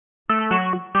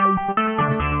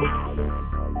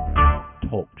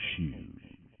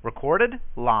Recorded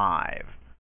live.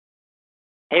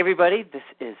 Hey everybody, this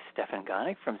is Stefan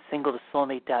Gonick from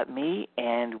single-to-soulmate.me,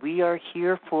 and we are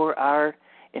here for our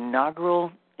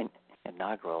inaugural, I'm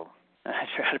not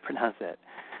sure how to pronounce that.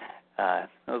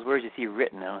 Those words you see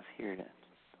written, I don't hear to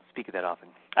speak of that often.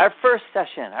 Our first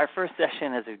session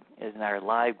is in our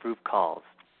live group calls.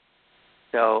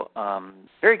 So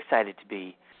very excited to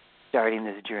be starting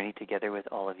this journey together with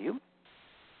all of you.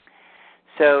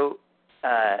 So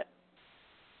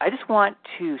I just want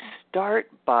to start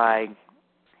by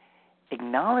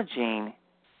acknowledging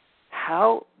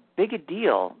how big a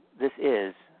deal this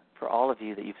is for all of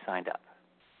you that you've signed up.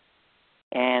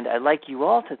 And I'd like you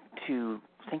all to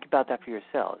think about that for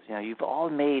yourselves. You know, you've all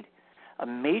made a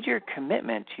major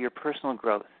commitment to your personal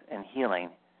growth and healing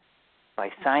by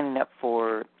signing up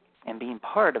for and being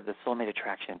part of the Soulmate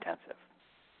Attraction Intensive.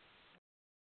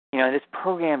 You know, in this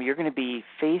program, you're going to be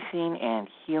facing and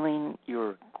healing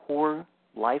your core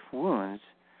life wounds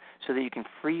so that you can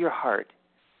free your heart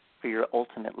for your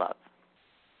ultimate love.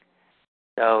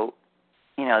 So,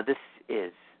 you know, this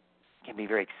can be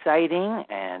very exciting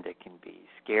and it can be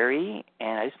scary,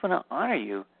 and I just want to honor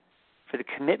you for the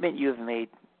commitment you have made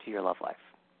to your love life.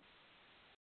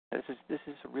 This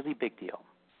is a really big deal.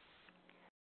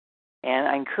 And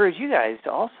I encourage you guys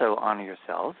to also honor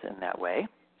yourselves in that way.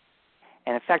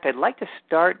 And in fact, I'd like to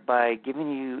start by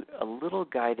giving you a little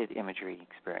guided imagery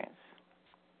experience.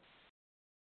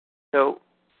 So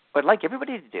what I'd like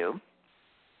everybody to do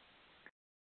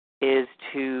is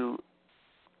to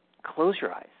close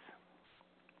your eyes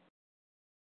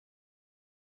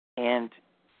and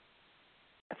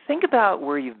think about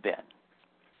where you've been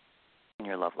in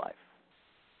your love life.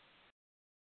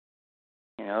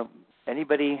 You know,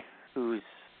 anybody who's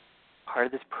part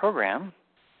of this program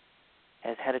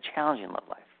has had a challenging love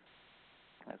life.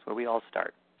 That's where we all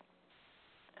start.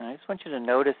 And I just want you to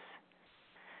notice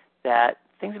that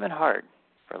things have been hard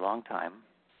for a long time.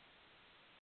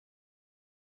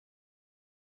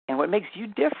 And what makes you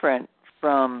different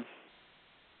from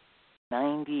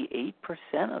 98%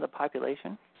 of the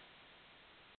population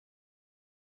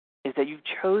is that you've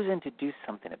chosen to do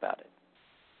something about it.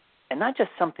 And not just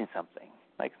something.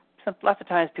 Like lots of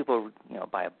times people, you know,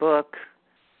 buy a book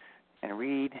and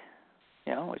read,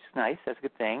 you know, which is nice, that's a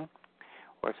good thing.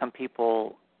 Or some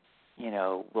people, you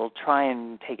know, will try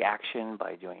and take action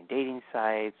by doing dating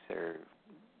sites or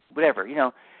whatever. You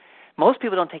know, most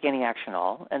people don't take any action at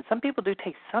all, and some people do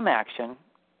take some action,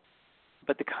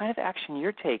 but the kind of action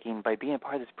you're taking by being a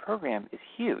part of this program is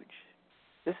huge.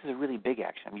 This is a really big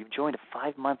action. I mean, you've joined a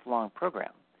 5-month-long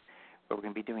program where we're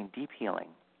going to be doing deep healing,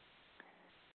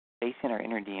 facing our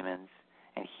inner demons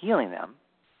and healing them.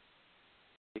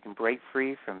 You can break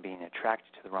free from being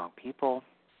attracted to the wrong people,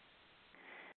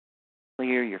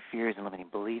 clear your fears and limiting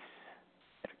beliefs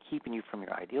that are keeping you from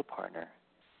your ideal partner.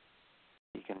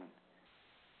 You can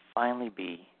finally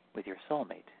be with your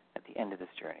soulmate at the end of this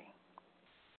journey.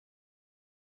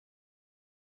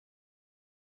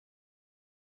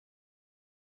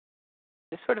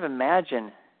 Just sort of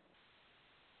imagine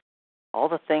all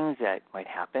the things that might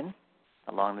happen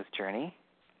along this journey,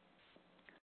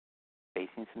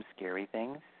 facing some scary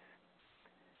things,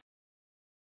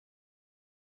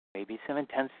 maybe some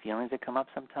intense feelings that come up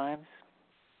sometimes.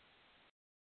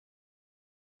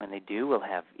 When they do, we'll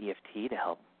have EFT to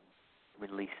help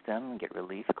release them and get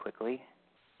relief quickly.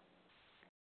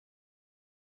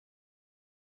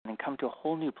 And then come to a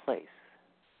whole new place.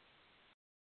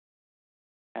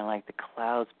 And like the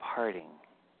clouds parting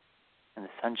and the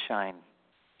sunshine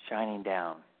shining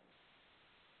down.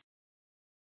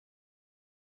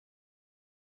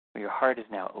 Where your heart is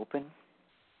now open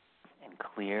and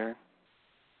clear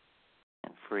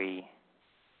and free.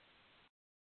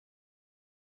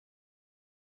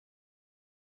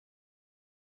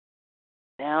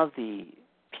 Now the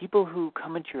people who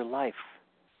come into your life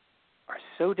are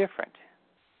so different,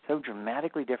 so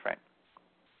dramatically different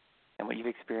than what you've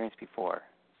experienced before.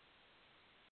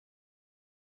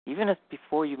 Even if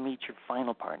before you meet your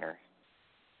final partner,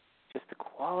 just the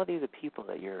quality of the people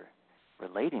that you're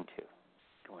relating to,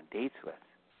 go on dates with,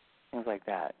 things like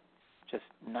that, just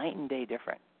night and day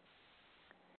different.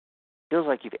 Feels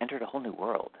like you've entered a whole new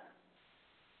world.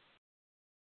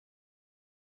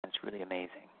 It's really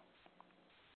amazing.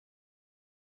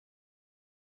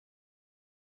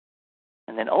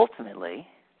 And then ultimately,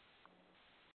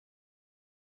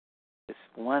 this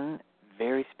one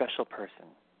very special person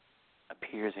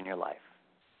appears in your life.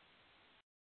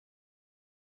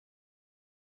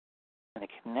 And the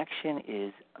connection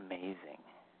is amazing.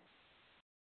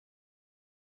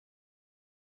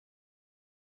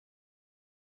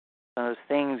 One of those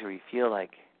things where you feel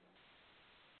like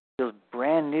feels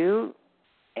brand new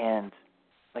and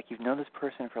like you've known this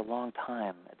person for a long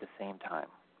time at the same time.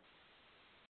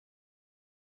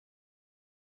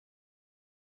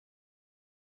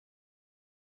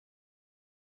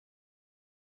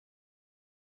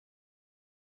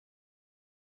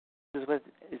 This is what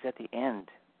is at the end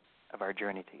of our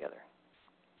journey together.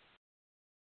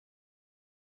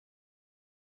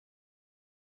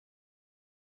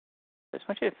 I just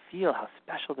want you to feel how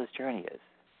special this journey is.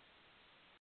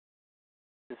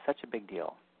 This is such a big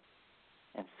deal.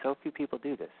 And so few people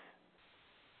do this.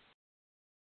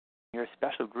 You're a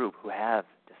special group who have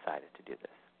decided to do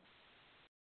this.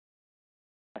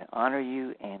 I honor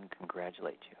you and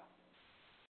congratulate you.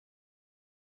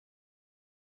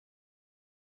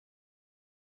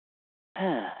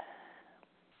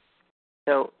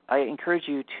 So I encourage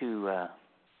you to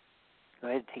go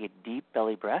ahead and take a deep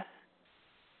belly breath.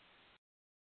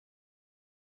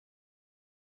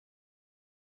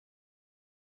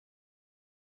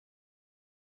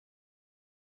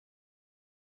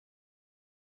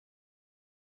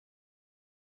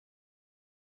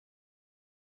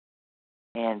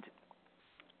 And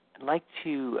I'd like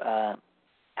to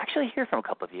actually hear from a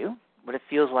couple of you what it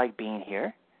feels like being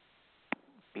here,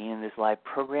 being in this live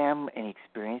program, any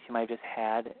experience you might have just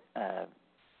had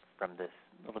from this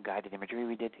little guided imagery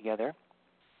we did together.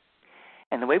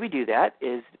 And the way we do that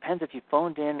is, depends if you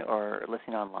phoned in or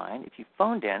listening online. If you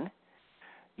phoned in,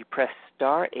 you press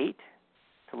 *8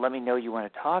 to let me know you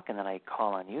want to talk, and then I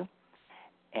call on you.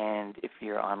 And if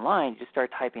you're online, you just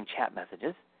start typing chat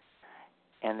messages.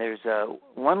 And there's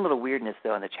one little weirdness,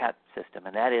 though, in the chat system,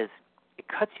 and that is it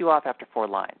cuts you off after 4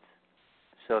 lines.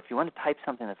 So if you want to type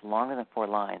something that's longer than 4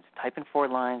 lines, type in 4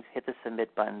 lines, hit the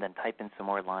submit button, then type in some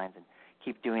more lines, and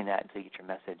keep doing that until you get your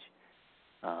message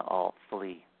all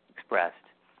fully expressed.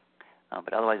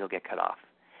 But otherwise, you'll get cut off.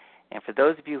 And for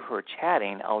those of you who are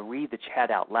chatting, I'll read the chat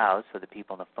out loud so the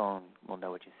people on the phone will know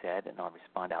what you said, and I'll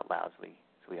respond out loud so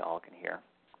we all can hear.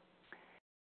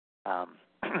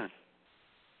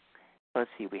 Let's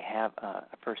see, we have a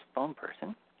first phone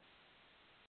person.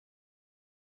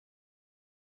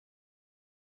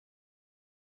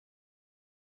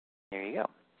 There you go.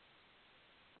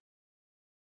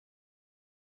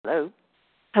 Hello?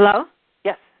 Hello?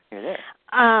 Yes, you're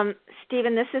there.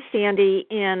 Stephen, this is Sandy,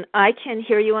 and I can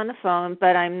hear you on the phone,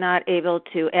 but I'm not able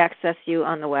to access you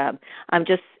on the web.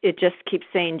 It just keeps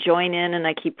saying join in, and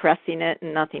I keep pressing it,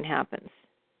 and nothing happens.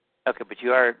 Okay,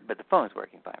 but the phone's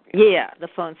working fine for you. Yeah, the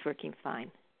phone's working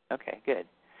fine. Okay, good.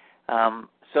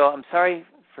 So I'm sorry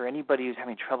for anybody who's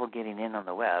having trouble getting in on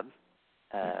the web,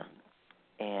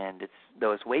 and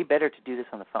it's way better to do this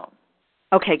on the phone.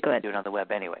 Okay, good. Do it on the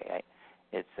web anyway.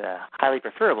 It's highly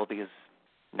preferable because,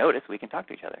 notice, we can talk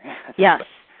to each other. Yes,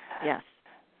 yes.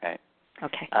 Right.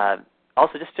 Okay.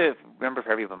 Also, just to remember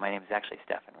for everyone, my name is actually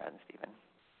Stefan rather than Stephen.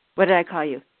 What did I call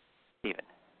you? Stephen.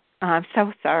 I'm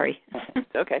so sorry.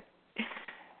 It's okay.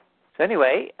 So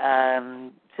anyway,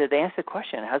 so they asked the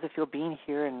question, how does it feel being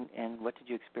here, and what did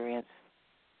you experience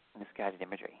in this guided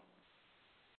imagery?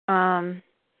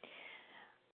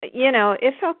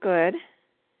 It felt good.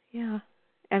 Yeah.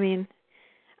 I mean,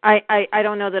 I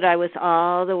don't know that I was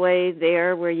all the way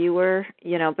there where you were,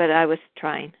 but I was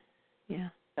trying. Yeah.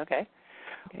 Okay.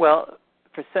 Well,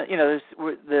 for some,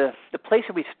 the place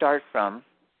that we start from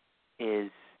can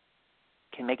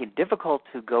make it difficult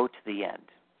to go to the end.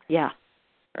 Yeah.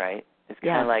 Right? It's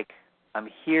kind of like I'm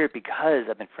here because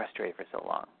I've been frustrated for so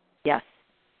long. Yes.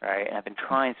 Right? And I've been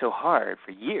trying so hard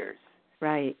for years.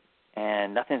 Right.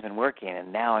 And nothing's been working,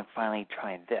 and now I'm finally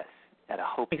trying this out of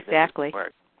hope that it will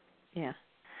work. Yeah.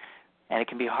 And it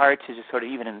can be hard to just sort of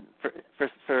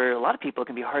for a lot of people, it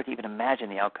can be hard to even imagine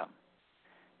the outcome.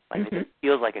 Like it just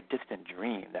feels like a distant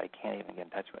dream that I can't even get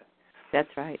in touch with. That's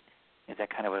right. Is that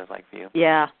kind of what it was like for you?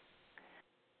 Yeah.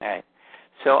 All right.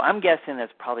 So I'm guessing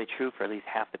that's probably true for at least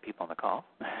half the people on the call.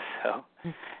 So,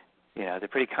 it's a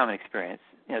pretty common experience.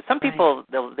 Some people,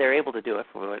 they're able to do it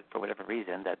for whatever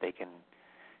reason, that they can,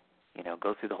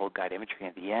 go through the whole guide imagery, and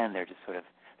at the end they're just sort of,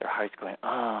 their heart's going, oh,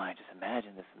 I just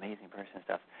imagine this amazing person and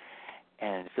stuff.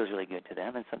 And it feels really good to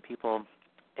them. And some people,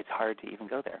 it's hard to even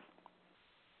go there.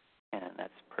 And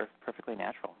that's perfectly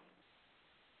natural.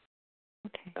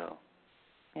 Okay. So,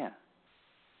 yeah.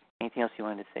 Anything else you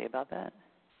wanted to say about that?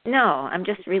 No, I'm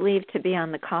just relieved to be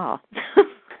on the call.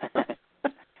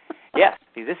 Yeah,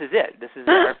 see, this is it. This is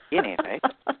our beginning, right?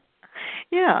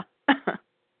 Yeah.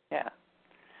 Yeah.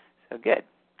 So good.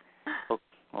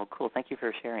 Well, cool. Thank you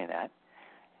for sharing that.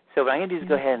 So what I'm going to do is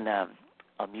go ahead and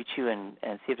I'll mute you and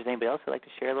see if there's anybody else who'd like to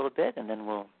share a little bit, and then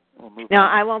we'll move on. No,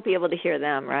 I won't be able to hear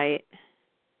them, right?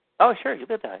 Oh, sure. You'll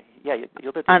be able to. Yeah,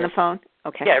 you'll be able to on the phone?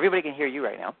 Okay. Yeah, everybody can hear you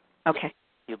right now. Okay.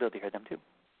 You'll be able to hear them too.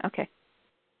 Okay.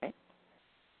 Okay.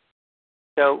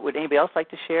 So would anybody else like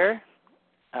to share?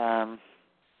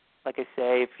 Like I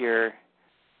say, if you're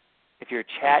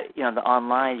chat, the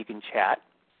online, you can chat.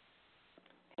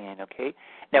 And okay.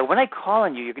 Now, when I call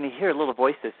on you, you're going to hear a little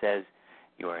voice that says,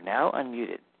 "You are now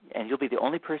unmuted," and you'll be the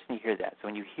only person to hear that. So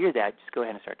when you hear that, just go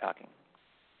ahead and start talking.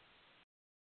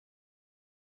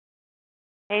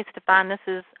 Hey, Stefan, this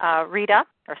is Rita,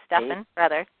 or Stefan,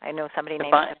 rather. I know somebody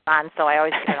named Stefan, so I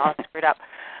always get it all screwed up.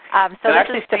 So no, this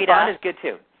actually, is Stefan Rita. is good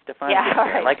too. Stefan yeah, is good all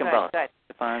too. right, I like them good, both. Good.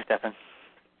 Stefan and Stefan.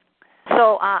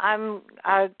 So I'm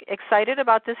excited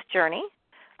about this journey.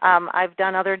 I've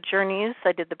done other journeys.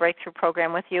 I did the Breakthrough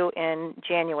program with you in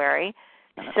January.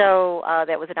 So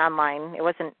that was an online. It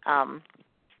wasn't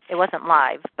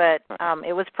live, but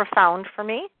it was profound for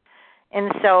me.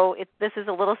 And so this is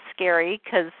a little scary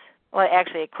because, well,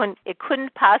 actually, it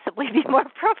couldn't possibly be more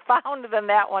profound than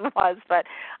that one was. But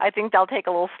I think they'll take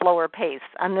a little slower pace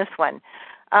on this one.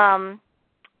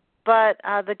 But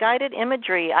the guided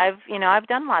imagery, I've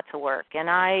done lots of work,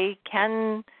 and I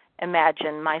can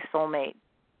imagine my soulmate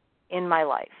in my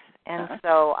life. And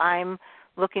so I'm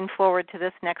looking forward to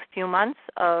this next few months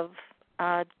of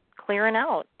clearing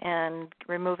out and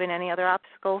removing any other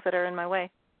obstacles that are in my way.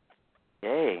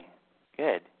 Yay,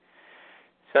 good.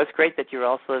 So it's great that you're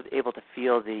also able to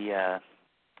feel the,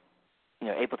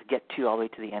 able to get all the way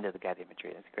to the end of the guided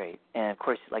imagery. That's great. And of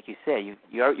course, like you say,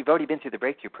 you've already been through the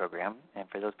Breakthrough program. And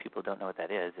for those people who don't know what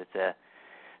that is, it's a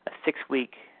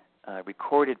 6-week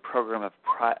recorded program of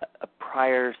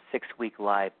prior 6-week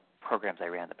live programs I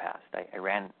ran in the past. I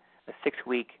ran a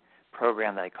 6-week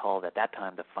program that I called at that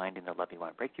time the Finding the Love You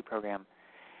Want Breakthrough program,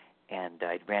 and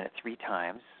I ran it 3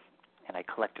 times, and I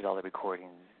collected all the recordings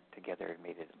together and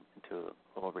made it into a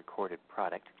little recorded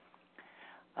product.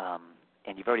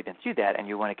 And you've already been through that, and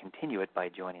you want to continue it by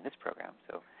joining this program.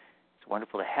 So it's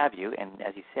wonderful to have you, and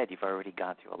as you said, you've already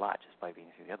gone through a lot just by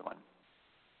being through the other one.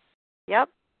 Yep.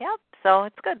 So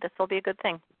it's good. This will be a good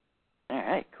thing. All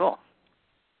right, cool.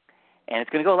 And it's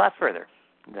going to go a lot further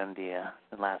than the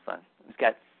last one. It's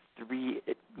got 3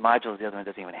 modules the other one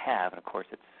doesn't even have, and of course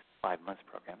it's 5 months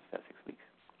program, so that's 6 weeks.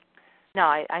 No,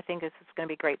 I think this is going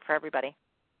to be great for everybody.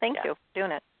 Thank you for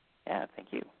doing it. Yeah,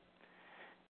 thank you.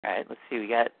 All right, let's see. We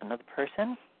got another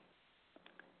person.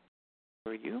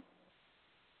 Who are you?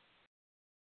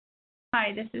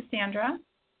 Hi, this is Sandra.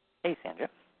 Hey, Sandra.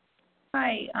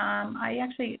 Hi. I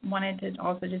actually wanted to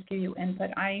also just give you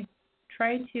input. I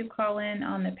tried to call in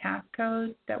on the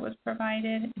passcode that was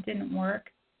provided. It didn't work.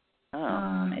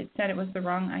 It said it was the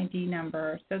wrong ID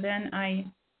number. So then I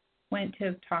went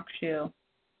to TalkShoe,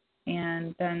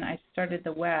 and then I started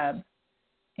the web,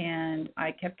 and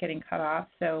I kept getting cut off.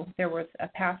 So there was a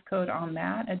passcode on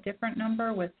that, a different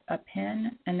number with a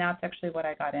PIN, and that's actually what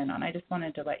I got in on. I just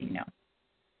wanted to let you know.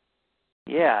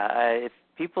 Yeah, if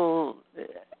people,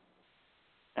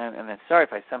 I'm sorry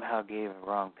if I somehow gave a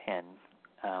wrong PIN.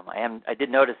 I did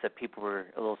notice that people were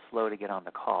a little slow to get on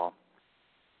the call,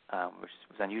 which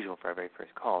was unusual for our very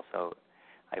first call. So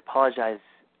I apologize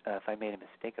if I made a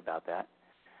mistake about that.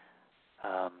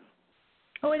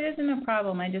 Oh, it isn't a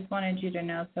problem. I just wanted you to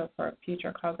know so for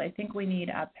future calls. I think we need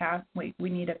a we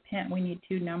need a PIN. We need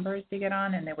 2 numbers to get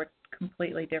on, and they were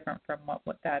completely different from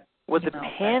what that. Well, the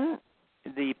PIN.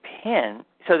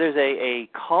 So there's a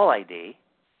call ID.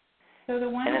 So the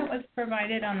one that was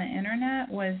provided on the internet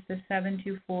was the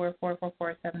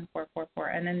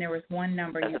 724-444-7444, and then there was one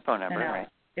number. That's the phone number, right?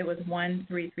 It was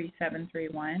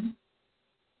 133731.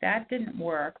 That didn't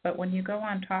work, but when you go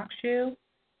on TalkShoe,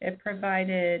 it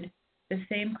provided the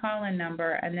same call-in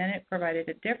number, and then it provided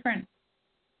a different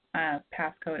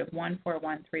passcode of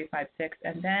 141356,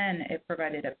 and then it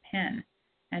provided a PIN,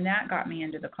 and that got me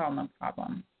into the call, no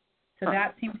problem. So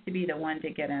that seems to be the one to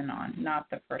get in on, not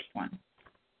the first one.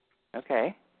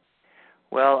 Okay.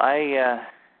 Well, I'm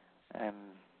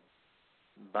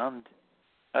bummed.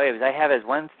 Oh, yeah, I have it as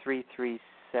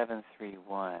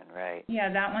 133731, right? Yeah,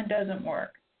 that one doesn't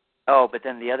work. Oh, but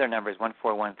then the other number is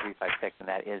 141356, and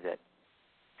that is it.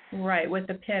 Right, with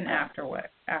the PIN afterward.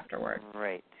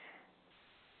 Right.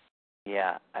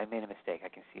 Yeah, I made a mistake. I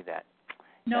can see that.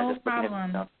 No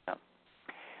problem. No,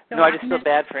 So I just feel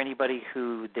bad for anybody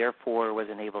who, therefore,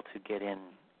 wasn't able to get in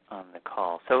on the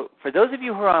call. So for those of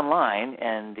you who are online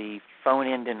and the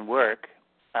phone-in didn't work,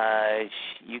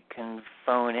 you can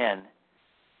phone in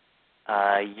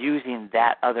using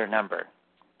that other number.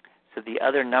 So the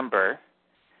other number,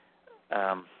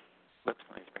 let me just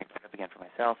bring it back up again for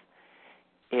myself,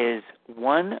 is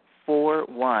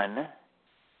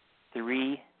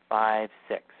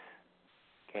 141356.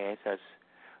 Okay, so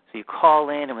you call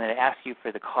in, and when it asks you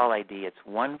for the call ID, it's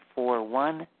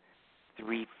 141356.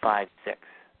 356,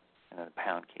 and then the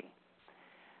pound key.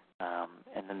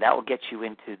 And then that will get you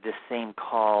into this same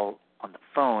call on the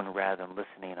phone rather than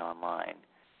listening online.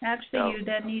 Actually, you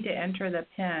then need to enter the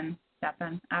PIN,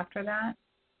 Stephen, after that.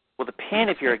 Well, the PIN,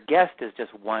 if you're a guest, is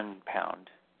just £1, and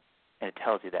it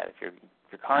tells you that. If you're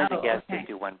calling as a guest, okay. just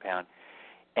do £1.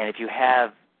 And if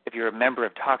you're a member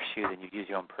of TalkShoe, then you use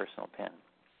your own personal PIN.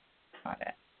 Got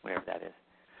it. Whatever that is.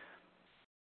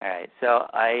 All right. So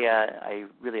I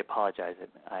really apologize that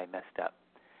I messed up.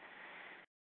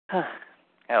 Oh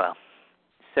well.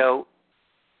 So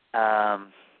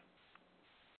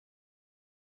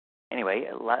anyway,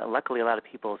 luckily a lot of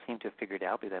people seem to have figured it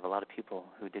out because I have a lot of people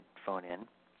who did phone in.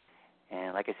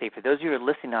 And like I say, for those of you who are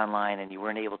listening online and you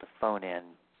weren't able to phone in,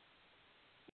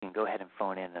 you can go ahead and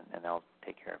phone in and I'll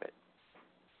take care of it.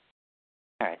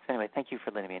 All right. So anyway, thank you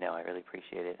for letting me know. I really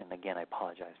appreciate it. And again, I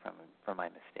apologize for my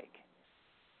mistake.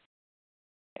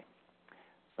 Okay.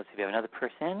 Let's see if we have another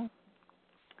person.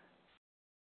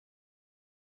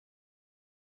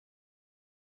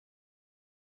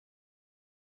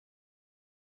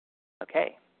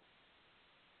 Okay.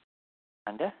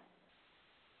 Anda?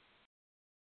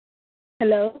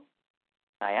 Hello.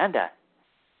 Hi, Anda.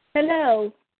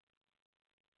 Hello.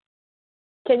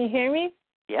 Can you hear me?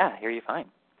 Yeah, I hear you fine.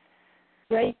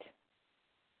 Great.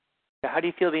 So how do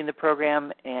you feel being in the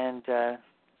program, and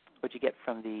what did you get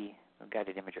from the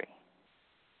guided imagery?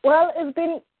 Well,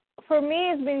 for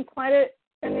me, it's been quite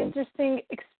an interesting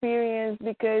experience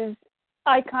because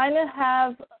I kind of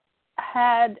have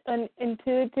had an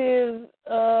intuitive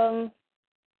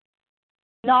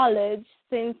knowledge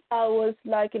since I was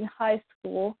like in high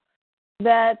school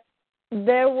that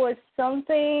there was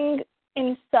something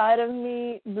inside of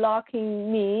me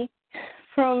blocking me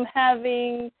from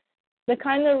having the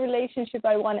kind of relationship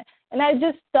I wanted. And I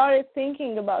just started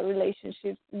thinking about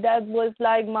relationships. That was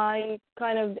like my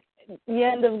kind of the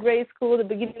end of grade school, the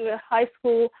beginning of high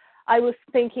school. I was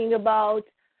thinking about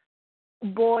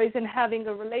boys and having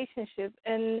a relationship.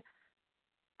 And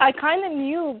I kind of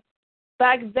knew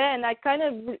back then, I kind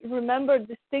of remember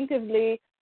distinctively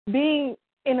being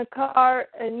in a car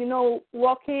and,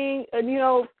 walking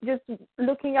and, just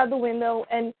looking out the window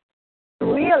and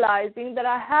realizing that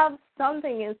I have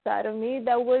something inside of me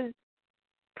that was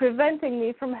preventing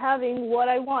me from having what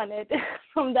I wanted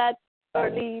from that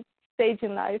early stage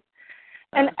in life.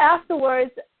 And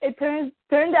afterwards, it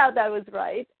turned out I was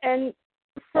right. And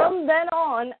from then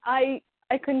on, I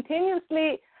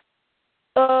continuously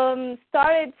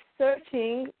started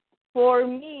searching for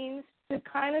means to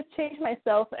kind of change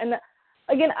myself. And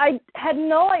again, I had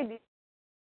no idea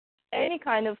any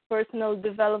kind of personal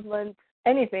development,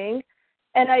 anything.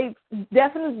 And I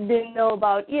definitely didn't know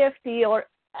about EFT or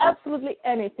absolutely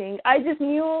anything. I just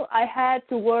knew I had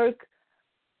to work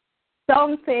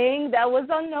something that was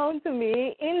unknown to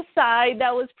me inside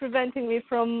that was preventing me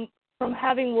from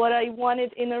having what I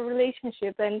wanted in a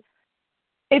relationship. And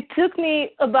it took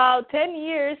me about 10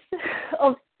 years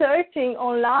of searching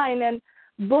online and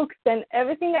books and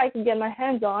everything I could get my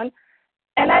hands on.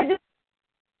 And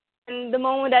the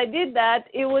moment I did that,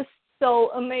 it was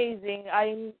so amazing.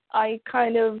 I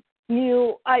kind of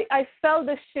knew, I felt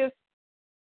the shifts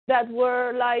that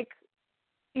were like,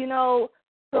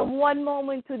 from one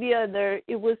moment to the other.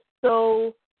 It was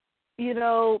so,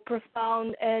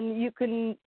 profound, and you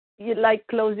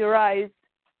close your eyes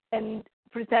and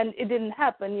pretend it didn't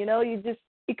happen, you just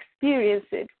experience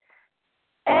it.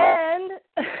 And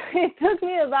it took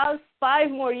me about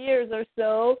 5 more years or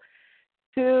so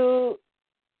to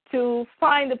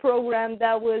find a program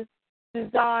that was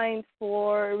designed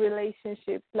for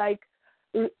relationships, like,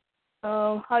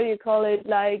 how do you call it,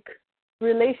 like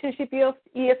relationship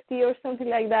EFT or something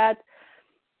like that.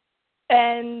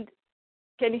 And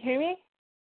can you hear me?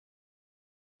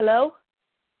 Hello?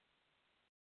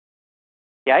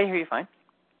 Yeah, I hear you fine.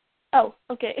 Oh,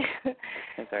 okay.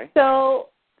 I'm sorry. So,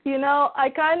 I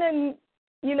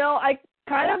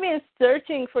kind of been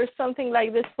searching for something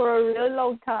like this for a really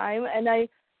long time, and I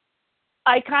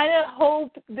kind of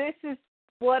hope this is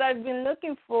what I've been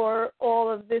looking for all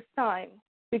of this time.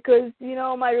 Because,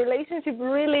 my relationship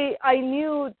really, I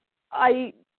knew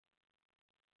I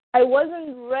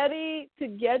wasn't ready to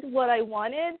get what I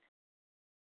wanted.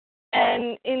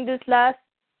 And in this last,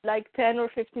 10 or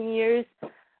 15 years,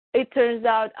 it turns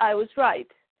out I was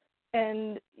right.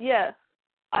 And, yeah,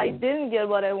 I didn't get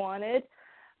what I wanted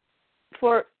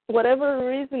for whatever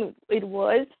reason it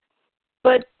was.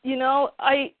 But,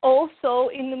 I also,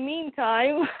 in the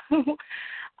meantime,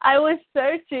 I was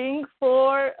searching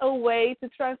for a way to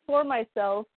transform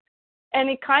myself. And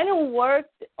it kind of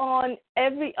worked on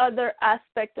every other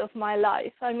aspect of my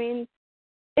life. I mean,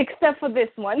 except for this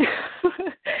one.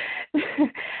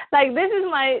 Like this is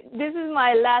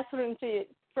my last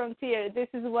frontier. This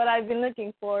is what I've been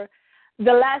looking for.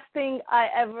 The last thing I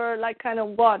ever like kind of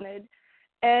wanted.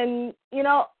 And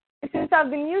since I've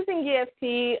been using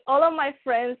EFT, all of my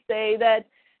friends say that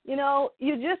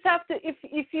you just have to,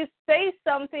 if you say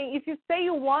something, if you say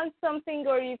you want something,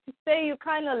 or if you say you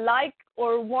kind of like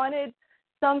or wanted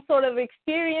some sort of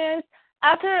experience,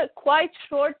 after a quite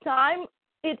short time,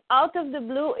 it out of the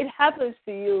blue, it happens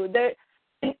to you.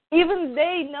 Even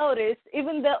they notice,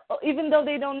 even though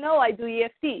they don't know I do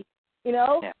EFT,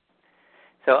 Yeah.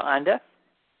 So, Anda?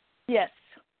 Yes.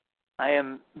 I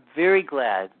am very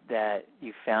glad that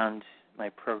you found my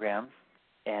program,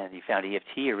 and you found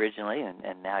EFT originally,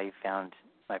 and now you found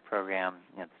my program,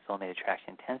 the Soulmate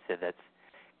Attraction Intensive. That's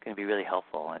going to be really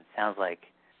helpful, and it sounds like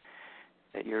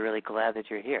that you're really glad that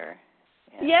you're here.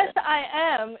 And, yes, I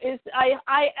am.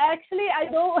 I actually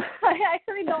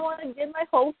don't want to get my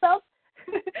hopes up,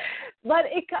 but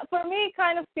for me it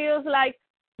kind of feels like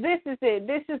this is it.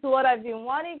 This is what I've been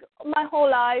wanting my whole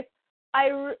life. I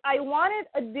wanted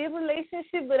a deep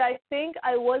relationship, but I think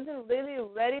I wasn't really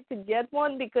ready to get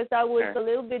one because I was a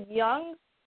little bit young,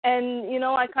 and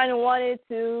I kind of wanted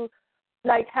to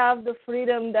like have the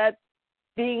freedom that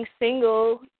being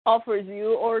single offers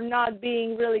you, or not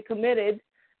being really committed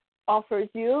offers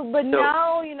you. But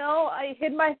now, I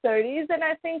hit my 30s, and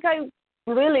I think I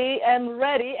really am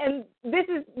ready, and this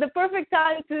is the perfect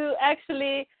time to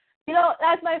actually,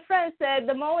 as my friend said,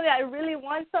 the moment I really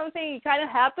want something, it kind of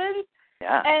happens.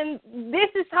 Yeah. And this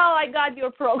is how I got your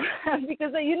program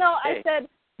because, I said,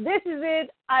 this is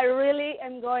it. I really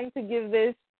am going to give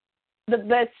this the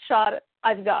best shot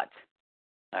I've got.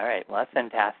 All right. Well, that's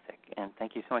fantastic. And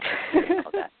thank you so much for sharing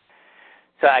all that.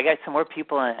 So I got some more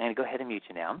people, and I'm going to go ahead and mute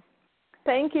you now.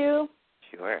 Thank you.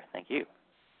 Sure. Thank you.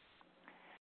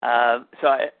 So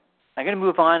I'm going to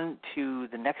move on to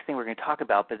the next thing we're going to talk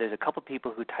about, but there's a couple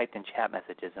people who typed in chat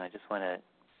messages, and I just want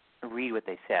to read what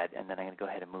they said, and then I'm going to go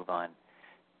ahead and move on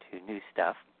to new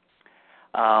stuff.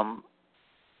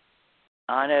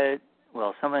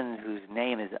 Someone whose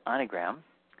name is Anagram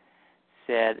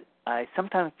said, I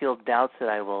sometimes feel doubts that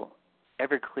I will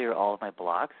ever clear all of my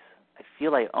blocks. I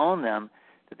feel I own them,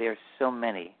 that there are so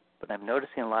many, but I'm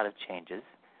noticing a lot of changes.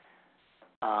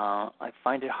 I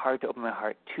find it hard to open my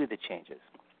heart to the changes.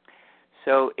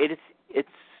 So it's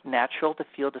natural to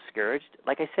feel discouraged.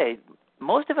 Like I say,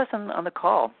 most of us on the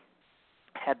call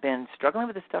have been struggling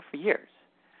with this stuff for years.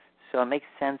 So it makes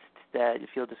sense that you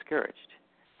feel discouraged.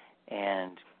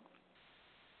 And,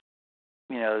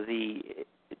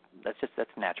 that's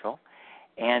natural.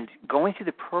 And going through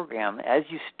the program, as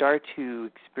you start to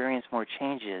experience more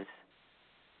changes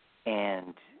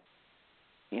and,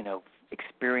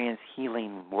 experience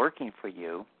healing working for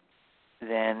you,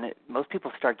 then most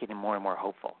people start getting more and more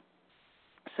hopeful.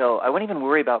 So I wouldn't even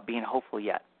worry about being hopeful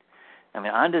yet. I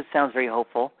mean, Anda sounds very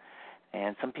hopeful,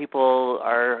 and some people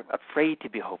are afraid to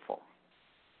be hopeful.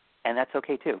 And that's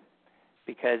okay, too,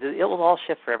 because it will all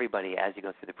shift for everybody as you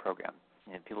go through the program.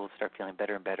 People will start feeling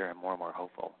better and better and more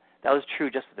hopeful. That was true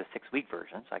just with the 6-week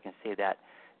version, so I can say that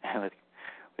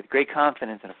with great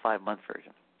confidence in a 5-month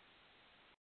version.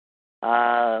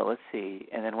 Let's see.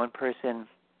 And then one person,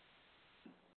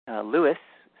 Lewis,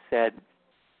 said,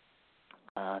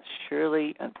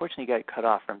 surely, unfortunately, you got cut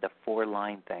off from the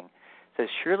 4-line thing. Says,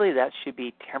 surely that should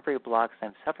be temporary blocks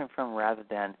I'm suffering from rather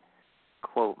than,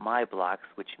 quote, my blocks,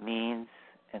 which means,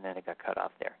 and then it got cut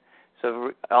off there.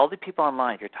 So all the people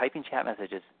online, if you're typing chat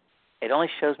messages, it only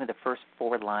shows me the first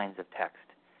 4 lines of text,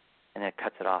 and then it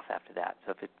cuts it off after that.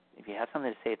 So if you have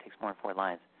something to say, it takes more than 4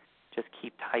 lines. Just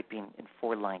keep typing in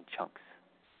 4-line chunks.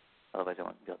 Otherwise, I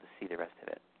won't be able to see the rest of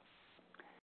it.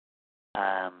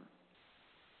 All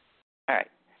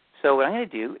right. So what I'm going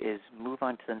to do is move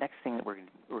on to the next thing that we're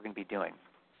going to be doing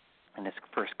in this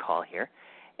first call here.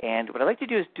 And what I'd like to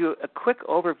do is do a quick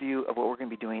overview of what we're going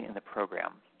to be doing in the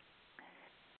program.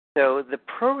 So the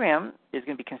program is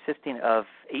going to be consisting of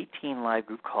 18 live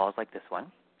group calls like this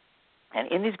one.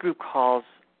 And in these group calls,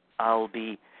 I'll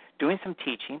be doing some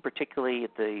teaching, particularly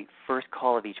at the first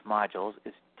call of each module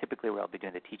is typically where I'll be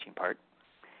doing the teaching part,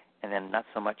 and then not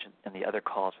so much in the other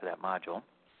calls for that module.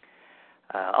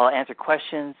 I'll answer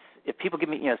questions. If people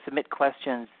submit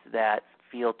questions that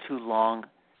feel too long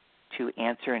to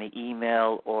answer in an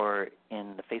email or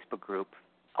in the Facebook group,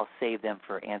 I'll save them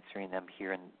for answering them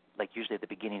here, usually at the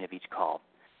beginning of each call.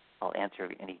 I'll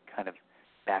answer any kind of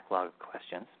backlog of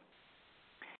questions.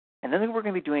 And then we're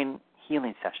going to be doing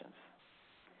healing sessions.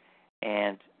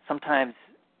 And sometimes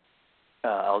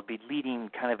I'll be leading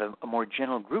kind of a more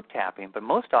general group tapping, but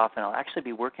most often I'll actually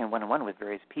be working one-on-one with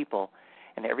various people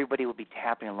and everybody will be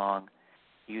tapping along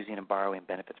using a borrowing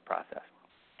benefits process.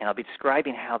 And I'll be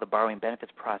describing how the borrowing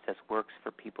benefits process works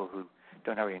for people who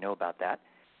don't already know about that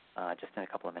just in a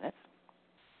couple of minutes.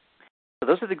 So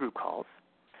those are the group calls.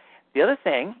 The other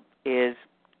thing is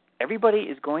everybody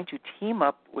is going to team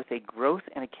up with a growth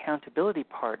and accountability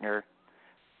partner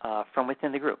from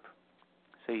within the group.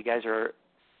 So you guys are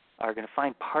going to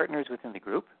find partners within the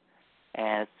group,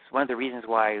 and it's one of the reasons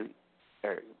why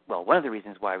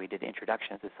we did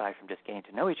introductions, aside from just getting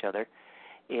to know each other,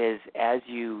 is as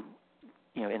you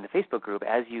in the Facebook group,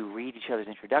 as you read each other's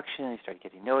introductions, you start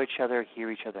getting to know each other,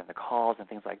 hear each other in the calls and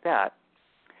things like that,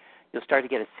 you'll start to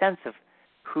get a sense of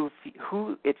who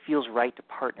it feels right to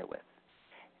partner with.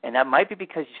 And that might be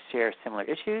because you share similar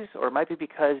issues, or it might be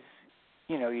because,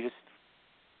 you just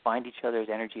find each other's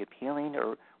energy appealing,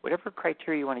 or whatever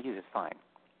criteria you want to use is fine.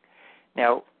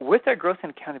 Now, with our growth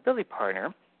and accountability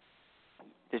partner,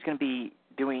 there's going to be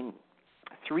doing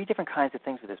 3 different kinds of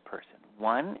things with this person.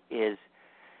 One is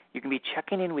you're going to be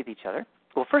checking in with each other.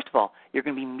 Well, first of all, you're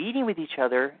going to be meeting with each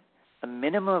other a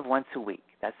minimum of once a week.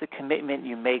 That's the commitment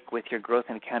you make with your growth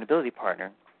and accountability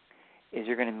partner, is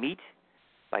you're going to meet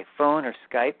by phone or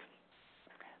Skype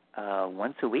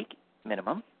once a week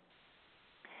minimum.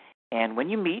 And when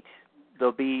you meet,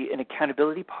 there'll be an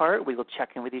accountability part. We will check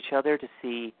in with each other to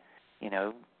see,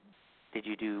 did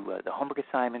you do the homework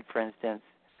assignment, for instance,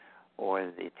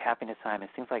 or the tapping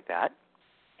assignments, things like that.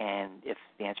 And if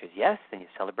the answer is yes, then you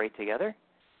celebrate together,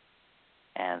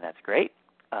 and that's great.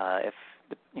 If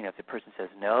the person says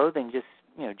no, then just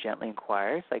gently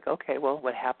inquire. It's like, okay, well,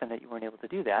 what happened that you weren't able to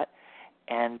do that?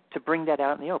 And to bring that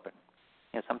out in the open.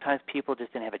 Sometimes people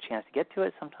just didn't have a chance to get to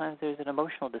it. Sometimes there's an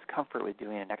emotional discomfort with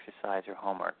doing an exercise or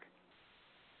homework.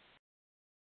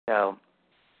 So,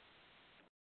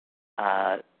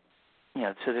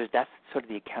 that's sort of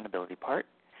the accountability part.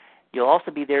 You'll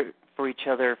also be there for each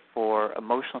other for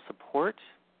emotional support,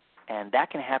 and that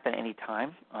can happen any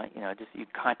time. Just you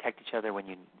contact each other when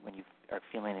you are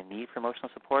feeling a need for emotional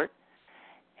support,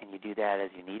 and you do that as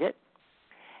you need it.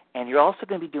 And you're also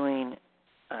going to be doing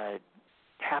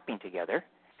tapping together,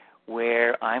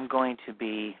 where I'm going to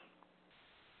be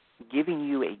giving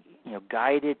you a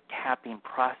guided tapping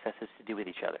processes to do with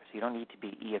each other. So you don't need to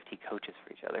be EFT coaches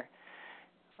for each other.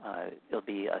 It'll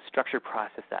be a structured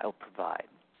process that I'll provide.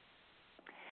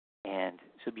 And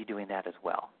so you'll be doing that as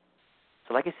well.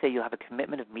 So like I say, you'll have a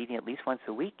commitment of meeting at least once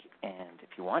a week, and if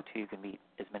you want to, you can meet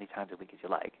as many times a week as you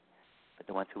like, but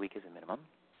the once a week is a minimum.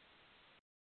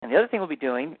 And the other thing we'll be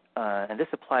doing, and this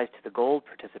applies to the gold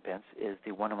participants, is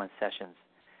the one-on-one sessions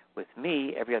with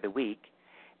me every other week.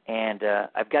 And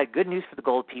I've got good news for the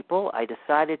gold people. I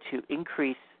decided to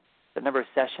increase the number of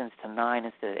sessions to 9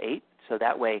 instead of 8, so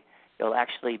that way it'll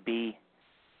actually be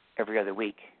every other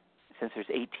week. Since there's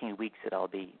 18 weeks that I'll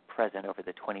be present over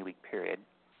the 20-week period,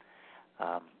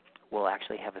 we'll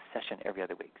actually have a session every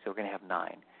other week. So we're going to have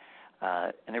 9.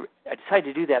 And I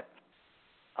decided to do that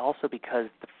also because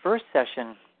the first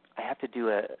session, I have to do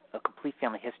a complete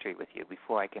family history with you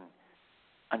before I can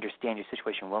understand your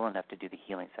situation well enough to do the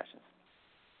healing sessions.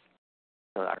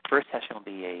 So our first session will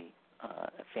be a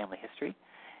family history,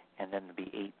 and then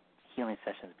there'll be 8 healing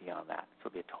sessions beyond that. So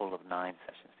it'll be a total of 9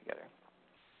 sessions together.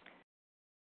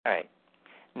 All right.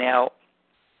 Now,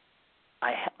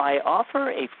 I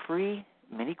offer a free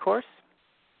mini course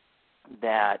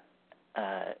that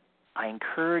I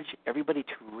encourage everybody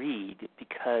to read,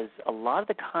 because a lot of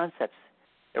the concepts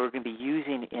that we're going to be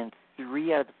using in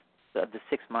 3 out of the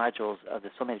 6 modules of the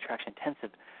Soulmate Attraction Intensive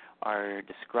are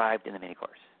described in the mini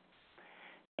course.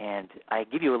 And I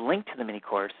give you a link to the mini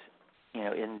course,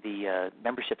 in the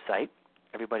membership site.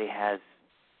 Everybody has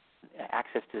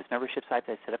access to this membership site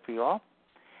that I set up for you all.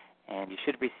 And you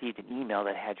should have received an email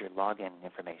that had your login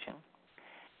information.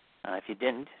 If you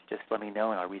didn't, just let me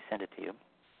know and I'll resend it to you.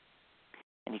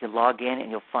 And you can log in and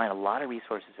you'll find a lot of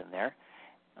resources in there.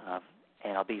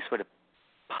 And I'll be sort of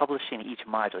publishing each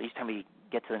module. Each time we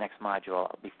get to the next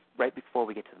module, right before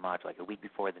we get to the module, like a week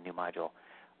before the new module,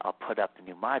 I'll put up the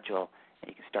new module and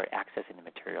you can start accessing the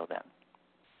material then.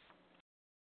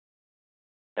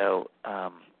 So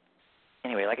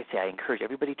anyway, like I say, I encourage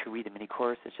everybody to read the mini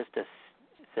course. It's just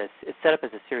it's set up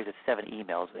as a series of 7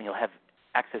 emails, and you'll have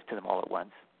access to them all at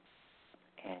once.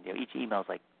 And each email is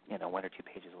like 1 or 2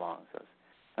 pages long, so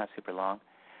it's not super long.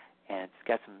 And it's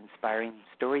got some inspiring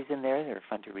stories in there that are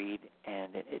fun to read,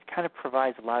 and it kind of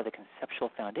provides a lot of the conceptual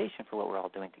foundation for what we're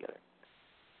all doing together.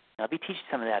 Now, I'll be teaching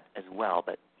some of that as well,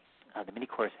 but the mini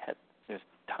course there's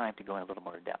time to go in a little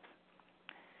more depth.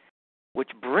 Which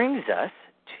brings us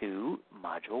to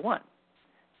Module 1.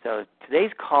 So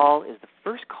today's call is the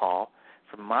first call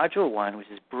for Module 1, which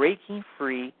is breaking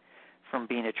free from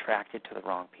being attracted to the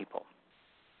wrong people.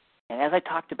 And as I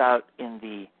talked about in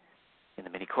the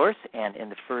mini course and in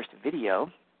the first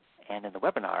video and in the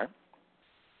webinar,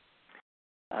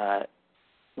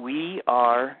 we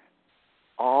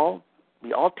all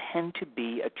tend to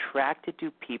be attracted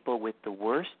to people with the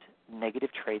worst negative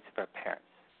traits of our parents.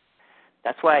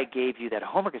 That's why I gave you that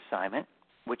homework assignment,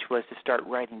 which was to start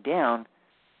writing down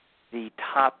the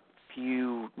top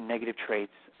few negative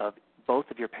traits of both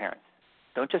of your parents.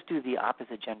 Don't just do the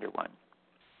opposite gender one.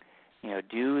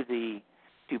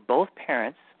 Do both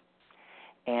parents,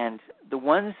 and the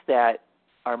ones that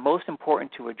are most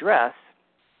important to address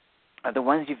are the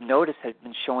ones you've noticed have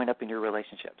been showing up in your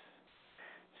relationships.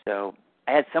 So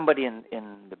I had somebody in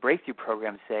the Breakthrough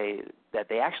program say that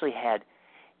they actually had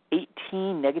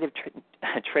 18 negative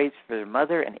traits for their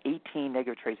mother and 18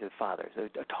 negative traits for the father. So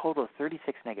a total of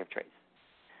 36 negative traits.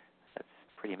 That's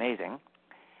pretty amazing.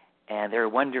 And they're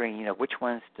wondering, which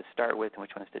ones to start with and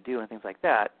which ones to do and things like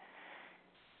that.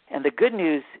 And the good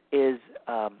news is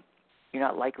you're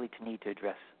not likely to need to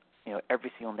address,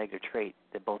 every single negative trait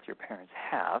that both your parents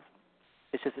have.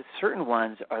 It's just that certain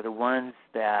ones are the ones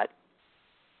that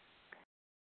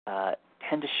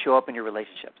tend to show up in your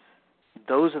relationships.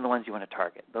 Those are the ones you want to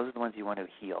target. Those are the ones you want to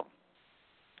heal.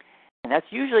 And that's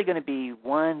usually going to be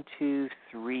 1, 2,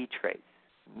 3 traits,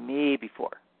 maybe 4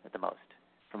 at the most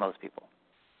for most people.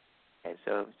 Okay,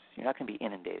 so you're not going to be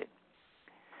inundated.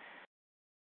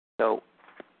 So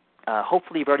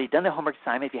hopefully you've already done the homework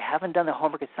assignment. If you haven't done the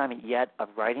homework assignment yet of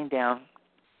writing down,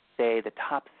 say, the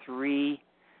top 3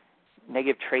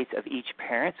 negative traits of each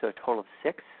parent, so a total of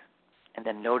 6, and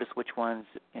then notice which ones,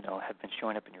 have been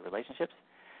showing up in your relationships.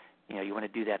 You want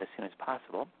to do that as soon as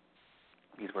possible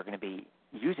because we're going to be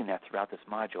using that throughout this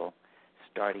module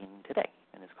starting today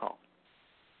in this call.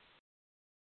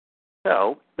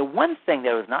 So the one thing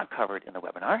that was not covered in the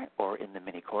webinar or in the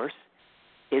mini course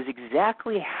is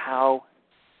exactly how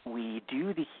we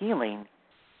do the healing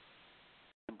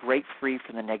to break free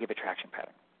from the negative attraction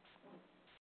pattern.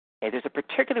 Okay, there's a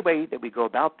particular way that we go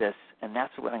about this, and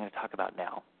that's what I'm going to talk about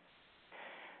now.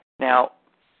 Now,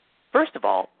 first of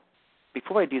all,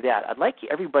 before I do that, I'd like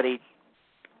everybody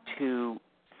to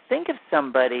think of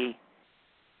somebody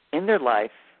in their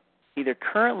life, either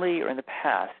currently or in the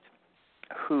past,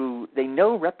 who they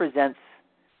know represents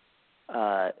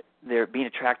their being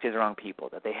attracted to the wrong people,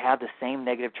 that they have the same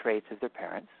negative traits as their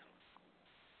parents.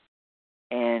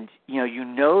 And, you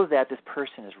know that this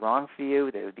person is wrong for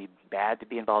you, that it would be bad to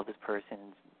be involved with this person,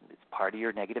 it's part of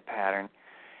your negative pattern.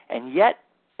 And yet,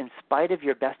 in spite of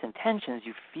your best intentions,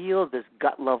 you feel this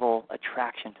gut-level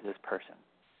attraction to this person.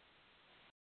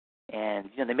 And,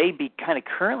 they may be kind of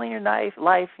currently in your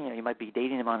life. You might be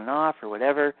dating them on and off or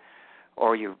whatever,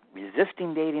 or you're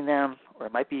resisting dating them, or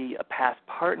it might be a past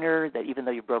partner that even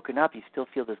though you've broken up, you still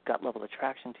feel this gut-level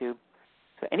attraction to.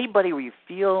 So anybody where you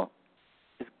feel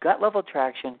this gut-level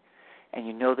attraction and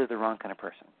you know they're the wrong kind of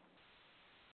person.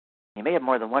 You may have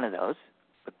more than one of those,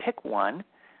 but pick one,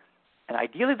 and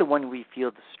ideally the one where you feel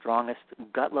the strongest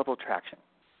gut-level attraction.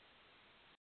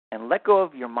 And let go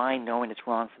of your mind knowing it's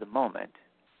wrong for the moment.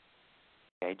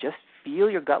 Okay, just feel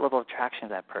your gut-level attraction to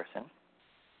that person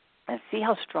and see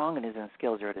how strong it is on a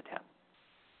scale of 0 to 10.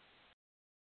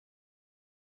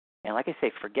 And like I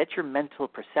say, forget your mental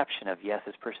perception of, yes,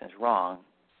 this person is wrong,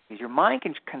 because your mind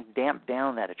can damp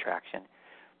down that attraction,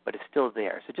 but it's still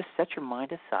there. So just set your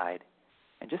mind aside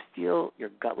and just feel your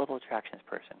gut-level attraction to this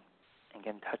person and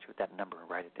get in touch with that number and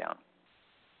write it down.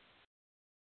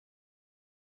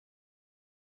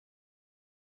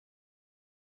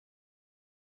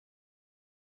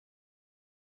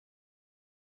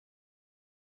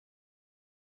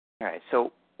 All right,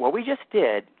 so what we just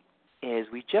did is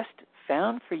we just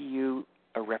found for you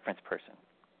a reference person.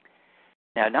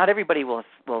 Now, not everybody will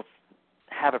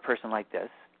have a person like this,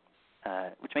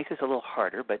 which makes this a little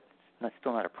harder, but it's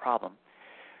still not a problem.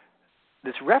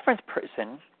 This reference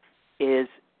person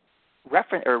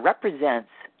represents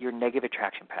your negative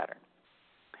attraction pattern.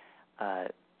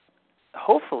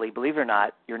 Hopefully, believe it or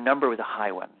not, your number was a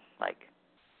high one, like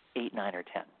 8, 9, or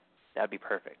 10. That would be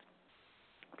perfect.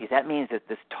 Because that means that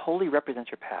this totally represents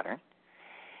your pattern.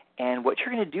 And what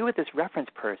you're going to do with this reference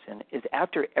person is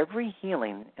after every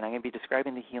healing, and I'm going to be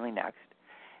describing the healing next,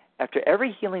 after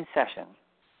every healing session,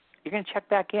 you're going to check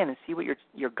back in and see what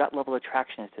your gut-level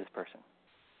attraction is to this person.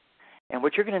 And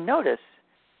what you're going to notice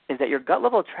is that your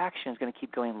gut-level attraction is going to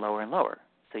keep going lower and lower.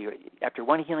 So after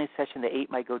one healing session, the 8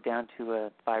 might go down to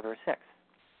a 5 or a 6.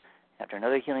 After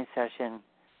another healing session,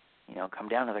 come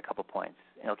down another couple points.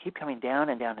 And it'll keep coming down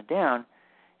and down and down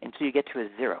until you get to a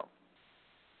 0.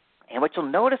 And what you'll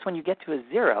notice when you get to a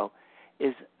 0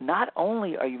 is not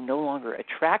only are you no longer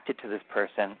attracted to this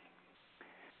person,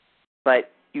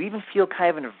 but you even feel kind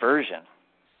of an aversion,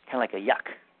 kind of like a yuck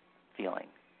feeling.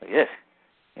 Like, ugh,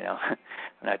 you know, I'm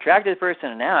not attracted to this person,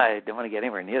 and now I don't want to get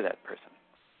anywhere near that person.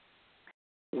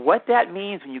 What that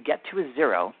means when you get to a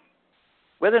zero,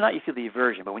 whether or not you feel the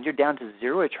aversion, but when you're down to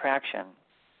zero attraction,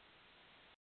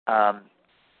 that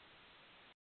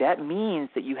means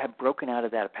that you have broken out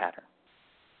of that pattern.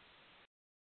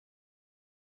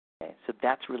 Okay, so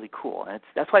that's really cool, and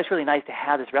that's why it's really nice to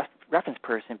have this reference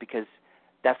person, because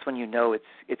that's when you know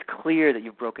it's clear that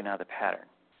you've broken out of the pattern,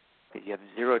 because you have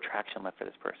zero attraction left for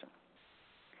this person.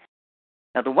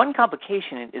 Now, the one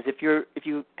complication is if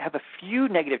you have a few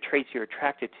negative traits you're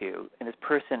attracted to, and this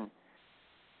person,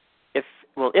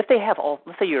 if they have all,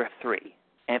 let's say you're a 3,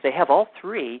 and if they have all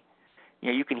 3,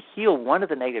 you can heal one of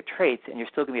the negative traits, and you're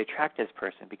still going to be attracted to this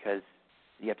person because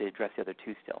you have to address the other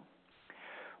 2 still.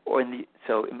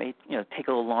 So it may take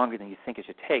a little longer than you think it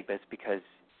should take, but it's because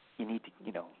you need to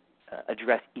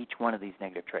address each one of these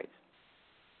negative traits.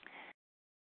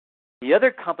 The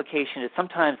other complication is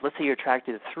sometimes, let's say you're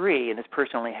attracted to 3, and this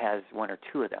person only has 1 or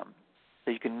 2 of them.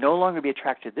 So you can no longer be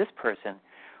attracted to this person,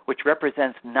 which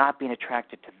represents not being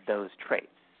attracted to those traits.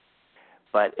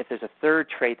 But if there's a third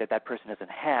trait that person doesn't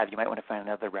have, you might want to find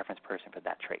another reference person for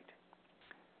that trait.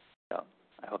 So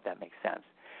I hope that makes sense.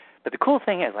 But the cool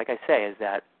thing is, like I say, is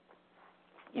that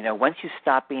once you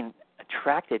stop being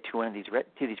attracted to one of these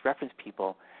reference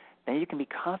people, then you can be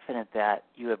confident that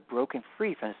you have broken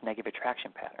free from this negative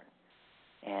attraction pattern.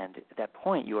 And at that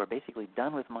point, you are basically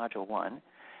done with Module 1.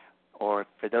 Or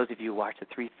for those of you who watch the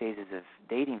 3 phases of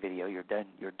dating video, you're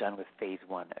done with phase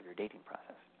 1 of your dating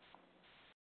process.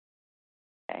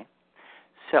 Okay?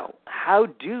 So how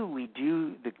do we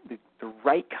do the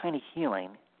right kind of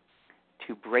healing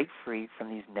to break free from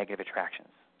these negative attractions?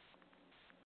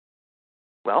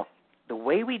 Well, the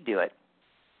way we do it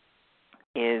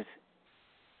is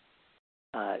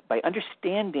by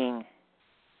understanding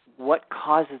what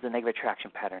causes the negative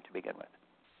attraction pattern to begin with.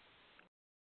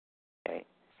 Okay,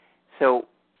 so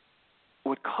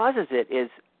what causes it is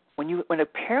when a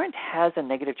parent has a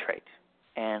negative trait,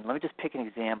 and let me just pick an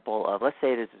example of, let's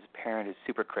say this parent is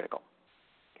super critical.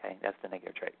 Okay, that's the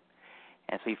negative trait,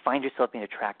 and so you find yourself being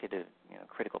attracted to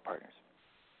critical partners.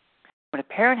 When a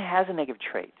parent has a negative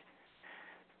trait,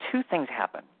 2 things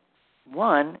happen.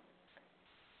 One,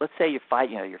 let's say you're 5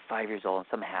 years old and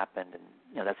something happened, and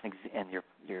you're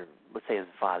let's say as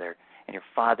a father, and your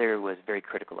father was very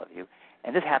critical of you,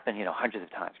 and this happened hundreds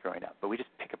of times growing up, but we just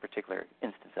pick a particular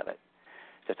instance of it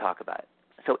to talk about it.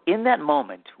 So in that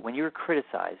moment when you were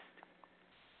criticized,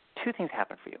 2 things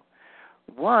happen for you.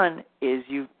 One is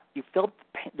you felt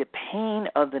the pain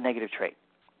of the negative trait,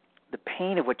 the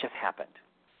pain of what just happened.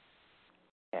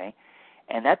 Okay,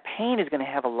 and that pain is going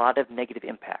to have a lot of negative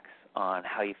impacts on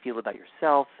how you feel about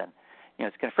yourself, and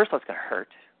first of all, it's going to hurt.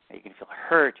 You're going to feel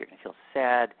hurt. You're going to feel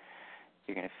sad.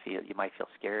 You might feel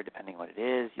scared, depending on what it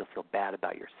is. You'll feel bad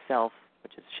about yourself,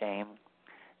 which is shame.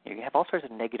 You're going to have all sorts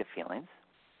of negative feelings.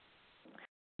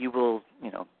 You will,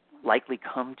 likely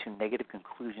come to negative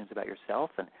conclusions about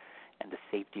yourself and the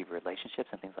safety of relationships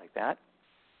and things like that.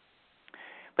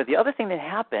 But the other thing that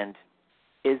happened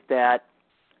is that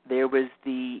there was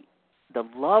the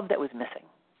love that was missing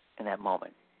in that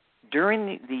moment.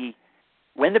 During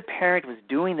when the parent was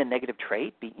doing the negative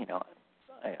trait,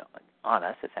 on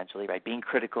us essentially, right, being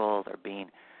critical or being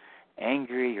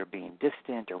angry or being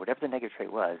distant or whatever the negative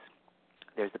trait was,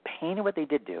 there's the pain of what they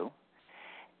did do,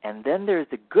 and then there's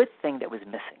the good thing that was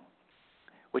missing,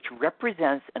 which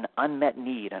represents an unmet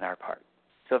need on our part.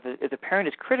 So if the parent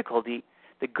is critical, the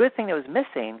good thing that was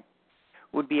missing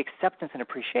would be acceptance and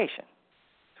appreciation,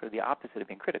 sort of the opposite of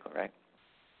being critical, right?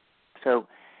 So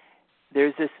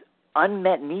there's this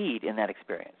unmet need in that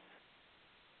experience.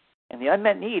 And the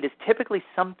unmet need is typically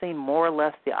something more or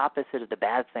less the opposite of the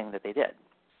bad thing that they did.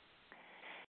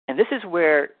 And this is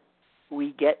where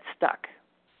we get stuck,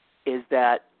 is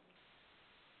that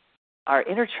our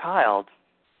inner child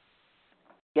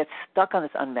gets stuck on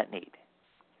this unmet need.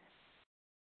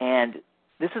 And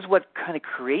this is what kind of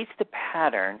creates the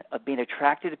pattern of being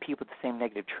attracted to people with the same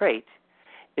negative trait,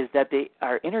 is that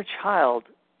our inner child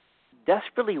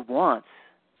desperately wants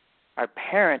our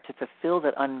parent to fulfill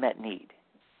that unmet need,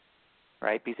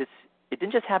 right? Because it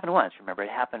didn't just happen once, remember, it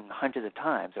happened hundreds of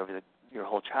times over your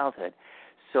whole childhood.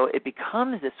 So it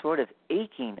becomes this sort of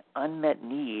aching, unmet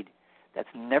need that's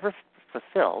never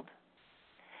fulfilled,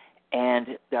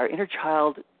 and our inner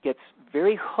child gets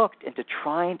very hooked into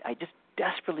I just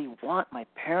desperately want my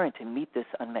parent to meet this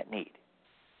unmet need,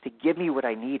 to give me what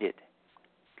I needed.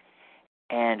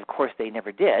 And, of course, they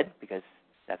never did, because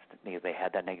they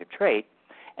had that negative trait.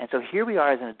 And so here we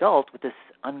are as an adult with this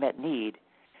unmet need,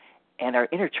 and our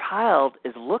inner child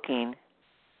is looking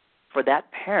for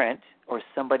that parent or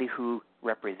somebody who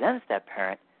represents that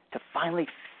parent to finally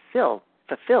fulfill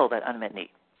that unmet need.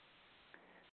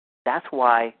 That's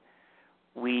why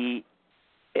so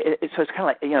it's kind of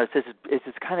like, it's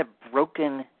this kind of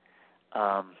broken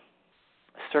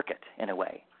circuit in a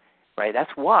way, right?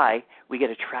 That's why we get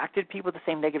attracted to people with the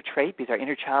same negative trait, because our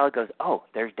inner child goes, oh,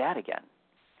 there's Dad again.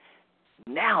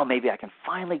 Now maybe I can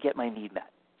finally get my need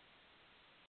met.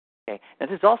 Okay, now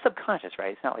this is all subconscious,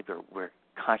 right? It's not like we're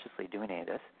consciously doing any of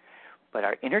this, but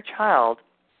our inner child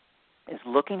is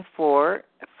looking for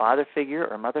a father figure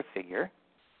or mother figure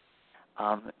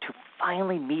to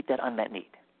finally meet that unmet need.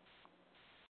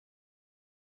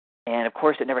 And, of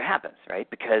course, it never happens, right?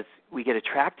 Because we get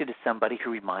attracted to somebody who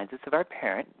reminds us of our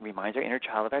parent, reminds our inner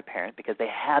child of our parent, because they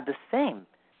have the same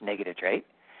negative trait.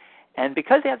 And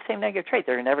because they have the same negative trait,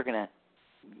 they're never going to,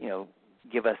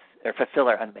 give us or fulfill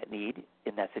our unmet need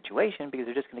in that situation, because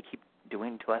they're just going to keep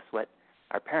doing to us what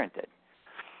our parent did.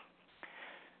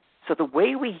 So the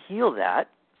way we heal that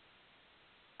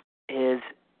is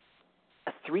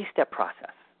a 3-step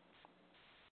process.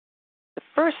 The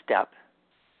first step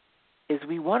is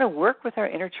we want to work with our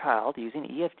inner child using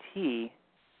EFT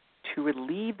to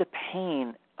relieve the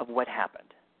pain of what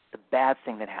happened, the bad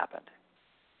thing that happened.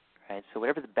 Right? So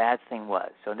whatever the bad thing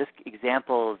was. So in this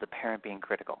example, the parent being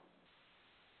critical.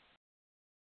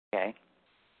 Okay?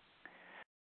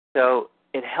 So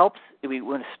it helps, we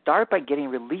want to start by getting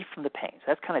relief from the pain. So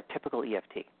that's kind of typical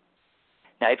EFT.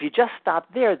 Now, if you just stop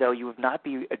there, though, you would not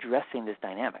be addressing this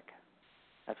dynamic.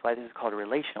 That's why this is called a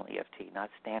relational EFT, not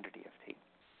standard EFT.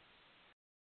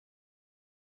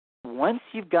 Once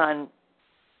you've gotten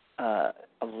a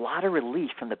lot of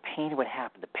relief from the pain of what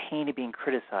happened, the pain of being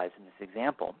criticized in this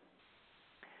example,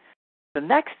 the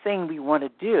next thing we want to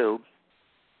do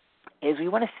is we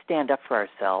want to stand up for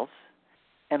ourselves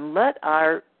and let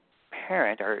our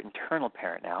parent, our internal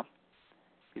parent now,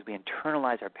 because we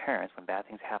internalize our parents when bad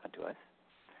things happen to us,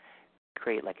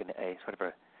 create like a sort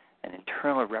of an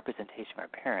internal representation of our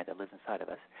parent that lives inside of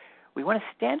us. We want to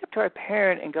stand up to our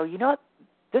parent and go, you know what,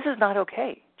 this is not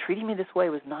okay. Treating me this way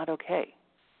was not okay.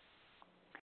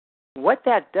 What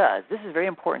that does, this is a very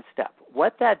important step.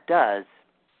 What that does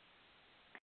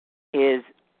is,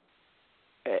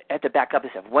 I have to back up a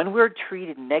step. When we're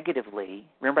treated negatively,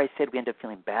 remember I said we end up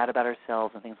feeling bad about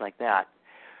ourselves and things like that,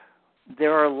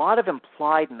 there are a lot of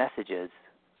implied messages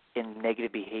in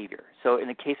negative behavior. So in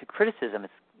the case of criticism,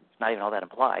 it's not even all that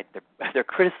implied. They're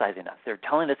criticizing us. They're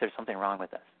telling us there's something wrong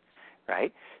with us,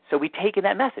 right? So we take in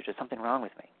that message, there's something wrong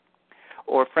with me.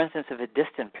 Or, for instance, if a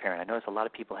distant parent, I notice a lot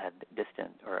of people had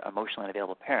distant or emotionally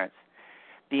unavailable parents,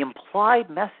 the implied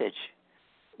message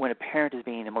when a parent is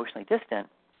being emotionally distant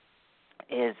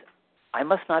is, I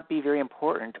must not be very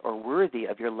important or worthy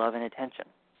of your love and attention.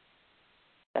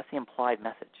 That's the implied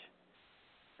message,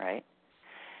 right?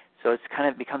 So it's kind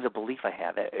of becomes a belief I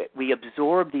have. We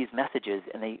absorb these messages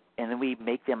and then we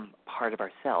make them part of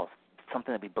ourselves,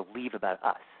 something that we believe about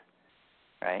us,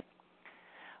 right?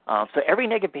 So every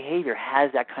negative behavior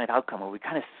has that kind of outcome where we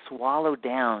kind of swallow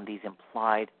down these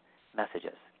implied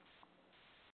messages.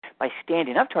 By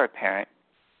standing up to our parent,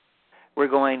 we're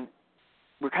kind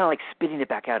of like spitting it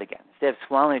back out again. Instead of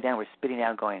swallowing it down, we're spitting it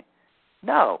out going,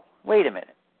 no, wait a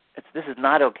minute. This is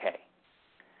not okay.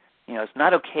 It's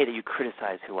not okay that you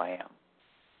criticize who I am.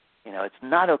 It's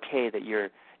not okay that you're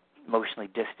emotionally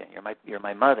distant. You're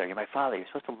my mother. You're my father. You're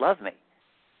supposed to love me,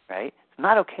 right? It's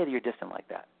not okay that you're distant like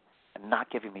that and not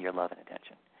giving me your love and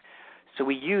attention. So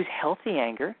we use healthy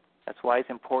anger. That's why it's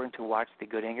important to watch the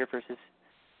good anger versus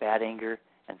bad anger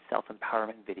and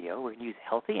self-empowerment video. We're going to use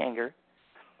healthy anger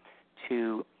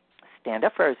to stand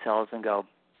up for ourselves and go,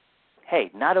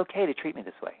 hey, not okay to treat me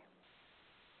this way.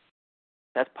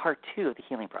 That's part 2 of the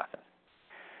healing process.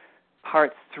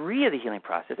 Part 3 of the healing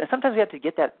process, and sometimes we have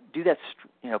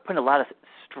to put a lot of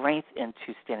strength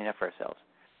into standing up for ourselves,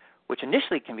 which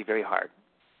initially can be very hard.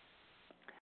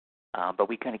 But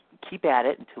we kind of keep at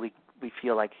it until we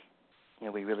feel like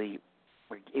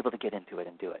we're able to get into it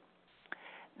and do it.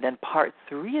 Then part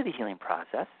 3 of the healing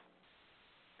process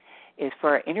is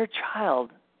for our inner child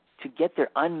to get their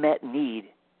unmet need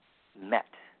met,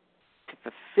 to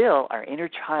fulfill our inner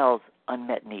child's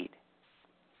unmet need.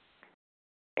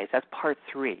 Okay, so that's part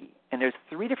 3. And there's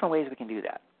 3 different ways we can do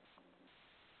that.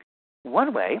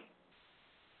 One way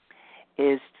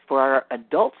is for our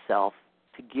adult self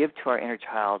to give to our inner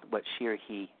child what she or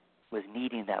he was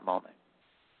needing in that moment.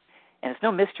 And it's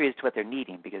no mystery as to what they're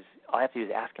needing, because all I have to do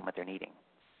is ask them what they're needing.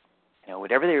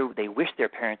 Whatever they wish their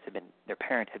parent had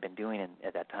been doing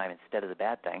at that time instead of the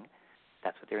bad thing,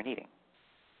 that's what they were needing,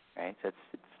 right? So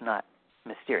it's not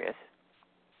mysterious.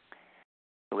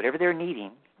 So whatever they're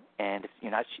needing, and if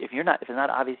it's not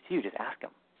obvious to you, just ask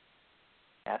them.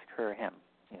 Ask her or him.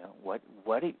 What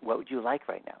would you like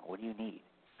right now? What do you need?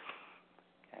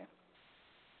 Okay.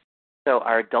 So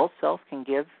our adult self can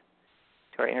give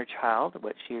to our inner child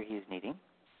what she or he is needing.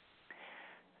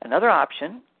 Another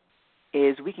option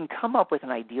is we can come up with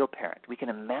an ideal parent. We can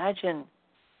imagine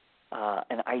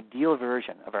an ideal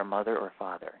version of our mother or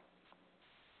father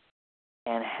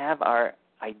and have our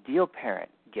ideal parent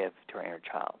give to our inner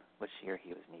child what she or he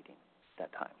was needing at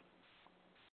that time.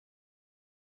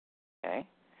 Okay?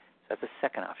 So that's a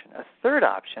second option. A third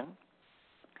option,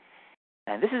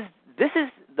 and this is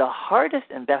the hardest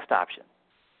and best option.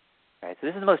 Right? So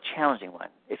this is the most challenging one.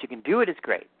 If you can do it, it's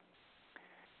great.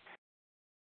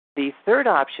 The third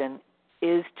option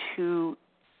is to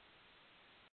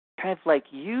kind of like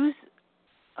use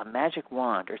a magic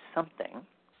wand or something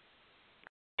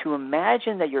to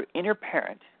imagine that your inner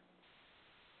parent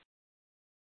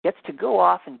gets to go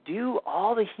off and do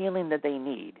all the healing that they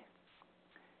need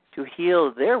to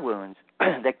heal their wounds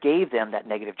that gave them that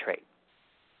negative trait,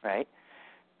 right?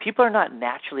 People are not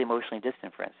naturally emotionally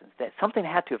distant, for instance. That something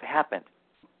had to have happened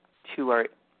to our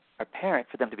parent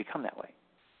for them to become that way.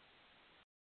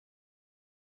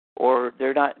 Or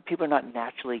people are not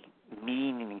naturally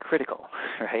mean and critical,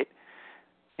 right?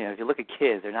 If you look at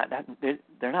kids, they're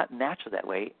not naturally that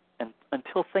way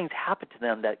until things happen to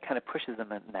them that kind of pushes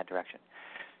them in that direction.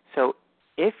 So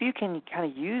if you can kind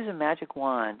of use a magic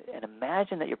wand and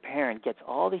imagine that your parent gets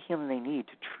all the healing they need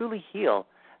to truly heal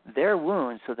their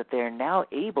wounds so that they are now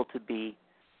able to be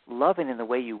loving in the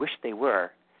way you wish they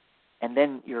were, and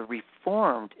then your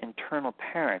reformed internal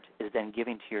parent is then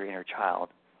giving to your inner child,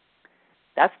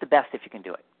 that's the best if you can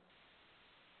do it.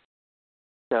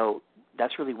 So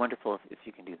that's really wonderful if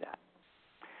you can do that.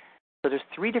 So there's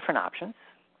 3 different options.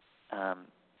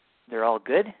 They're all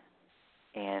good,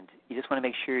 and you just want to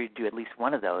make sure you do at least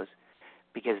one of those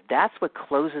because that's what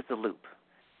closes the loop.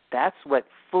 That's what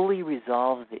fully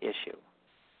resolves the issue,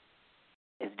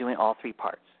 is doing all 3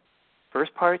 parts.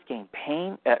 First part is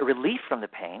getting relief from the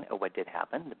pain of what did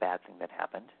happen, the bad thing that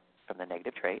happened from the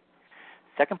negative trait.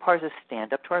 Second part is to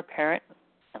stand up to our parent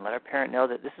and let our parent know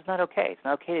that this is not okay. It's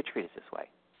not okay to treat us this way,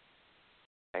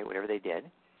 right? Whatever they did.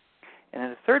 And then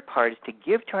the third part is to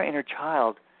give to our inner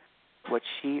child what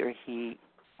she or he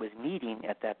was needing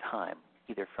at that time,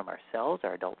 either from ourselves,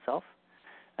 our adult self,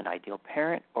 an ideal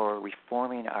parent, or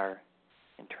reforming our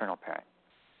internal parent.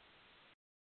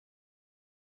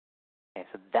 Okay,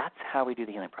 so that's how we do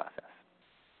the healing process.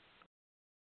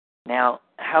 Now,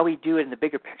 how we do it in the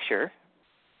bigger picture,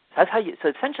 so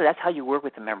essentially that's how you work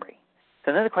with the memory.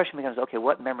 So then the question becomes, okay,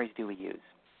 what memories do we use?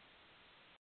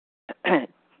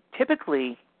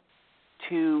 Typically,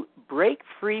 to break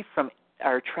free from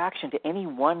our attraction to any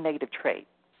one negative trait,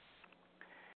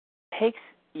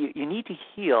 you need to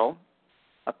heal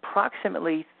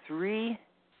approximately 3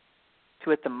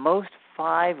 to at the most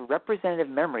 5 representative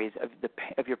memories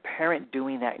of your parent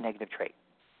doing that negative trait.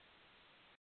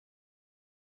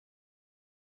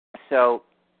 So,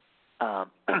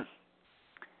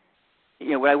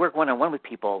 when I work one-on-one with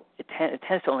people, it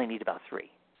tends to only need about 3.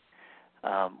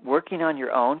 Working on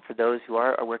your own, for those who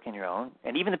are working on your own,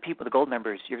 and even the gold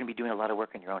members, you're going to be doing a lot of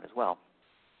work on your own as well.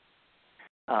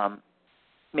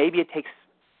 Maybe it takes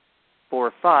 4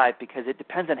 or 5 because it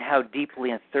depends on how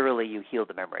deeply and thoroughly you heal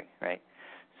the memory, right?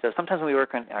 So sometimes when we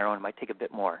work on our own, it might take a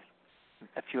bit more,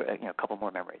 a couple more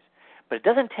memories. But it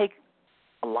doesn't take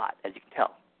a lot, as you can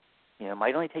tell. It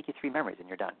might only take you 3 memories and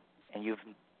you're done. And you've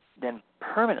then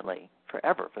permanently,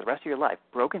 forever, for the rest of your life,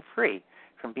 broken free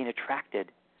from being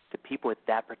attracted to people with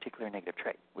that particular negative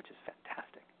trait, which is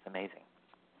fantastic. It's amazing.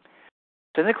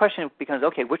 So then the question becomes,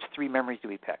 okay, which 3 memories do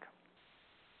we pick?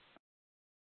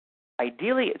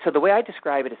 Ideally, so the way I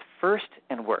describe it is first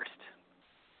and worst.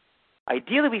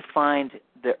 Ideally, we find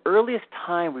the earliest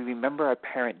time we remember our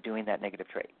parent doing that negative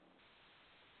trait.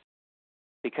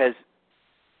 Because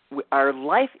our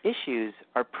life issues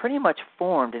are pretty much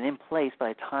formed and in place by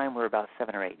the time we're about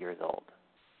 7 or 8 years old.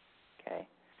 Okay?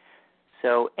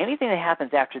 So anything that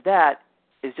happens after that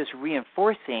is just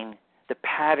reinforcing the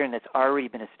pattern that's already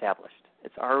been established.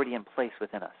 It's already in place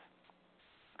within us.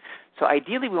 So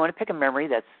ideally, we want to pick a memory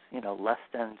that's, less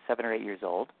than 7 or 8 years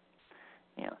old,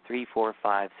 3, 4,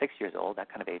 5, 6 years old, that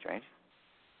kind of age range.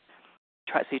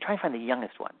 So you try and find the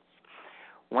youngest one.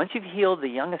 Once you've healed the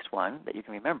youngest one that you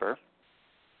can remember,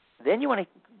 then you want to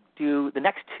do, the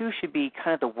next 2 should be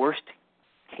kind of the worst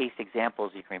case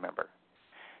examples you can remember.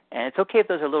 And it's okay if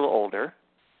those are a little older,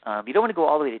 You don't want to go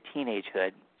all the way to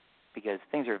teenagehood because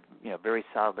things are very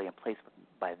solidly in place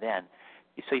by then.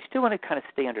 So you still want to kind of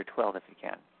stay under 12 if you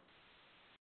can.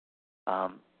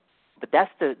 But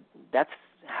that's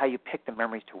how you pick the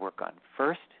memories to work on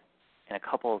first, and a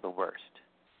couple of the worst.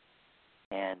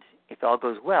 And if all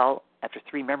goes well, after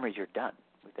 3 memories, you're done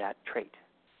with that trait.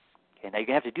 Okay, now you're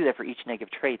gonna have to do that for each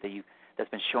negative trait that's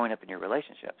been showing up in your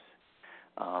relationships.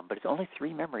 But it's only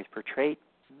 3 memories per trait,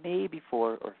 maybe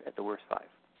 4, or at the worst 5.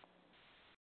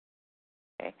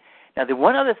 Okay. Now the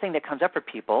one other thing that comes up for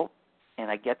people, and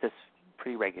I get this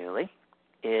pretty regularly,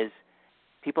 is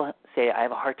people say, I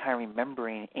have a hard time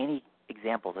remembering any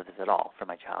examples of this at all from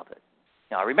my childhood.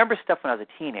 Now, I remember stuff when I was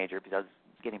a teenager because I was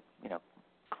getting,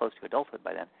 close to adulthood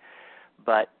by then.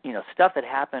 But, stuff that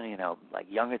happened, like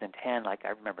younger than 10, like I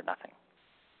remember nothing.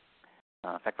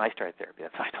 In fact, when I started therapy,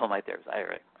 that's what I told my therapist.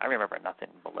 I remember nothing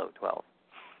below 12.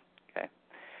 Okay.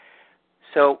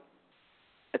 So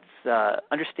it's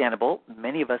understandable.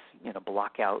 Many of us,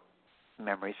 block out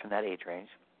memories from that age range,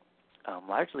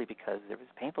 largely because there was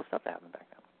painful stuff that happened back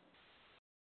then.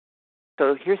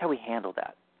 So here's how we handle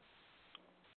that.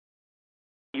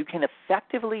 You can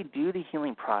effectively do the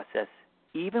healing process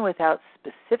even without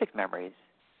specific memories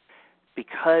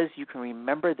because you can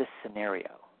remember the scenario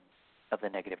of the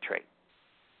negative trait,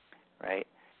 right?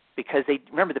 Because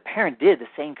remember, the parent did the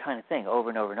same kind of thing over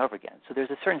and over and over again. So there's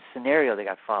a certain scenario that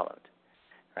got followed,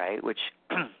 right, which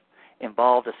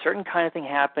involved a certain kind of thing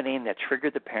happening that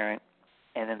triggered the parent,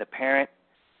 and then the parent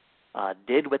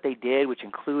did what they did, which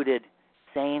included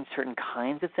saying certain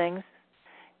kinds of things,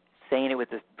 saying it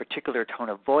with a particular tone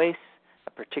of voice,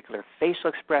 a particular facial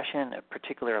expression, a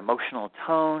particular emotional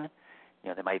tone.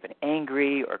 They might have been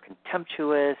angry or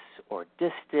contemptuous or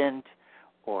distant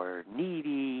or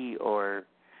needy or,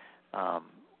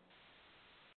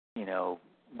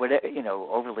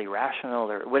 overly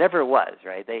rational or whatever it was,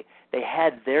 right? They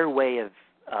had their way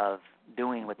of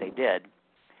doing what they did.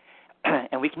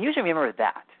 And we can usually remember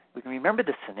that. We can remember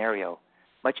the scenario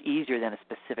much easier than a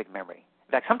specific memory.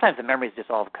 In fact, sometimes the memories just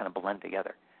all kind of blend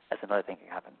together. That's another thing that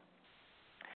can happen.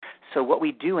 So what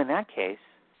we do in that case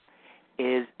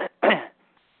is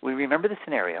we remember the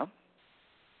scenario,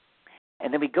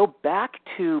 and then we go back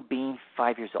to being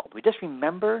 5 years old. We just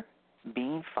remember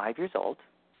being 5 years old,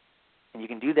 and you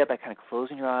can do that by kind of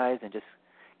closing your eyes and just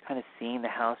kind of seeing the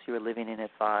house you were living in at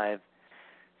 5,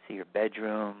 see your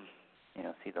bedroom,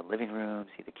 see the living room,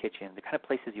 see the kitchen, the kind of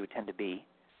places you would tend to be,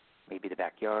 maybe the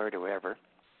backyard or whatever.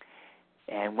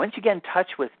 And once you get in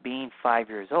touch with being 5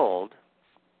 years old,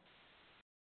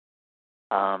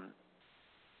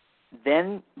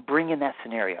 then bring in that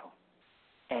scenario.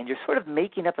 And you're sort of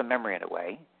making up a memory in a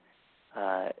way.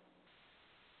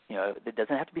 It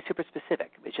doesn't have to be super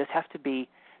specific. It just has to be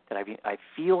that I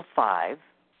feel 5,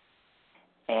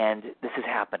 and this is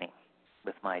happening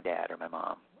with my dad or my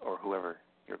mom or whoever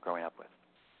you're growing up with.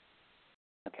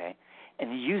 Okay?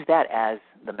 And you use that as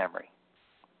the memory.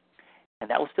 And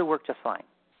that will still work just fine.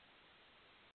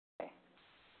 Okay?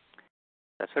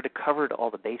 I've sort of covered all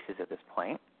the bases at this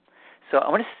point. So I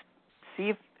want to see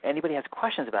if anybody has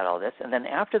questions about all this. And then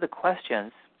after the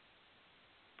questions,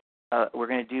 I'm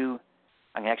going to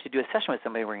actually do a session with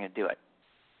somebody. We're going to do it.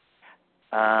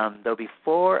 Though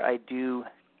before I do,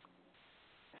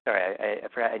 I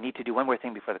forgot, I need to do one more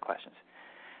thing before the questions.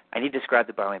 I need to describe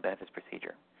the borrowing benefits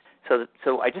procedure.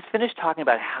 So I just finished talking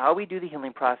about how we do the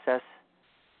healing process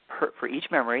for each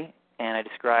memory, and I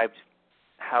described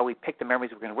how we pick the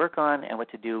memories we're going to work on and what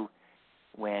to do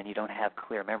when you don't have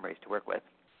clear memories to work with.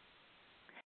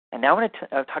 And now I want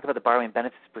to talk about the borrowing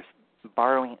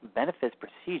benefits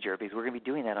procedure because we're going to be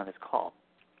doing that on this call.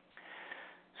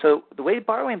 So the way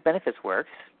borrowing benefits works,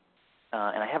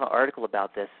 and I have an article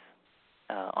about this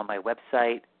on my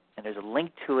website, and there's a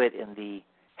link to it in the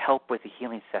Help with the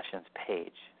Healing Sessions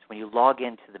page. So when you log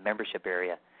into the membership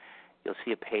area, you'll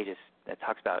see a page that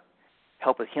talks about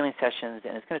Help with Healing Sessions,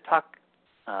 and it's going to talk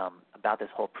about this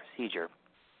whole procedure.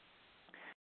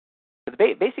 So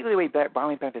basically the way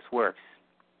borrowing benefits works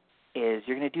is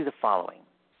you're going to do the following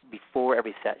before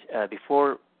every session,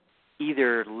 before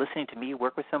either listening to me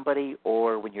work with somebody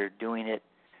or when you're doing it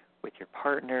with your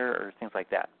partner or things like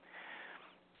that,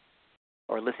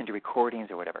 or listening to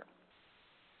recordings or whatever.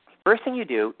 First thing you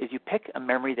do is you pick a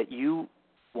memory that you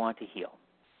want to heal.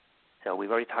 So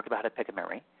we've already talked about how to pick a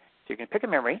memory. So you're going to pick a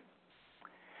memory.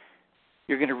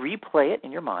 You're going to replay it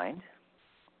in your mind.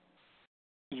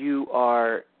 You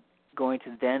are going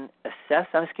to then assess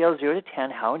on a scale of 0 to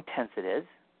 10 how intense it is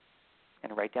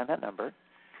and write down that number.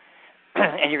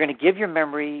 And you're going to give your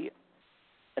memory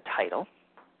a title.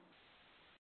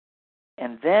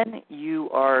 And then you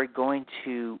are going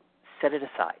to set it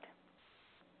aside.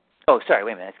 sorry,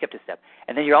 wait a minute, I skipped a step.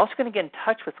 And then you're also going to get in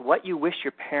touch with what you wish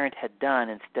your parent had done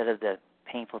instead of the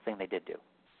painful thing they did do,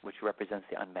 which represents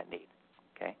the unmet need.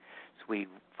 Okay? So we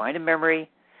find a memory,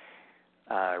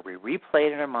 we replay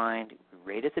it in our mind,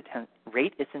 we rate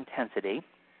its intensity,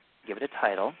 give it a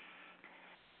title,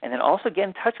 and then also get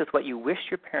in touch with what you wish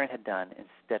your parent had done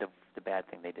instead of the bad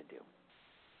thing they did do.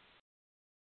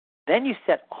 Then you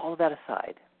set all of that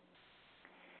aside,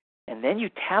 and then you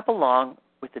tap along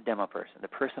with the demo person, the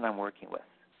person I'm working with.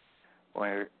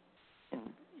 Or,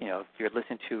 if you're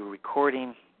listening to a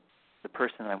recording, the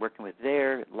person I'm working with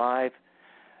there, live,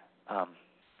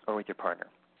 or with your partner.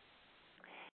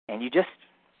 And you just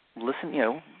listen,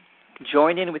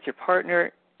 join in with your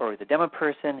partner or with the demo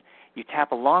person. You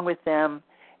tap along with them,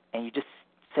 and you just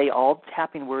say all the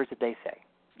tapping words that they say.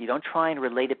 You don't try and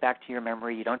relate it back to your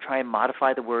memory. You don't try and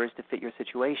modify the words to fit your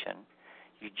situation.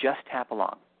 You just tap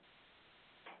along.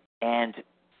 And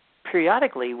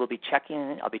periodically, I'll be checking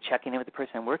in with the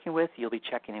person I'm working with. You'll be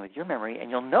checking in with your memory,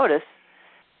 and you'll notice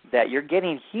that you're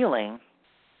getting healing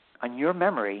on your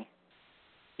memory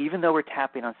even though we're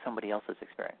tapping on somebody else's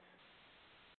experience.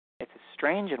 It's a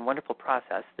strange and wonderful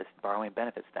process, this borrowing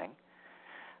benefits thing.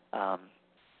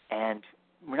 And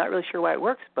we're not really sure why it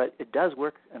works, but it does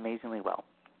work amazingly well.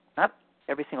 Not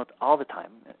all the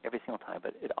time,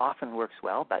 but it often works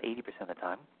well, about 80% of the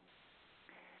time.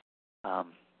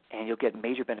 And you'll get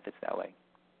major benefits that way.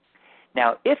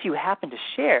 Now, if you happen to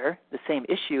share the same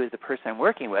issue as the person I'm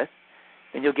working with,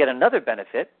 then you'll get another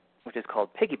benefit, which is called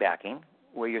piggybacking,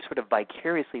 where you're sort of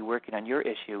vicariously working on your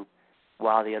issue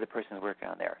while the other person is working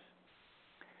on theirs.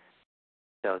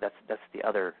 So that's the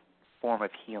other form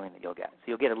of healing that you'll get. So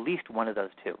you'll get at least one of those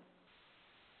two.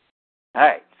 All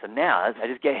right, so now I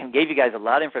just gave you guys a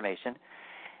lot of information,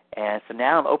 and so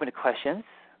now I'm open to questions.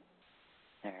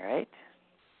 All right.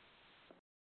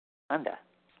 Anda,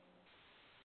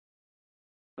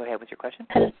 go ahead with your question.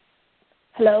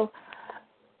 Hello.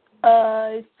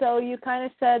 So you kind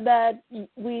of said that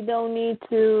we don't need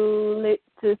to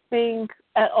think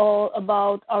at all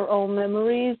about our own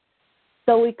memories.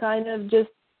 So we kind of just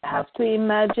have to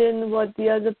imagine what the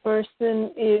other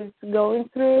person is going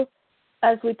through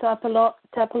as we tap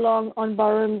along on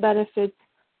borrowing benefits.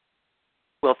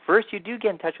 Well, first you do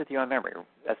get in touch with your own memory.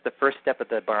 That's the first step of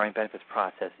the borrowing benefits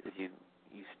process. Is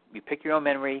you pick your own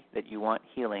memory that you want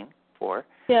healing for.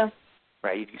 Yeah.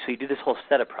 Right. So you do this whole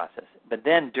setup process. But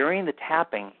then during the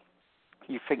tapping,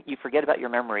 you forget about your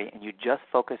memory and you just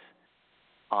focus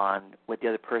on what the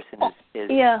other person is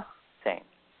saying.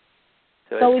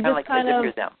 So it's kind of as if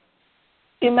you're them.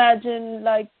 Imagine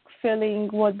like feeling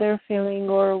what they're feeling,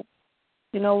 or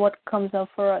what comes up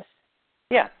for us.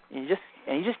 Yeah. And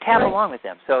you just tap along with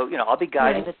them. So I'll be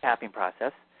guiding the tapping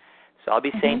process. So I'll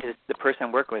be saying to the person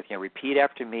I'm working with, repeat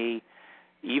after me,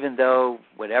 even though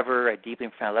whatever I deeply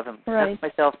I love them,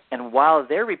 myself. And while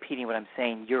they're repeating what I'm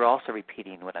saying, you're also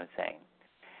repeating what I'm saying.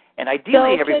 And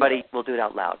ideally, everybody will do it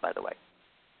out loud, by the way.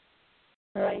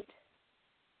 Right.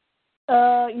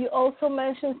 You also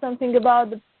mentioned something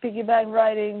about the piggyback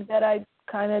writing that I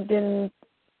kind of didn't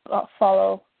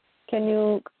follow. Can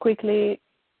you quickly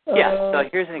so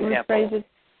here's an example. rephrase it?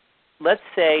 Let's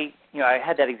say, I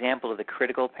had that example of the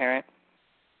critical parent.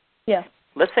 Yeah.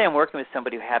 Let's say I'm working with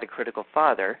somebody who had a critical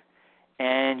father,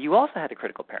 and you also had a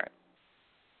critical parent.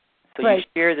 So you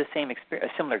share the same a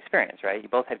similar experience, right? You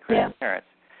both had critical parents.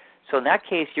 So in that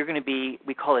case, you're going to be,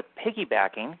 we call it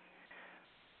piggybacking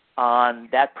on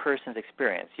that person's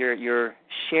experience. You're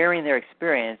sharing their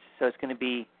experience, so it's going to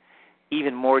be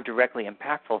even more directly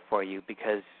impactful for you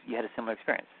because you had a similar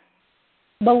experience.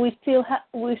 But we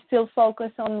still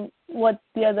focus on what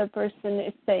the other person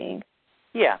is saying.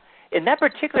 Yeah. In that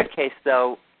particular case,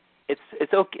 though,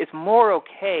 it's more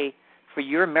okay for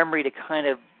your memory to kind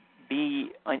of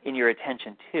be in your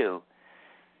attention too,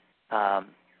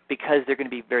 because they're going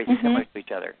to be very similar to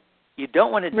each other. You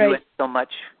don't want to do it so much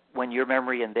when your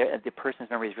memory and the person's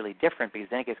memory is really different, because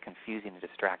then it gets confusing and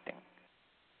distracting.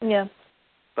 Yeah.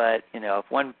 But if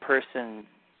one person,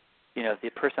 if the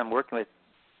person I'm working with,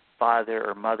 father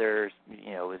or mother,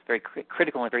 is very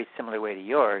critical in a very similar way to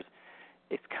yours,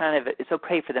 it's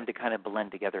okay for them to kind of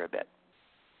blend together a bit.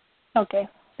 Okay,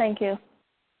 thank you.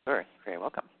 Sure, you're very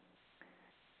welcome.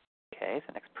 Okay,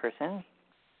 so next person.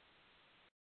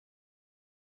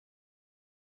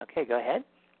 Okay, go ahead.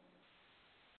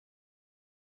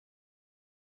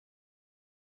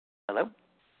 Hello?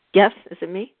 Yes, is it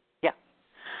me? Yeah.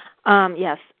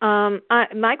 Yes.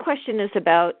 My question is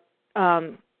about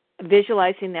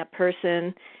visualizing that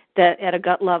person that at a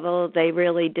gut level they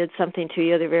really did something to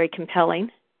you. They're very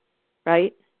compelling,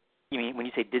 right? You mean when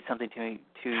you say did something to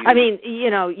you? I mean, you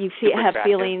know, you have attractive.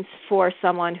 feelings for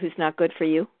someone who's not good for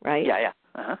you, right? Yeah, yeah.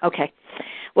 Uh-huh. Okay.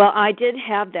 Well, I did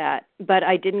have that, but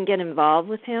I didn't get involved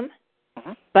with him.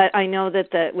 Mm-hmm. But I know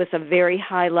that was a very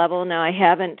high level. Now, I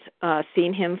haven't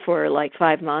seen him for like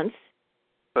 5 months.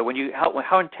 But when you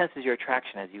how intense is your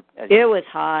attraction as you? It was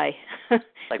high,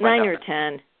 like 9 or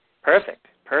 10. Perfect.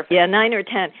 Yeah, 9 or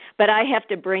 10. But I have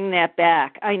to bring that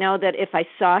back. I know that if I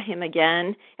saw him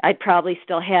again, I'd probably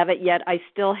still have it. Yet I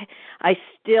still,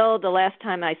 the last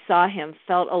time I saw him,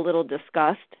 felt a little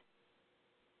disgust.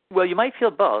 Well, you might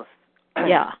feel both.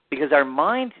 Yeah. Because our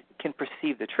mind can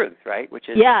perceive the truth, right? Which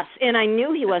is yes, and I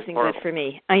knew he wasn't good for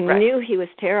me. I knew he was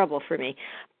terrible for me.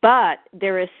 But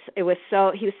he was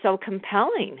so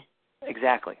compelling.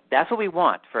 Exactly. That's what we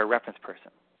want for a reference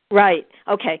person. Right.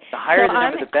 Okay. The higher the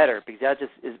number, the better, because that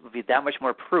would be that much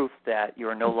more proof that you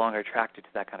are no longer attracted to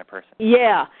that kind of person.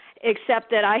 Yeah,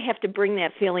 except that I have to bring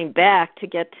that feeling back to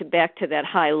get back to that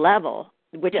high level,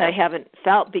 which I haven't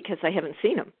felt because I haven't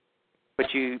seen him. But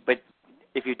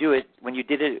if you do it, when you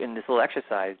did it in this little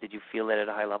exercise, did you feel it at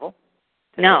a high level?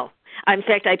 Today? No. In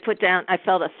fact, I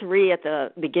felt a 3 at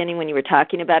the beginning when you were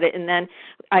talking about it, and then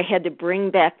I had to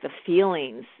bring back the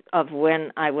feelings of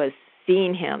when I was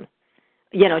seeing him.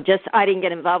 You know, just I didn't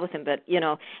get involved with him, but, you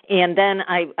know, and then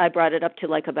I brought it up to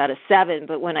like about a 7,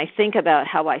 but when I think about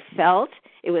how I felt,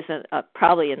 it was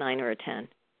probably a 9 or a 10.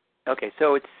 Okay,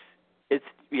 so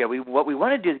what we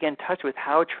want to do is get in touch with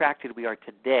how attracted we are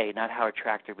today, not how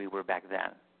attracted we were back then.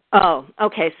 Oh,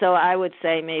 okay, so I would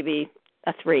say maybe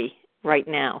a 3 right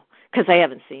now, because I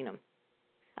haven't seen him.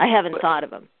 I haven't thought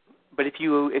of him. But if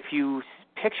you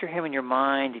picture him in your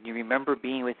mind and you remember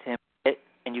being with him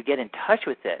and you get in touch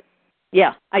with it,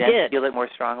 yeah, I did. Feel it more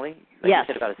strongly? Like yes,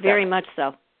 you said, about a 7. Very much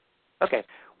so. Okay,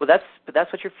 well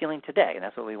that's what you're feeling today, and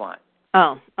that's what we want.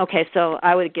 Oh, okay, so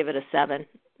I would give it a 7.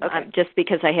 Okay. Just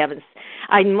because I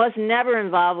was never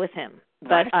involved with him,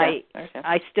 but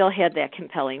I still had that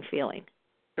compelling feeling.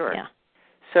 Sure. Yeah.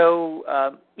 So,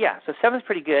 so 7's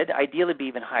pretty good. Ideally, it'd be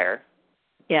even higher.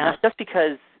 Yeah. Just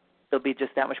because it'll be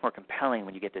just that much more compelling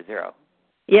when you get to 0.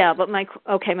 Yeah, but my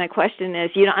question is,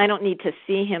 I don't need to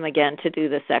see him again to do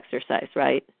this exercise,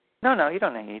 right? No, you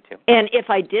don't need to. And if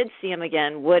I did see him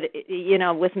again, with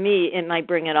me, it might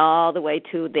bring it all the way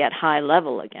to that high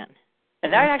level again.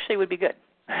 And that actually would be good.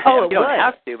 Oh, you don't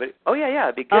have to, but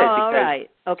it'd be good. All right.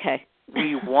 Okay.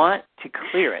 We want to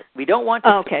clear it. We don't want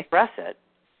to suppress it.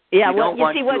 Yeah, well, you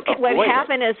see, what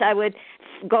happened is I would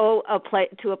go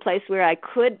to a place where I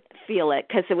could feel it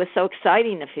because it was so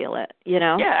exciting to feel it,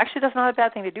 Yeah, actually that's not a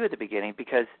bad thing to do at the beginning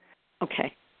because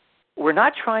we're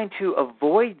not trying to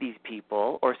avoid these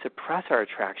people or suppress our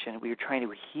attraction. We are trying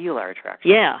to heal our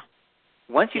attraction. Yeah.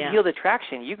 Once you heal the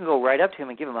attraction, you can go right up to him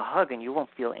and give him a hug and you won't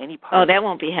feel any part. Oh, that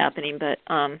won't be happening, but...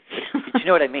 You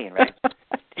know what I mean, right?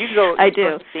 You can go,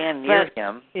 go stand near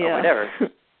him or whatever.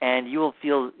 And you will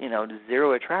feel,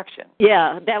 0 attraction.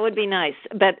 Yeah, that would be nice.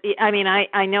 But, I mean,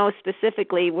 I know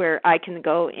specifically where I can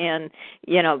go and,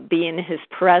 be in his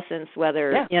presence,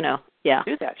 whether, Do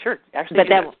that, sure. Actually,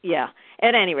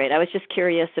 At any rate, I was just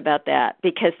curious about that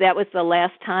because that was the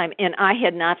last time, and I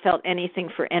had not felt anything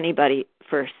for anybody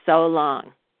for so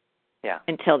long. Yeah.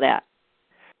 Until that.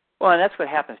 Well, and that's what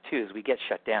happens, too, is we get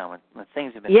shut down. When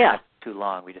things have been too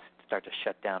long, we just start to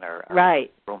shut down our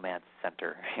romance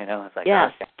center. It's like,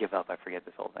 I give up. I forget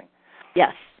this whole thing.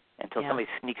 Yes. Until somebody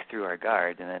sneaks through our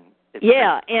guard, and then it's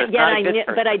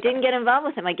but I didn't get involved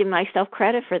with him. I give myself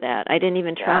credit for that. I didn't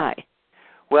even try.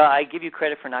 Well, I give you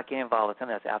credit for not getting involved with him.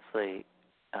 That's absolutely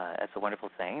that's a wonderful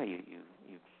thing.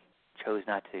 You chose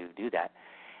not to do that,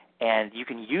 and you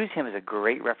can use him as a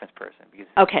great reference person because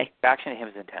attraction to him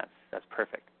is intense. That's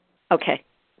perfect. Okay.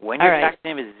 When your attraction to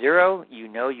him is 0,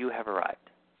 you have arrived.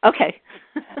 Okay.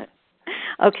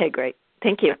 Okay, great.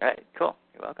 Thank you. All right, cool.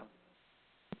 You're welcome.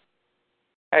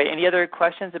 All right, any other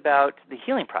questions about the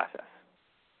healing process?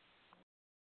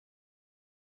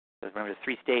 So remember, there's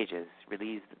 3 stages: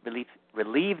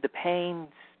 relieve the pain,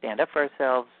 stand up for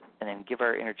ourselves, and then give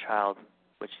our inner child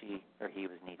what she or he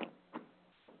was needing.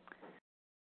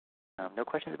 No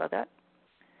questions about that?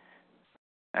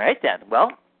 All right, then.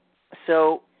 Well,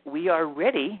 so we are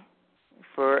ready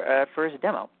for our first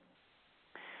demo.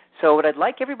 So what I'd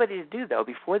like everybody to do, though,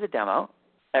 before the demo,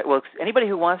 anybody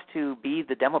who wants to be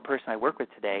the demo person I work with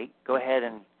today, go ahead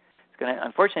and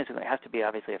unfortunately, it's going to have to be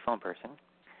obviously a phone person.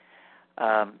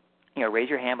 Raise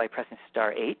your hand by pressing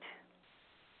 *8.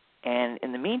 And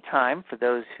in the meantime, for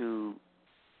those who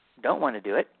don't want to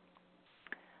do it,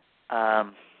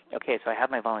 so I have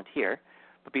my volunteer.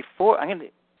 But before I'm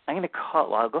going to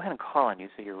call. Well, I'll go ahead and call on you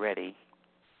so you're ready.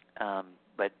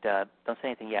 But don't say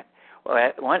anything yet. what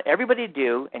I want everybody to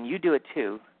do, and you do it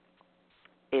too,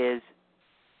 is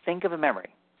think of a memory.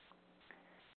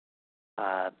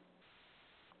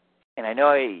 And I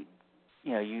know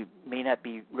you may not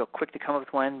be real quick to come up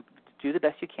with one. Do the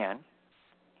best you can.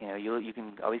 You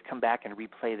can always come back and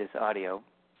replay this audio.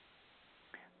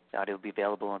 The audio will be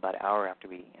available in about an hour after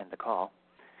we end the call.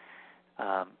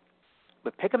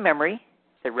 But pick a memory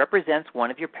that represents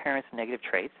one of your parents' negative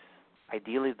traits,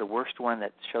 ideally the worst one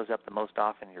that shows up the most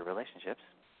often in your relationships,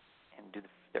 and do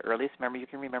the earliest memory you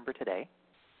can remember today.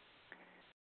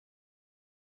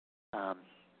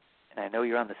 And I know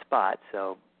you're on the spot,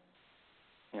 so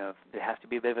if it has to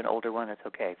be a bit of an older one, that's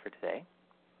okay for today.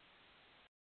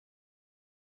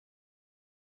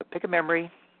 So pick a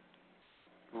memory.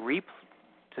 We're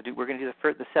going to do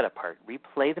the setup part.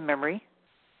 Replay the memory.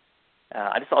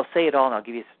 I'll say it all, and I'll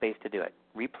give you space to do it.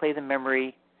 Replay the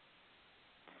memory.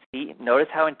 Notice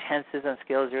how intense it is on a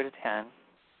scale of 0 to 10.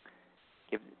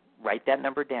 Write that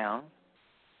number down.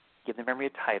 Give the memory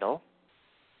a title.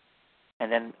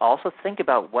 And then also think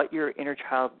about what your inner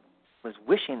child was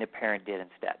wishing the parent did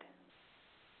instead.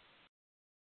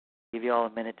 Give you all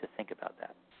a minute to think about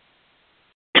that.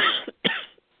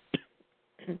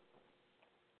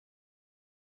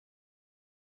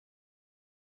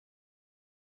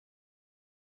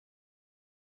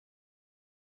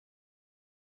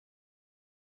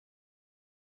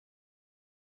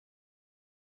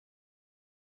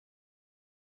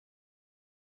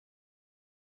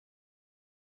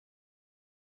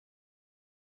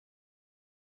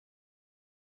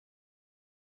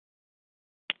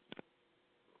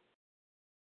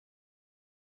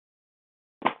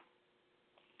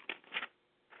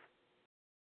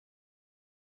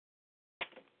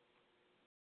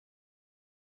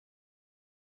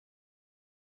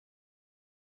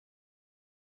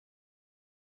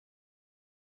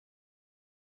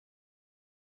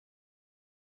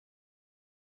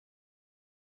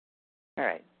 All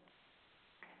right.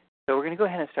 So we're going to go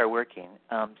ahead and start working.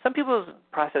 Some people's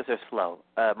process are slow.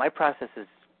 My process is,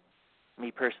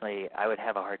 me personally, I would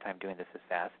have a hard time doing this as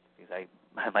fast because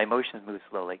my emotions move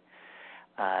slowly.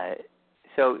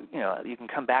 So, you can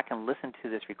come back and listen to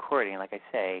this recording, like I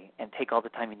say, and take all the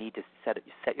time you need to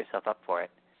set yourself up for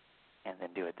it, and then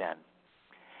do it then.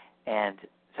 And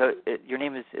so your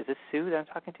name is this Sue that I'm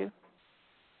talking to?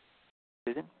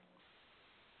 Susan?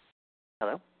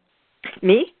 Hello?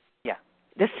 Me? Yeah.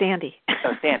 This is Sandy.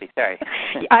 Oh, Sandy, sorry.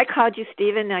 I called you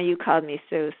Stephen, now you called me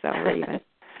Sue, so we're even.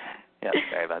 Yeah,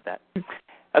 sorry about that.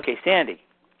 Okay, Sandy.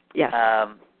 Yes.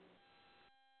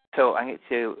 So I'm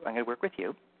going to work with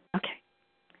you. Okay.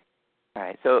 All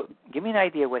right, so give me an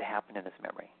idea what happened in this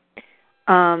memory.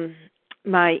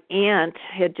 My aunt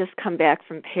had just come back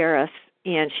from Paris,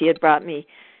 and she had brought me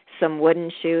some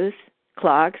wooden shoes,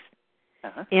 clogs,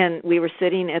 and we were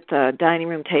sitting at the dining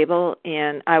room table,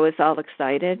 and I was all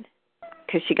excited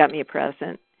because she got me a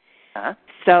present.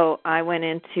 So I went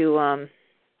into,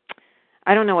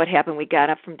 I don't know what happened. We got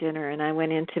up from dinner, and I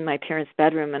went into my parents'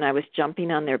 bedroom, and I was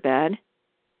jumping on their bed,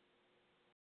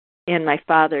 and my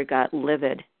father got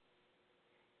livid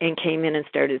and came in and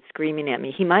started screaming at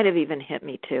me. He might have even hit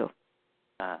me, too.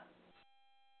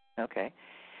 Okay.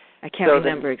 I can't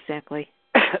remember exactly.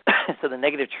 So the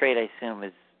negative trait, I assume,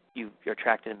 is you're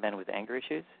attracted to men with anger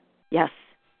issues? Yes.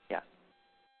 Yeah.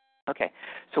 Okay.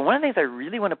 So one of the things I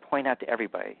really want to point out to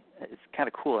everybody, it's kind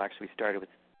of cool, actually, we started with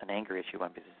an anger issue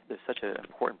one because there's such an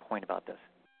important point about this.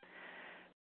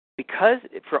 Because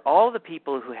for all the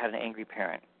people who had an angry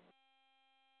parent,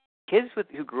 kids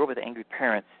who grew up with angry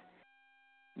parents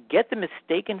get the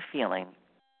mistaken feeling,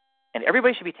 and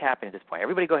everybody should be tapping at this point.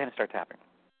 Everybody go ahead and start tapping.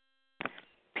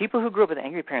 People who grew up with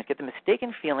angry parents get the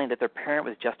mistaken feeling that their parent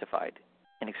was justified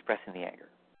in expressing the anger.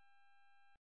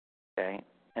 Okay?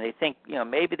 And they think,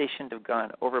 maybe they shouldn't have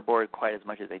gone overboard quite as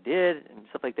much as they did and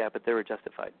stuff like that, but they were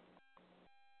justified.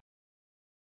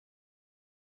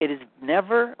 It is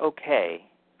never okay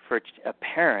for a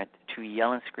parent to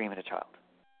yell and scream at a child.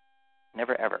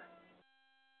 Never, ever.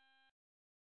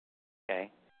 Okay?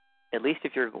 At least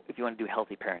if you want to do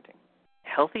healthy parenting.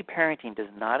 Healthy parenting does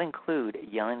not include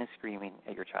yelling and screaming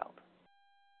at your child.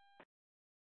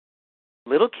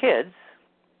 Little kids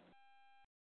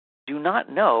do not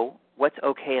know what's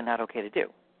okay and not okay to do.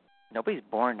 Nobody's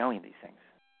born knowing these things,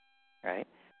 right?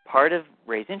 Part of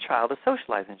raising a child is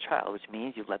socializing a child, which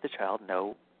means you let the child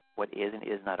know what is and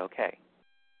is not okay.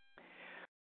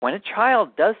 When a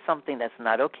child does something that's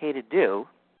not okay to do,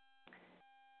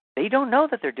 they don't know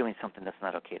that they're doing something that's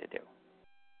not okay to do.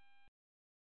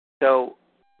 So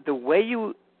the way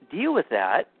you deal with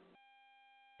that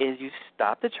is you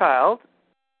stop the child.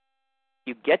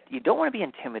 You don't want to be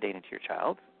intimidating to your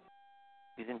child.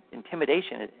 Because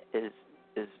intimidation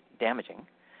is damaging,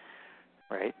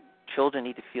 right? Children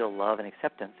need to feel love and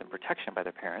acceptance and protection by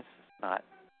their parents, not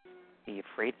be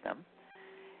afraid of them.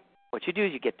 What you do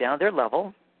is you get down their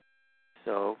level.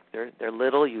 So they're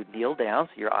little, you kneel down,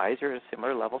 so your eyes are at a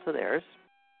similar level to theirs.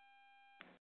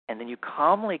 And then you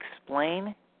calmly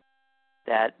explain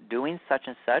that doing such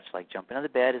and such, like jumping on the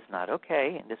bed, is not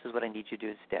okay, and this is what I need you to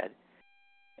do instead.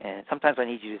 And sometimes what I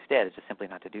need you to do instead is just simply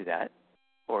not to do that.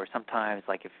 Or sometimes,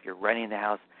 like if you're running in the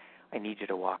house, I need you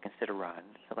to walk instead of run,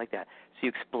 stuff like that. So you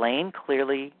explain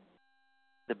clearly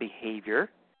the behavior,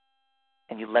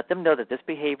 and you let them know that this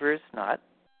behavior is not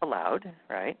allowed,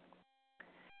 right?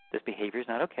 This behavior is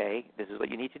not okay. This is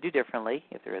what you need to do differently,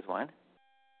 if there is one.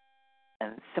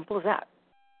 And simple as that.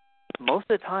 Most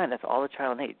of the time, that's all the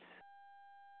child needs,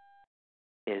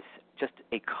 is just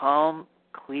a calm,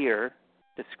 clear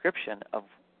description of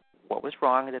what was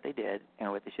wrong that they did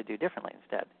and what they should do differently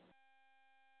instead.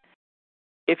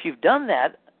 If you've done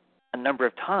that a number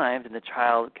of times and the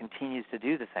child continues to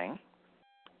do the thing,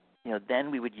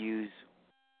 then we would use,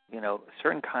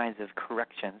 certain kinds of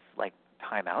corrections like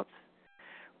timeouts,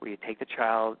 where you take the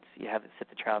child, you have it sit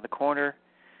the child in the corner,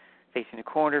 facing the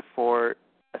corner for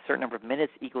a certain number of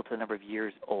minutes equal to the number of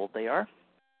years old they are.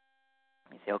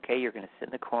 You say, okay, you're going to sit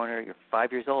in the corner. You're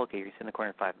 5 years old. Okay, you're going to sit in the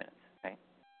corner 5 minutes, right?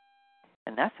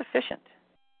 And that's sufficient.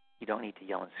 You don't need to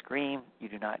yell and scream. You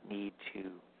do not need to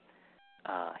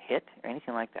hit or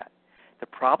anything like that. The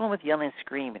problem with yelling and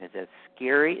screaming is that it's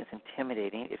scary, it's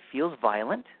intimidating, it feels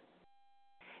violent,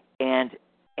 and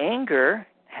anger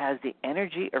has the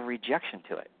energy of rejection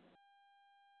to it.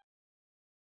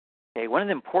 Okay, one of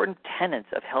the important tenets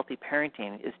of healthy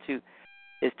parenting is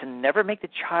to never make the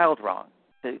child wrong,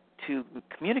 to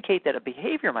communicate that a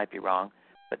behavior might be wrong,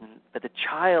 but the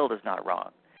child is not wrong.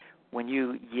 When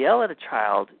you yell at a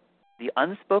child, the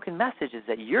unspoken message is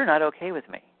that you're not okay with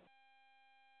me.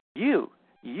 You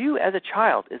as a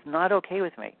child is not okay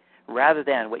with me, rather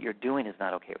than what you're doing is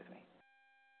not okay with me.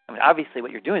 I mean, obviously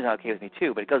what you're doing is not okay with me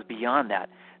too, but it goes beyond that.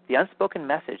 The unspoken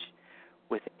message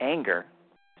with anger,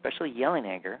 especially yelling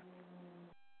anger,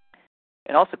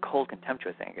 and also cold,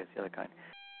 contemptuous anger is the other kind,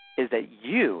 is that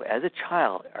you as a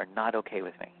child are not okay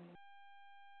with me.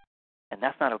 And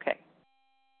that's not okay.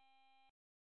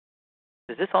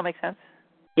 Does this all make sense?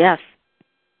 Yes.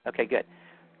 Okay, good.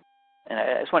 And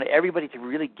I just want everybody to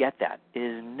really get that. It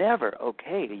is never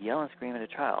okay to yell and scream at a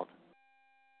child.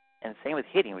 And same with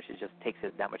hitting, which just takes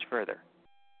it that much further.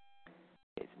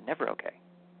 It's never okay.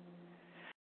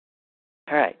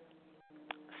 All right.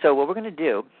 So what we're going to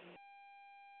do,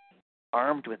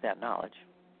 armed with that knowledge,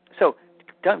 so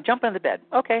jump on the bed.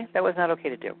 Okay, that was not okay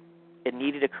to do. It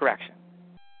needed a correction.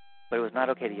 But it was not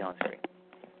okay to yell and scream.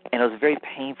 And it was very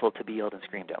painful to be yelled and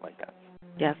screamed at like that.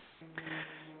 Yes.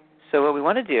 So what we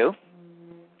want to do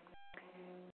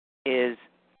is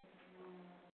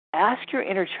ask your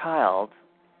inner child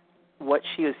what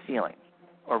she was feeling,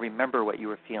 or remember what you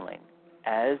were feeling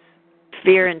as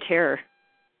fear and terror.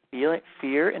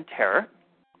 Fear and terror,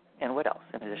 and what else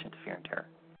in addition to fear and terror?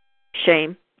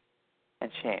 Shame.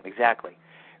 And shame, exactly.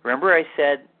 Remember I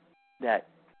said that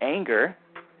anger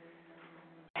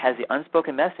has the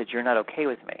unspoken message, you're not okay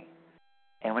with me.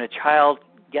 And when a child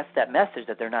gets that message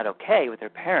that they're not okay with their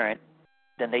parent,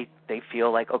 then they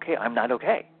feel like, okay, I'm not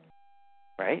okay.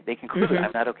 Right? They conclude,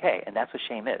 I'm not okay. And that's what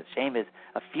shame is. Shame is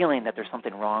a feeling that there's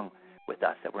something wrong with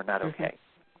us, that we're not okay.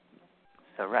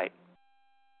 So, right.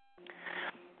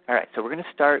 All right, so we're going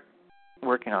to start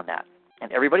working on that.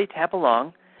 And everybody tap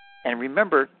along, and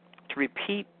remember to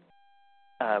repeat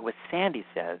what Sandy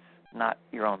says, not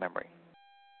your own memory.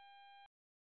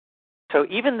 So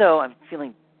even though I'm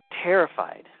feeling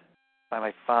terrified by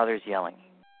my father's yelling,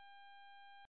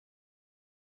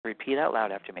 repeat out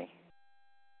loud after me.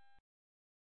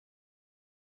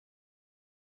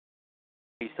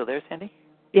 Are you still there, Sandy?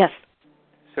 Yes.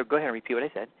 So go ahead and repeat what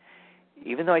I said.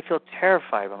 Even though I feel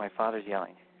terrified by my father's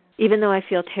yelling. Even though I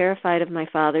feel terrified of my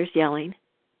father's yelling.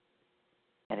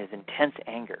 And his intense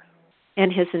anger.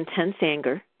 And his intense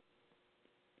anger.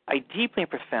 I deeply and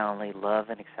profoundly love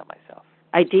and accept myself.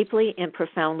 I deeply and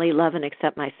profoundly love and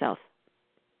accept myself.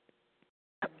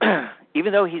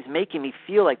 Even though he's making me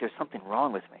feel like there's something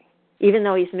wrong with me. Even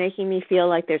though he's making me feel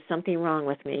like there's something wrong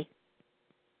with me.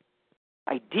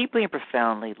 I deeply and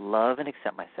profoundly love and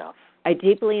accept myself. I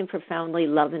deeply and profoundly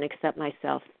love and accept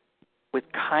myself. With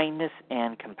kindness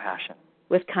and compassion.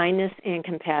 With kindness and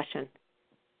compassion.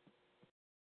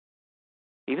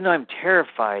 Even though I'm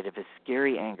terrified of his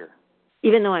scary anger.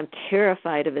 Even though I'm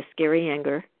terrified of his scary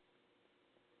anger.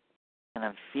 And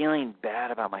I'm feeling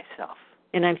bad about myself.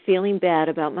 And I'm feeling bad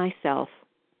about myself.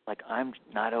 Like I'm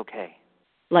not okay.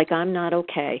 like I'm not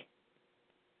okay.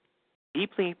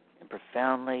 Deeply and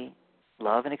profoundly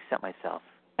love and accept myself.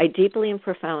 I deeply and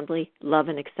profoundly love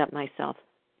and accept myself.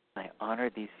 I honor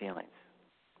these feelings.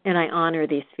 And I honor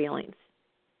these feelings.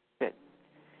 Good.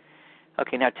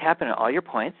 Okay, now tap into all your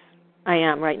points. I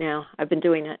am right now. I've been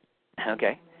doing it.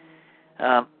 Okay.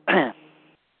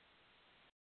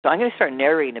 So I'm going to start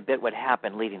narrating a bit what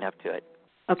happened leading up to it.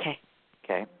 Okay.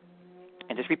 Okay.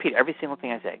 And just repeat every single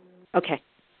thing I say. Okay.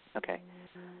 Okay.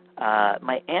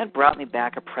 My aunt brought me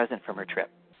back a present from her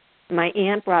trip. My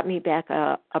aunt brought me back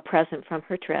a present from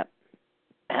her trip.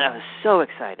 And I was so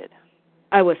excited.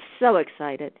 I was so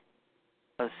excited.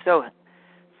 I was so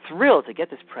thrilled to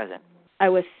get this present. I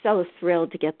was so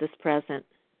thrilled to get this present.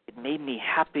 It made me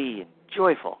happy and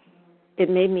joyful. It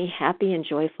made me happy and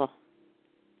joyful.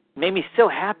 It made me so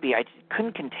happy I just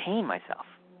couldn't contain myself.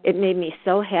 It made me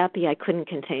so happy I couldn't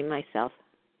contain myself.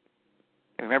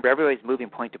 And remember, everybody's moving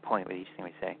point to point with each thing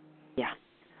we say. Yeah.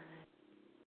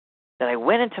 Then I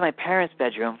went into my parents'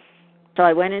 bedroom. So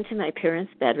I went into my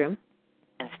parents' bedroom.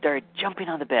 And started jumping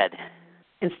on the bed.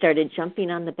 And started jumping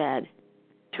on the bed.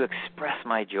 To express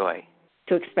my joy.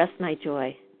 To express my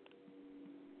joy.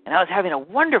 And I was having a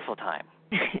wonderful time.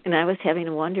 And I was having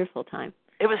a wonderful time.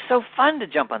 It was so fun to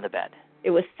jump on the bed. It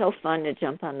was so fun to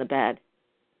jump on the bed.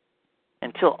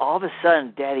 Until all of a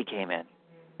sudden, Daddy came in.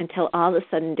 Until all of a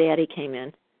sudden, Daddy came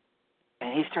in.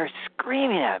 And he started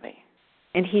screaming at me.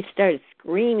 And he started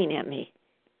screaming at me.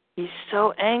 He's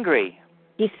so angry.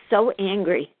 He's so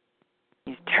angry.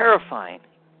 He's terrifying.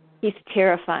 He's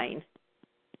terrifying.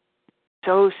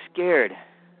 So scared.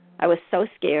 I was so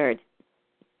scared.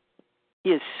 He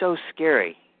is so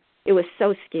scary. It was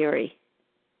so scary.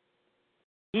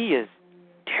 He is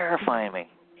terrifying me.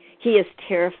 He is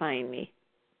terrifying me.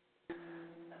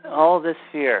 All this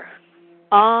fear.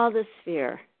 All this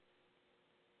fear.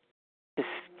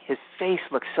 His face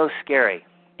looks so scary.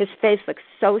 His face looks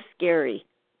so scary.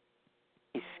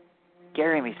 He's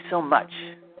scaring me so much.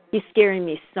 He's scaring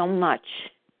me so much.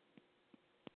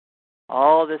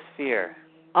 All this fear.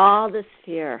 All this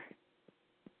fear.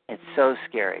 It's so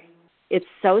scary. It's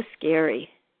so scary.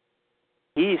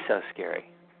 He's so scary.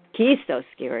 He's so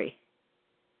scary.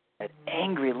 That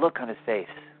angry look on his face.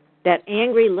 That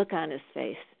angry look on his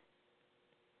face.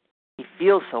 He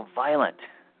feels so violent.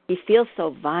 He feels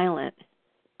so violent.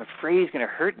 I'm afraid he's going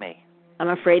to hurt me. I'm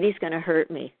afraid he's going to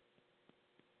hurt me.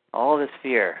 All this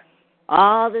fear.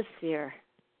 All this fear.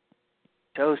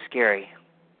 So scary.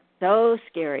 So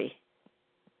scary.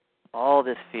 All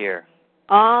this fear.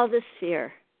 All this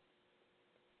fear.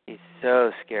 He's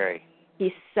so scary.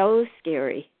 He's so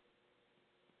scary.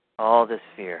 All this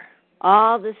fear.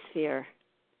 All this fear.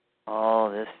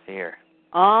 All this fear.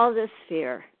 All this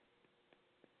fear.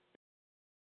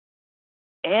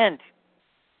 And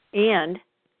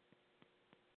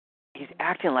he's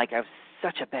acting like I'm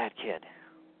such a bad kid.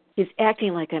 He's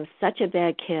acting like I'm such a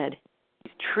bad kid.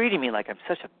 He's treating me like I'm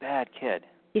such a bad kid.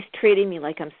 He's treating me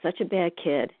like I'm such a bad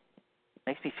kid.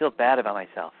 Makes me feel bad about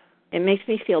myself. It makes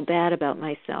me feel bad about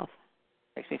myself.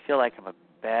 Makes me feel like I'm a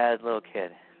bad little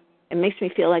kid. It makes me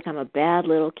feel like I'm a bad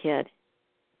little kid.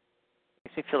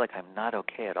 Makes me feel like I'm not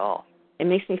okay at all. It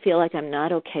makes me feel like I'm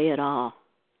not okay at all.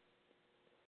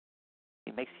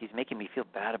 He's making me feel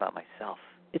bad about myself.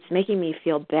 It's making me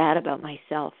feel bad about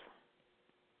myself.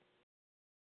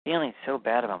 Feeling so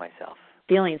bad about myself.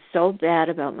 Feeling so bad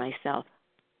about myself.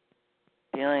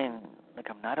 Feeling like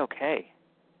I'm not okay.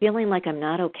 Feeling like I'm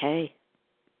not okay.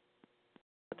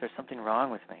 But there's something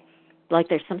wrong with me. Like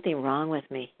there's something wrong with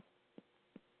me.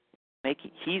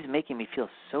 He's making me feel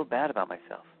so bad about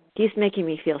myself. He's making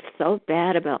me feel so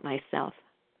bad about myself.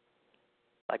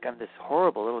 Like I'm this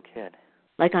horrible little kid.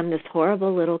 Like I'm this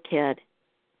horrible little kid.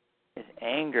 His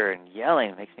anger and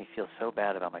yelling makes me feel so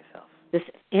bad about myself. This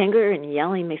anger and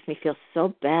yelling makes me feel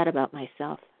so bad about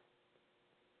myself.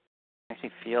 Makes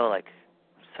me feel like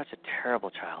I'm such a terrible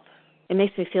child. It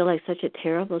makes me feel like such a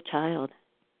terrible child.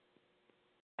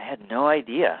 I had no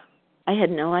idea. I had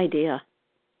no idea.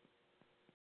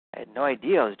 I had no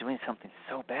idea I was doing something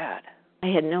so bad. I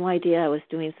had no idea I was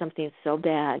doing something so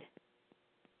bad.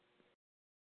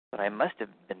 But I must have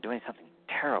been doing something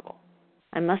terrible.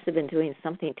 I must have been doing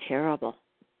something terrible.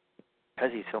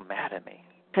 Because he's so mad at me.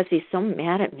 Because he's so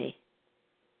mad at me.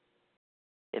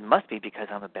 It must be because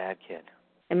I'm a bad kid.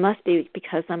 It must be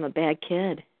because I'm a bad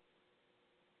kid.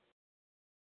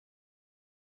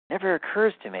 Never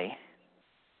occurs to me.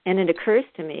 And it occurs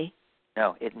to me.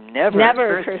 No, it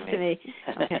never occurs to me.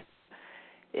 Okay.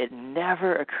 It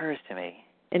never occurs to me.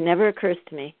 It never occurs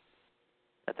to me.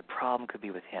 That the problem could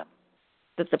be with him.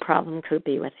 That the problem could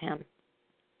be with him.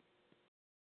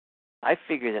 I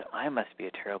figure that I must be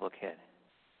a terrible kid.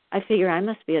 I figure I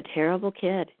must be a terrible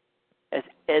kid.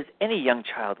 As any young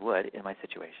child would in my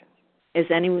situation. As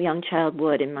any young child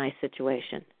would in my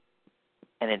situation.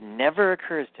 And it never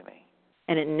occurs to me.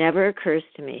 And it never occurs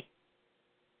to me.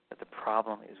 That the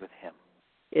problem is with him.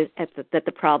 That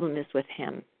the problem is with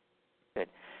him. Good.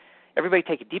 Everybody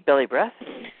take a deep belly breath.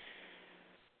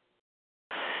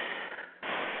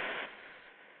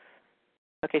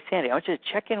 Okay, Sandy, I want you to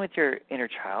check in with your inner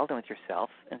child and with yourself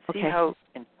and see how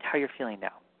you're feeling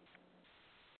now.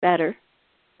 Better.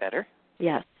 Better?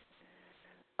 Yes.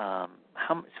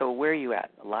 So where are you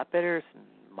at? A lot better?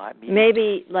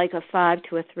 Maybe like a 5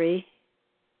 to a 3.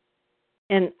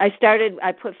 And I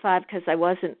put 5 because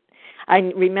I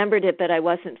remembered it, but I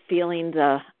wasn't feeling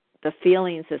the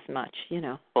feelings as much,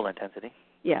 Full intensity?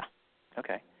 Yeah.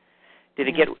 Okay. Did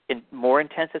it get more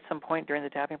intense at some point during the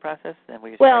tapping process than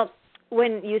when you started? Well,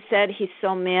 when you said he's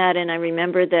so mad, and I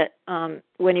remember that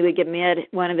when he would get mad,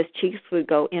 one of his cheeks would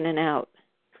go in and out.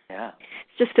 Yeah.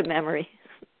 It's just a memory.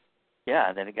 Yeah,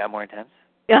 and then it got more intense?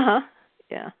 Uh-huh,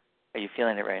 yeah. Are you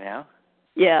feeling it right now?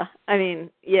 Yeah, I mean,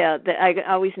 I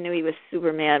always knew he was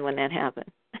super mad when that happened.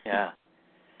 Yeah.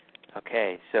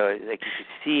 Okay, so you can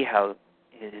see how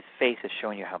his face is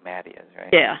showing you how mad he is, right?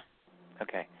 Yeah.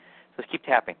 Okay, so let's keep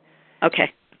tapping.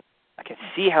 Okay. I can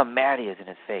see how mad he is in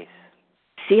his face.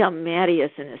 See how mad he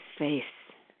is in his face.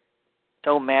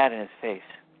 So mad in his face.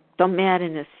 So mad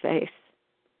in his face.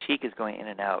 Cheek is going in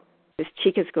and out. His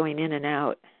cheek is going in and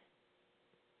out.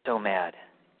 So mad.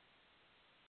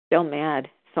 So mad.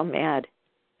 So mad.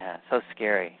 Yeah, so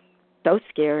scary. So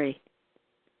scary.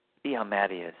 See how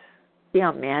mad he is. See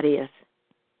how mad he is.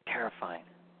 Terrifying.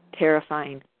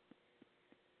 Terrifying.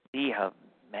 See how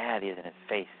mad he is in his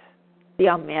face. See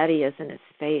how mad he is in his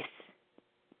face.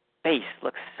 Face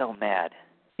looks so mad.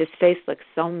 His face looks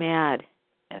so mad.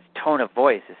 And his tone of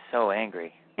voice is so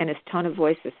angry. And his tone of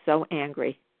voice is so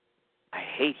angry. I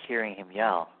hate hearing him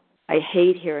yell. I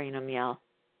hate hearing him yell.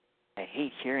 I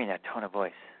hate hearing that tone of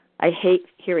voice. I hate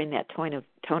hearing that tone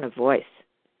of voice.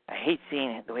 I hate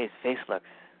seeing the way his face looks.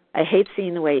 I hate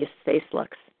seeing the way his face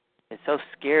looks. It's so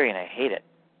scary and I hate it.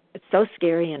 It's so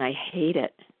scary and I hate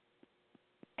it.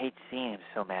 I hate seeing him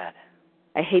so mad.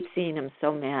 I hate seeing him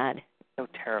so mad. So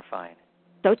terrifying.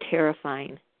 So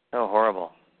terrifying. So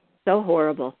horrible. So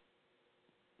horrible.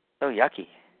 So yucky.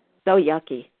 So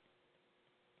yucky.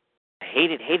 I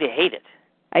hate it, hate it, hate it.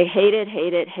 I hate it,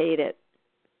 hate it, hate it.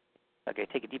 Okay,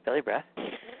 take a deep belly breath.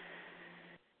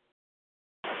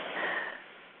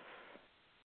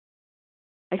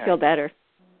 I feel better.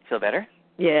 Feel better?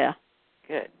 Yeah.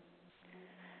 Good.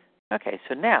 Okay,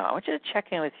 so now I want you to check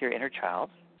in with your inner child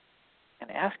and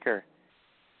ask her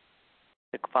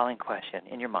the following question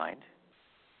in your mind.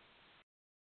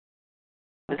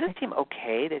 Does this seem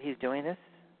okay that he's doing this?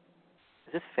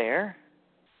 Is this fair?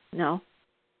 No.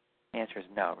 The answer is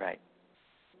no, right?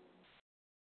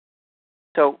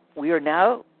 So we are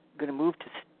now going to move to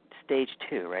stage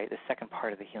 2, right? The second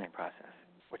part of the healing process,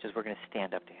 which is we're going to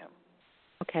stand up to him.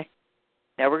 Okay.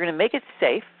 Now we're going to make it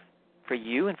safe for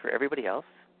you and for everybody else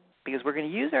because we're going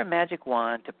to use our magic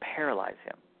wand to paralyze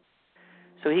him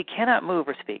so he cannot move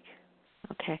or speak.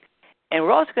 Okay. And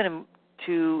we're also going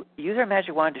to use our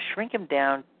magic wand to shrink him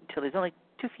down until he's only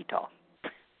 2 feet tall,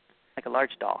 like a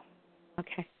large doll.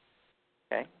 Okay.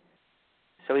 Okay?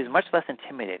 So he's much less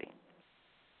intimidating.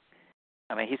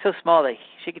 I mean, he's so small that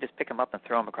she could just pick him up and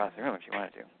throw him across the room if she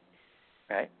wanted to.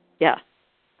 Right? Yeah.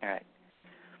 All right.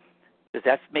 Does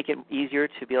that make it easier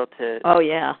to be able to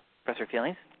express her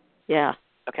feelings? Yeah.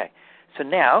 Okay. So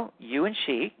now, you and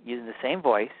she, using the same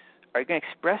voice, are going to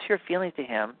express your feelings to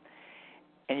him,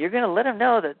 and you're going to let him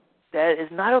know that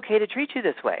it's not okay to treat you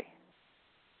this way.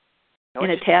 In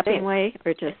a tapping way,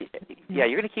 or just? Yeah,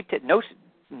 you're going to keep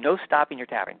no stopping your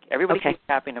tapping. Everybody keeps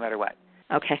tapping no matter what.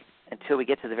 Okay. Until we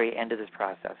get to the very end of this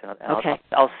process. And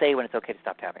I'll say when it's okay to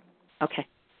stop tapping. Okay.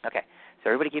 Okay. So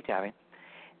everybody keep tapping.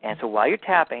 And so while you're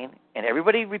tapping, and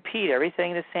everybody repeat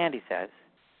everything that Sandy says,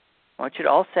 I want you to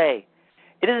all say,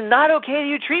 "It is not okay that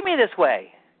you treat me this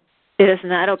way. It is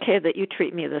not okay that you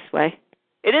treat me this way.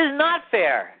 It is not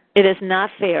fair. It is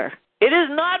not fair. It is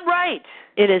not right.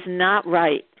 It is not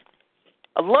right.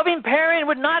 A loving parent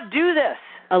would not do this.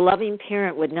 A loving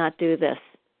parent would not do this.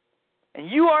 And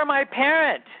you are my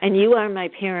parent. And you are my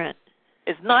parent.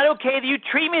 It's not okay that you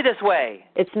treat me this way.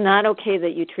 It's not okay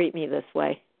that you treat me this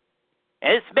way.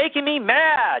 And it's making me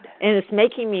mad. And it's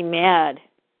making me mad."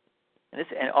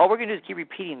 And all we're going to do is keep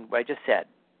repeating what I just said.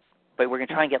 But we're going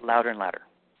to try and get louder and louder.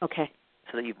 Okay.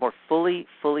 So that you've more fully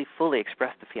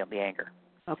expressed the anger.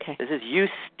 Okay. This is you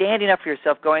standing up for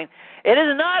yourself going, "It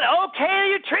is not okay that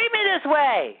you treat me this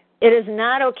way. It is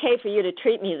not okay for you to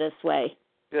treat me this way.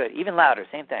 Good. Even louder.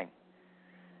 Same thing.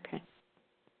 Okay.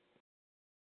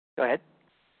 Go ahead.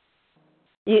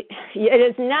 It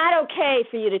is not okay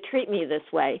for you to treat me this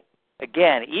way.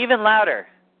 Again, even louder.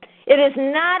 It is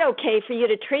not okay for you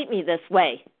to treat me this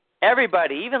way.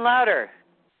 Everybody, even louder.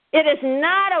 It is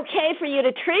not okay for you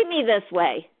to treat me this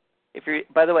way. If you're,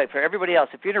 by the way, for everybody else,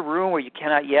 if you're in a room where you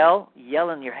cannot yell, yell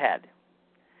in your head.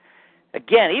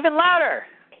 Again, even louder.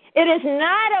 It is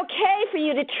not okay for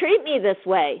you to treat me this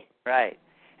way. Right.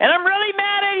 And I'm really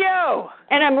mad at you.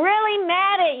 And I'm really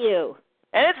mad at you.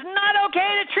 And it's not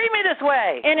okay to treat me this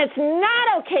way. And it's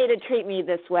not okay to treat me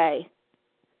this way.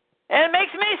 And it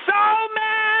makes me so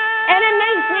mad. And it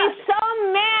makes me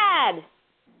so mad.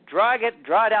 Draw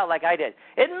it out like I did.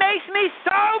 It makes me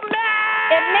so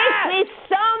mad. It makes me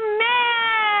so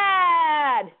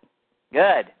mad.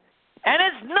 Good. And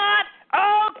it's not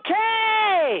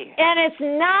okay. And it's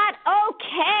not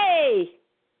okay.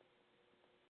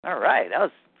 All right. That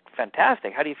was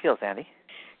fantastic. How do you feel, Sandy?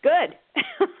 Good.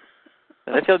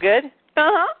 Does it feel good?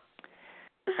 Uh-huh.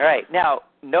 All right. Now,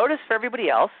 notice for everybody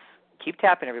else, keep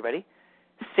tapping everybody,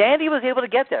 Sandy was able to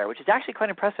get there, which is actually quite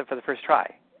impressive for the first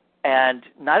try. And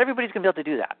not everybody's going to be able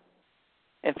to do that.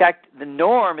 In fact, the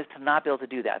norm is to not be able to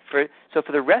do that. So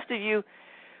for the rest of you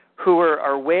who are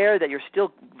aware that you're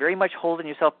still very much holding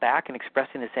yourself back and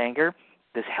expressing this anger,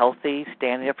 this healthy,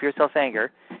 standing up for yourself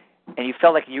anger, and you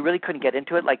felt like you really couldn't get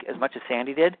into it like as much as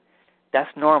Sandy did, that's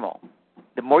normal.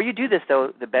 The more you do this,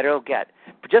 though, the better it'll get.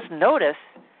 But just notice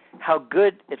how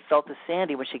good it felt to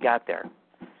Sandy when she got there.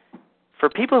 For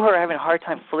people who are having a hard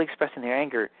time fully expressing their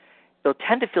anger, they'll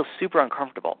tend to feel super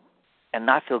uncomfortable and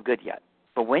not feel good yet.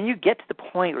 But when you get to the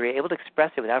point where you're able to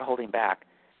express it without holding back,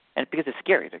 and because it's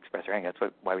scary to express our anger,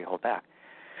 that's why we hold back,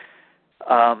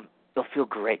 they'll feel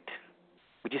great.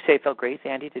 Would you say it felt great,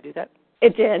 Sandy, to do that?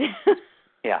 It did.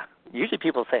 Yeah. Usually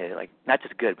people say, like, not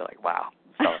just good, but like, wow,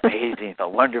 it felt amazing, it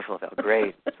felt wonderful, it felt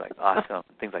great, it's like awesome,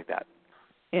 things like that.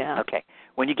 Yeah. Okay.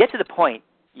 When you get to the point,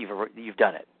 you've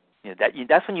done it. You know,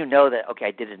 that's when you know that, okay,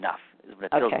 I did enough. It's when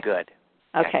it feels good.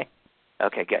 Okay.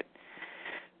 Okay, good.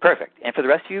 Perfect. And for the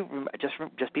rest of you,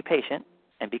 just be patient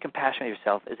and be compassionate with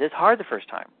yourself. It's hard the first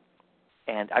time.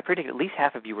 And I predict at least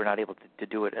half of you were not able to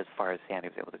do it as far as Sandy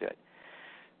was able to do it.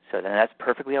 So then that's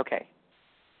perfectly okay.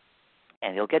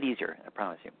 And it'll get easier, I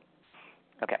promise you.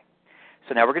 Okay.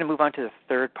 So now we're going to move on to the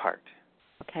third part.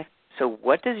 Okay. So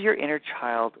what does your inner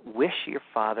child wish your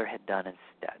father had done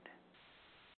instead?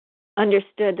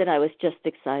 Understood that I was just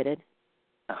excited.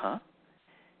 Uh-huh.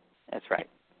 That's right.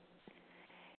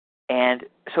 And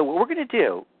so what we're going to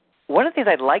do, one of the things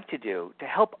I'd like to do to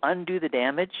help undo the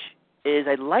damage is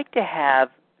I'd like to have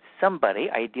somebody,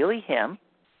 ideally him,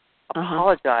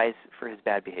 apologize for his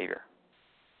bad behavior.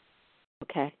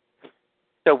 Okay.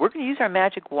 So we're going to use our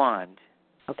magic wand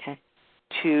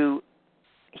to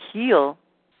heal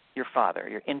your father,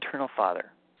 your internal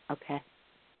father. Okay.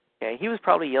 Okay. He was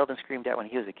probably yelled and screamed at when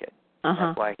he was a kid.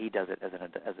 That's why he does it as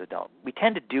an adult. We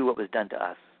tend to do what was done to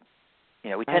us. You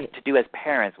know, we tend to do as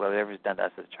parents whatever was done to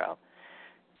us as a child.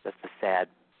 That's the sad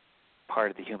part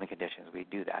of the human condition. Is we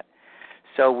do that.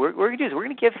 So we're going to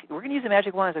use the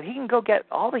magic wand so he can go get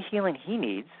all the healing he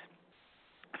needs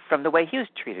from the way he was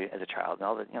treated as a child and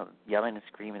all the yelling and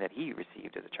screaming that he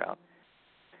received as a child,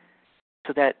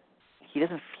 so that he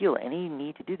doesn't feel any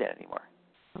need to do that anymore.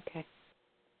 Okay.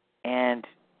 And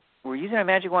we're using our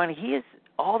magic wand. He has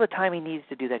all the time he needs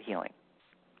to do that healing.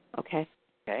 Okay.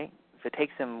 Okay. If it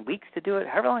takes him weeks to do it,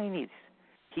 however long he needs,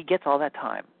 he gets all that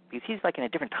time because he's like in a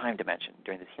different time dimension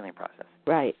during this healing process.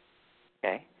 Right.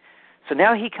 Okay. So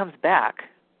now he comes back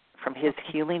from his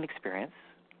healing experience,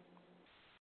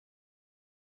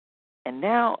 and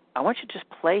now I want you to just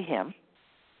play him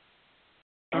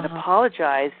and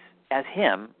apologize as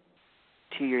him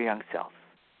to your young self.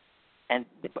 And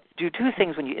do two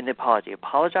things when you in the apology.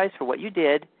 Apologize for what you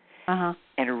did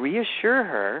and reassure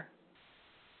her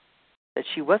that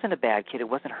she wasn't a bad kid. It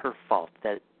wasn't her fault.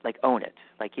 That, like, own it.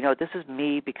 Like, this is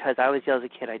me because I was yelled as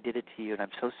a kid. I did it to you, and I'm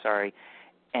so sorry.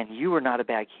 And you were not a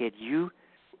bad kid. You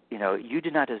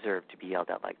did not deserve to be yelled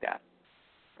at like that.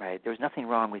 Right? There was nothing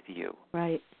wrong with you.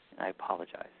 Right. And I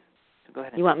apologize. So go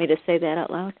ahead. You want me to say that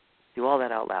out loud? Do all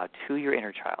that out loud to your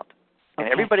inner child. And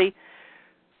everybody,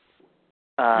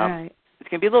 all right. It's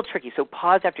going to be a little tricky. So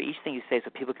pause after each thing you say so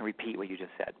people can repeat what you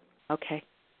just said. Okay.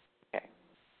 Okay.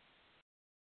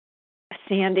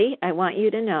 Sandy, I want you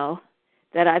to know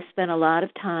that I've spent a lot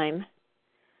of time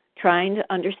trying to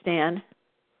understand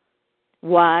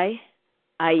why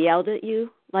I yelled at you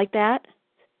like that,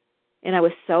 and I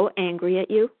was so angry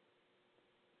at you.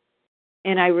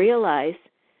 And I realized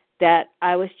that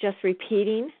I was just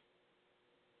repeating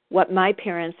what my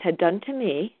parents had done to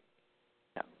me,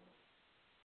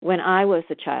 when I was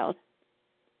a child.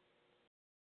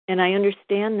 And I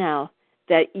understand now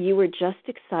that you were just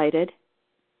excited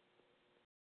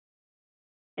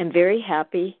and very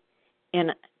happy,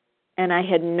 and I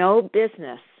had no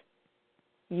business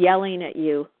yelling at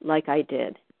you like I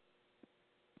did.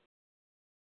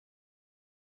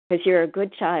 Because you're a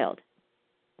good child.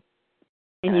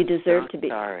 And you deserve to be.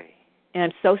 Sorry. And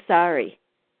I'm so sorry.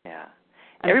 Yeah.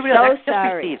 Everybody else, so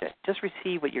sorry. Receive it. Just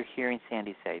receive what you're hearing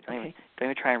Sandy say. Don't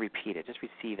even try and repeat it. Just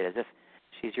receive it as if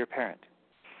she's your parent.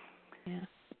 Yeah.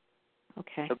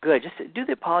 Okay. So good. Just do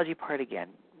the apology part again.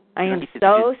 I am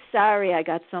so sorry I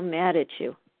got so mad at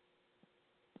you.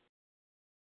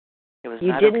 It was you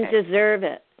not didn't okay. deserve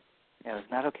it. It was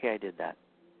not okay I did that.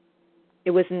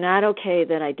 It was not okay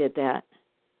that I did that.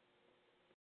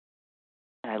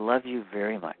 And I love you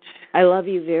very much. I love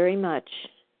you very much.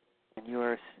 And you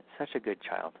are such a good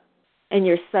child. And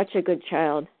you're such a good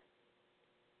child.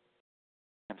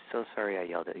 I'm so sorry I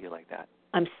yelled at you like that.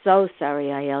 I'm so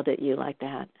sorry I yelled at you like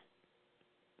that.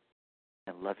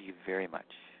 I love you very much.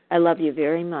 I love you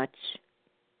very much.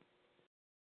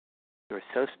 You are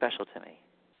so special to me.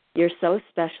 You're so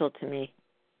special to me.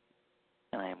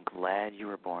 And I am glad you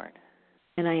were born.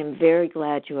 And I am very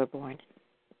glad you were born.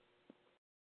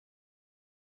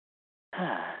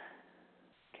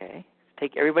 Okay.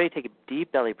 Everybody take a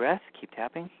deep belly breath. Keep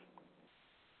tapping.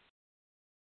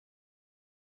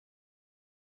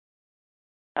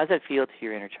 How does that feel to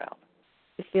your inner child?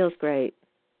 It feels great.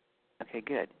 Okay,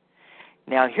 good.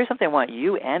 Now, here's something I want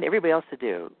you and everybody else to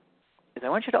do, is I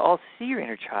want you to all see your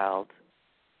inner child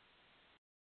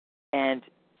and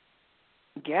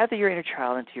gather your inner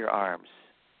child into your arms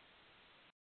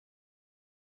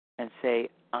and say,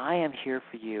 I am here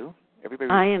for you.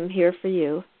 Everybody. I am here for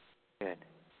you. Good.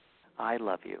 I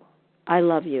love you. I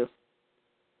love you.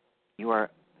 You are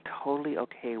totally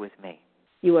okay with me.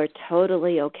 You are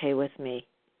totally okay with me.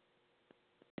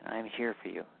 And I am here for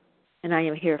you. And I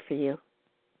am here for you.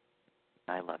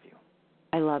 I love you.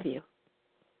 I love you.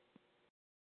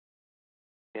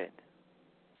 Good.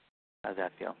 How does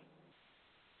that feel?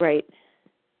 Great.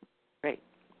 Great.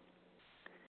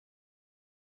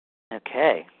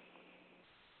 Okay.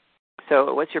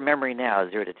 So what's your memory now,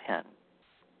 0 to 10?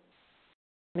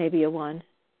 Maybe a 1.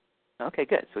 Okay,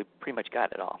 good. So we pretty much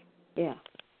got it all. Yeah.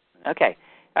 Okay.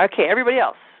 Okay, everybody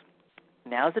else.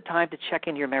 Now's the time to check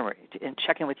in your memory,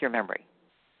 check in with your memory.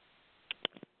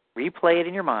 Replay it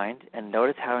in your mind and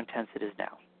notice how intense it is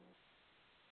now.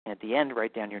 And at the end,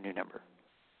 write down your new number.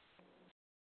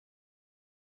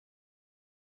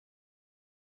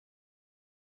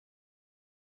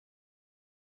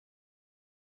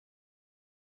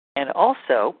 And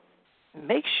also,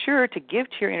 make sure to give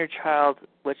to your inner child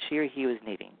what she or he was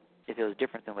needing, if it was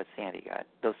different than what Sandy got.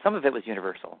 Though some of it was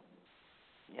universal,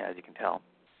 as you can tell.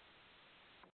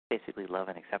 Basically love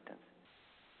and acceptance.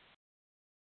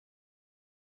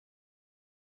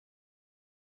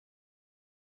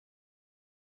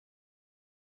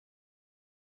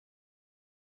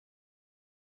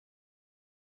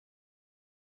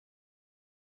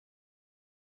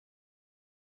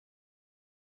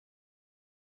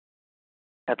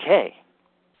 Okay.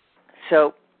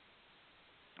 So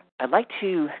I'd like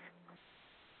to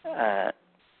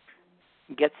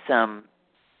get some.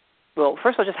 Well,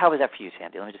 first of all, just how was that for you,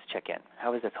 Sandy? Let me just check in.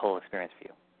 How was this whole experience for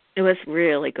you? It was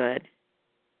really good.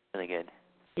 Really good.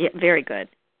 Yeah, very good.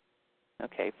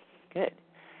 Okay, good.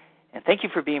 And thank you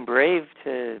for being brave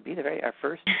to be our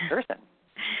first person.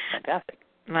 Fantastic.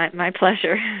 My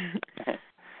pleasure.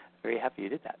 Very happy you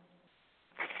did that.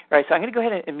 All right, so I'm going to go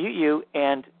ahead and mute you,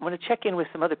 and I want to check in with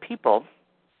some other people.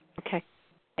 Okay.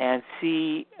 And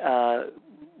see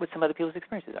what some other people's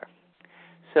experiences are.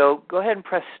 So go ahead and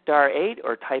press *8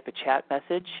 or type a chat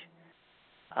message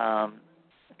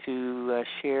to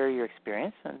share your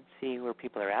experience and see where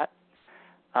people are at.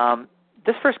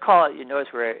 This first call, you notice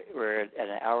we're at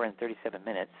an hour and 37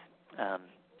 minutes.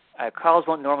 Our calls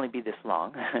won't normally be this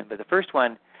long, but the first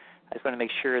one, I just want to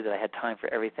make sure that I had time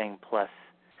for everything plus,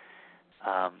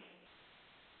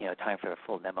 time for the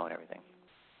full demo and everything.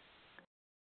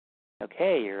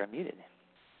 Okay, you're unmuted.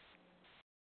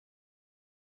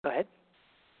 Go ahead.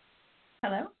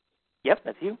 Hello? Yep,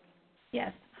 that's you.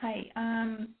 Yes. Hi.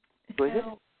 Who is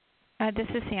it? This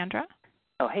is Sandra.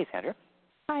 Oh, hey, Sandra.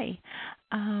 Hi.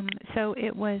 So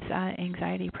it was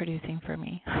anxiety producing for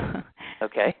me.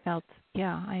 Okay.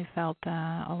 I felt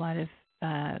a lot of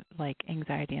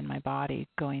anxiety in my body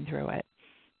going through it.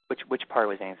 Which part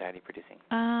was anxiety producing?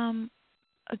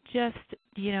 Just,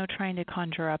 trying to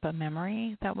conjure up a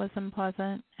memory that was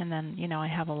unpleasant. And then, I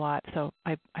have a lot, so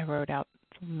I wrote out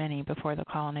many before the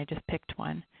call, and I just picked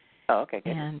one. Oh, okay,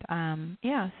 good. And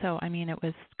so I mean, it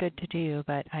was good to do,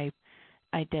 but I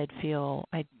could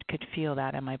feel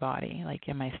that in my body, like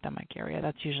in my stomach area.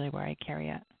 That's usually where I carry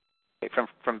it.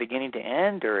 From beginning to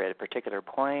end, or at a particular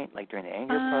point, like during the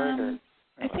anger part, or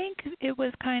I think it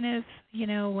was kind of,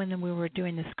 when we were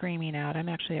doing the screaming out. I'm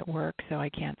actually at work, so I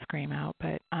can't scream out.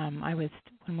 But when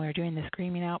we were doing the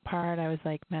screaming out part, I was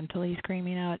like mentally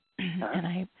screaming out, and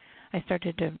I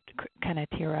started to kind of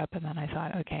tear up, and then I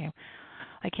thought, okay,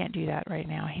 I can't do that right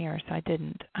now here, so I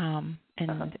didn't.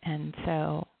 And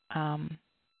so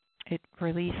it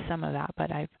released some of that.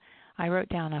 But I wrote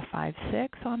down a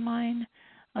 5-6 on mine.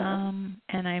 And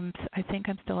I think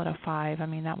I'm still at a 5. I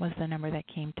mean, that was the number that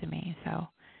came to me. So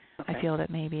I feel that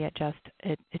maybe it just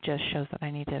shows that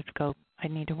I need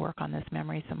to work on this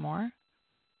memory some more.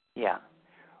 Yeah.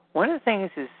 One of the things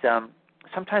is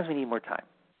sometimes we need more time.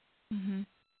 Mm-hmm.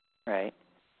 Right?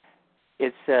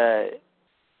 It's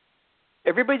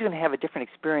everybody's going to have a different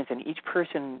experience, and each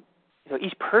person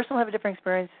will have a different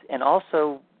experience, and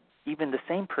also even the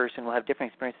same person will have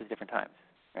different experiences at different times,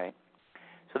 right?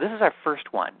 So this is our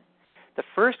first one. The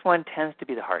first one tends to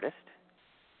be the hardest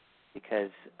because,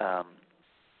 as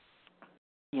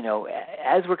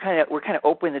we're kind of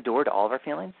opening the door to all of our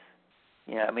feelings.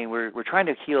 I mean, we're trying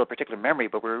to heal a particular memory,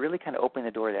 but we're really kind of opening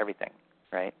the door to everything,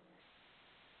 right?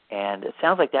 And it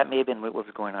sounds like that may have been what was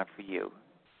going on for you.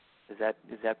 Is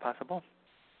that possible?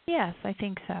 Yes, I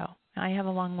think so. I have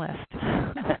a long list.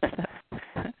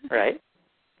 Right.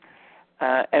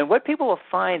 And what people will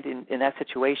find in that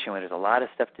situation when there's a lot of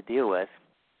stuff to deal with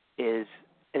is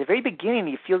at the very beginning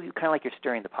you feel kind of like you're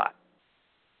stirring the pot.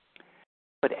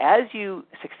 But as you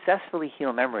successfully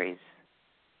heal memories,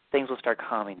 things will start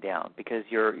calming down because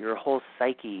your whole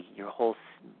psyche, your whole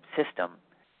system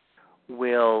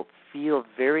will feel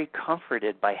very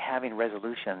comforted by having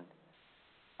resolution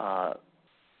on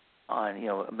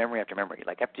memory after memory.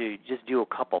 Like after you just do a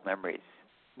couple memories,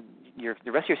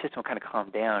 the rest of your system will kind of calm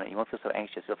down, and you won't feel so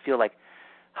anxious. You'll feel like,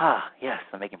 yes,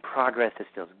 I'm making progress. This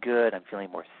feels good. I'm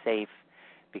feeling more safe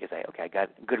because I got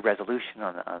good resolution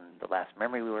on the last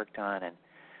memory we worked on, and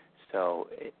so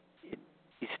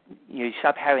you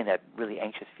stop having that really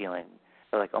anxious feeling,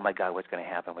 or like, oh my God, what's going to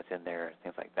happen? What's in there?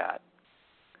 Things like that.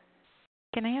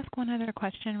 Can I ask one other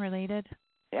question related?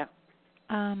 Yeah.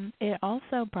 It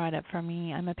also brought up for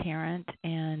me, I'm a parent,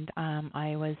 and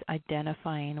I was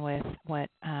identifying with what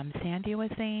Sandy was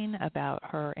saying about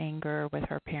her anger with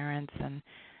her parents and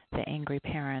the angry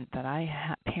parents that I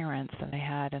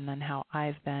had, and then how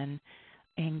I've been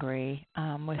angry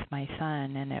with my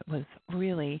son, and it was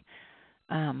really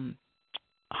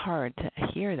hard to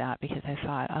hear that because I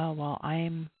thought, oh, well,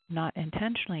 I'm not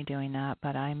intentionally doing that,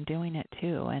 but I'm doing it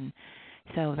too, and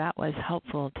so that was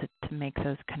helpful to make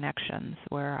those connections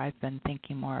where I've been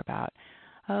thinking more about,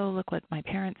 oh, look what my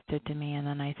parents did to me, and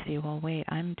then I see, well, wait,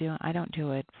 I don't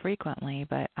do it frequently,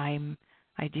 but I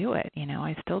do it,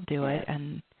 I still do it,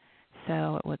 and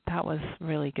so that was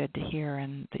really good to hear,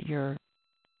 and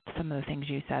some of the things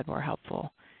you said were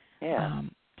helpful. Yeah.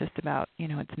 Just about,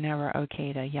 it's never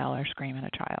okay to yell or scream at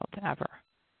a child ever.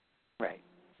 Right.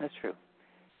 That's true.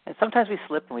 And sometimes we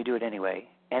slip and we do it anyway.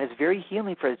 And it's very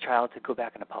healing for the child to go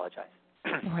back and apologize.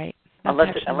 Right.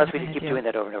 unless we keep doing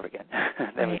that over and over again.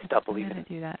 Then we stop believing it.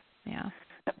 Do that. Yeah.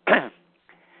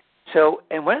 So,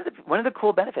 and one of the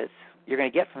cool benefits you're going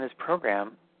to get from this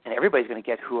program, and everybody's going to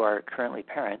get who are currently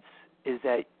parents, is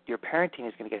that your parenting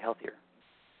is going to get healthier.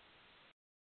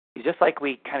 Just like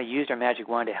we kind of used our magic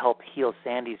wand to help heal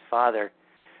Sandy's father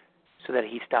so that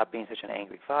he stopped being such an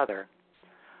angry father,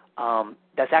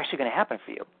 that's actually going to happen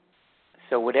for you.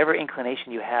 So whatever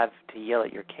inclination you have to yell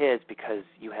at your kids because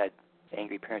you had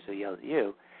angry parents who yelled at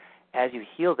you, as you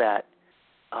heal that,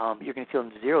 you're going to feel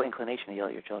zero inclination to yell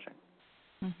at your children.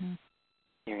 Mm-hmm. And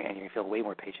you're going to feel way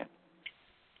more patient.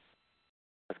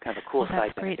 That's kind of a cool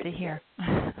side benefit. That's great to hear.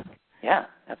 Yeah,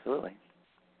 absolutely.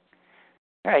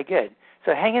 All right, good.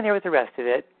 So hang in there with the rest of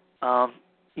it.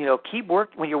 Keep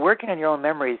when you're working on your own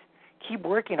memories, keep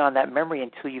working on that memory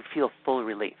until you feel full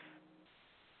relief.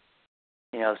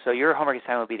 So your homework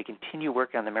assignment will be to continue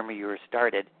working on the memory you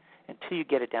started until you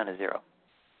get it down to zero.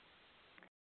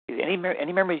 Any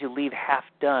memories you leave half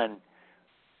done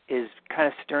is kind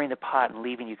of stirring the pot and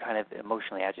leaving you kind of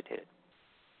emotionally agitated.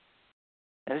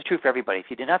 And this is true for everybody. If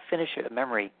you did not finish a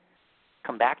memory,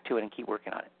 come back to it and keep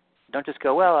working on it. Don't just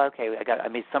go, well, okay, I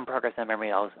made some progress on that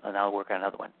memory, and I'll work on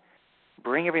another one.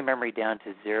 Bring every memory down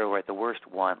to zero, or at the worst,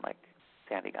 1, like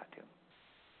Sandy got to.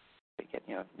 So you get,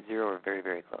 0 or very,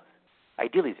 very close.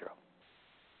 Ideally 0.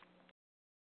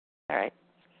 All right.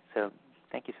 So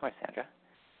thank you so much, Sandra.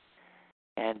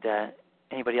 And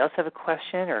anybody else have a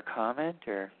question or a comment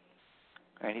or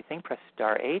or anything, press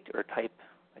 *8 or type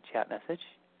a chat message.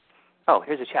 Oh,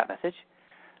 here's a chat message.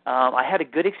 I had a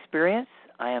good experience.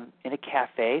 I am in a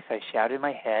cafe, so I shouted in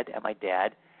my head at my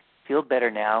dad. Feel better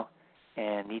now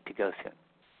and need to go soon.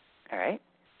 All right.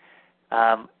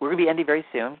 We're going to be ending very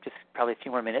soon, just probably a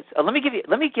few more minutes. Let me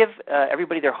give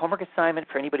everybody their homework assignment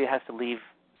for anybody who has to leave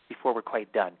before we're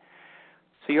quite done.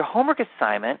 So your homework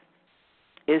assignment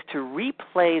is to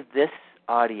replay this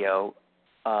audio,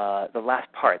 the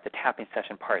last part, the tapping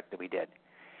session part that we did,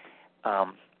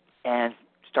 and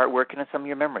start working on some of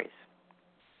your memories.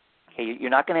 Okay, you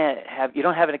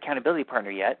don't have an accountability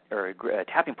partner yet, or a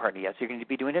tapping partner yet, so you're going to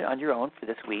be doing it on your own for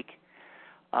this week.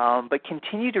 But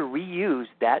continue to reuse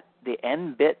the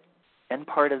end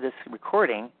part of this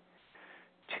recording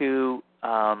to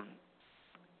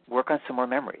work on some more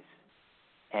memories.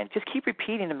 And just keep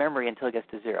repeating the memory until it gets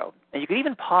to 0. And you can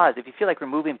even pause if you feel like we're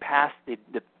moving past the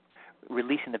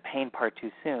releasing the pain part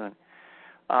too soon.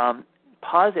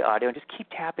 Pause the audio and just keep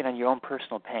tapping on your own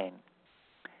personal pain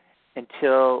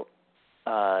until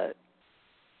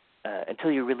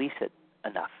you release it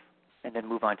enough, and then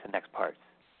move on to the next parts.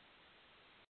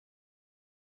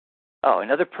 Oh,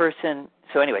 another person.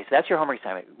 So anyway, so that's your homework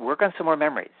assignment. Work on some more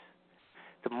memories.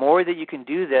 The more that you can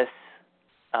do this,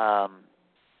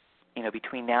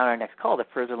 between now and our next call, the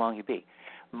further along you be.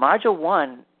 Module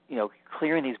 1,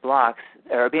 clearing these blocks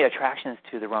or being attractions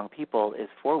to the wrong people is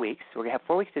 4 weeks. We're going to have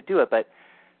 4 weeks to do it, but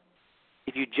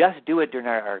if you just do it during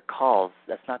our calls,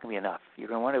 that's not going to be enough. You're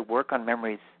going to want to work on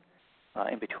memories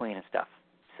in between and stuff.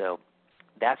 So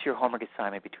that's your homework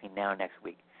assignment between now and next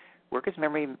week. Work as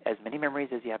many memories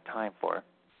as you have time for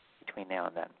between now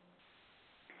and then.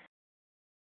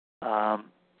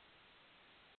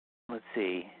 Let's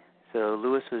see. So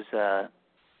Lewis was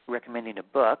recommending a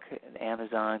book on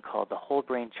Amazon called The Whole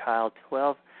Brain Child,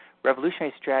 12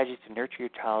 Revolutionary Strategies to Nurture Your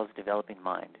Child's Developing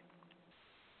Mind.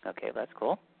 Okay, that's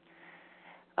cool.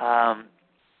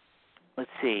 Let's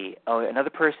see. Oh, another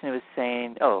person was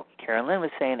saying, Karen Lynn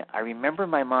was saying, I remember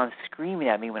my mom screaming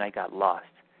at me when I got lost.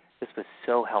 This was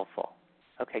so helpful.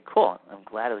 Okay, cool. I'm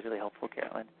glad it was really helpful,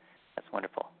 Carolyn. That's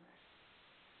wonderful.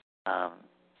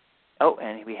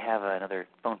 And we have another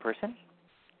phone person.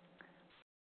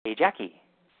 Hey, Jackie.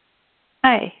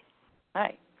 Hi.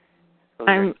 Hi.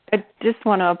 I just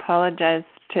want to apologize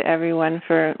to everyone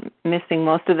for missing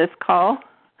most of this call.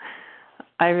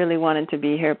 I really wanted to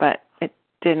be here, but it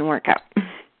didn't work out.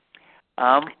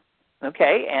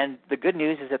 Okay, and the good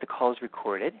news is that the call is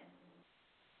recorded.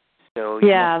 So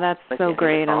that's so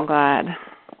great. I'm glad.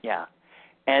 Yeah,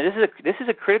 and this is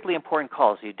a critically important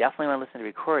call, so you definitely want to listen to the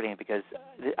recording because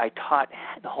I taught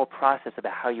the whole process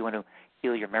about how you want to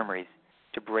heal your memories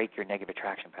to break your negative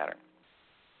attraction pattern.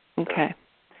 Okay.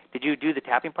 So, did you do the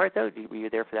tapping part, though? Were you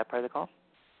there for that part of the call?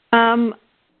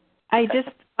 I just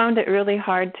found it really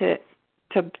hard to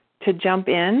jump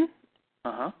in.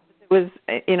 Uh-huh. It was,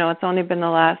 it's only been the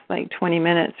last 20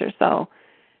 minutes or so,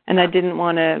 and I didn't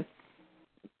want to.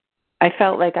 I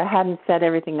felt like I hadn't set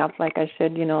everything up like I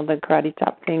should, the karate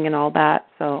chop thing and all that.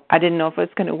 So I didn't know if it was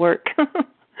going to work.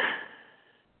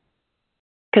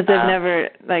 Because I've never,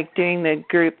 doing the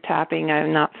group tapping,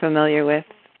 I'm not familiar with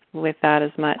that as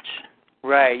much.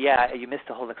 Right, yeah, you missed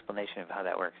the whole explanation of how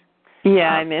that works. Yeah,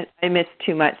 I missed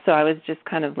too much, so I was just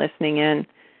kind of listening in.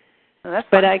 Well, that's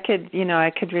but fine. I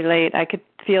could relate. I could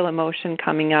feel emotion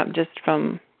coming up just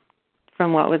from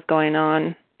what was going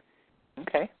on.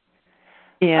 Okay.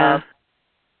 Yeah.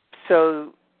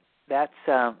 So that's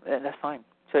fine.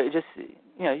 So you just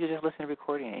listen to the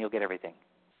recording and you'll get everything.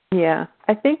 Yeah.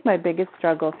 I think my biggest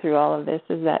struggle through all of this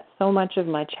is that so much of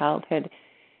my childhood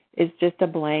is just a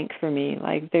blank for me.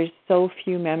 There's so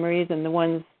few memories, and the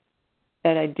ones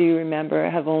that I do remember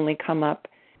have only come up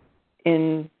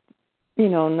in,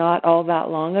 not all that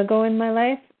long ago in my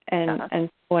life. And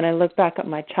when I look back at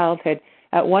my childhood,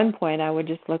 at one point I would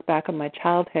just look back at my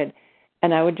childhood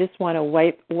and I would just want to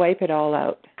wipe it all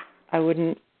out. I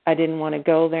didn't want to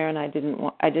go there, and I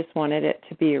just wanted it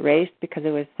to be erased because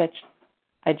it was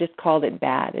I just called it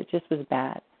bad. It just was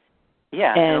bad.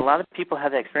 Yeah, and a lot of people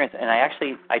have that experience, and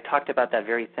I talked about that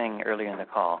very thing earlier in the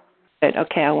call. But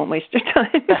okay, I won't waste your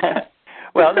time.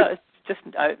 Well, no, it's just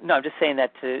I'm just saying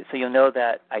that so you'll know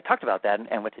that I talked about that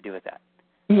and what to do with that.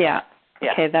 Yeah.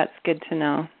 Okay, that's good to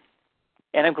know.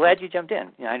 And I'm glad you jumped in.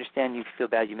 I understand you feel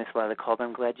bad you missed a lot of the call, but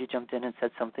I'm glad you jumped in and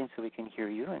said something so we can hear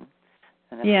you. And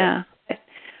that's good.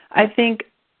 I think,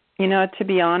 to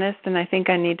be honest, and I think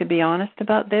I need to be honest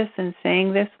about this and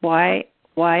saying this, why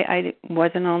I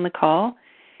wasn't on the call.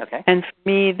 Okay. And for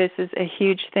me, this is a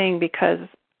huge thing because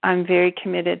I'm very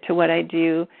committed to what I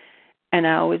do, and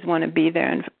I always want to be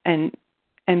there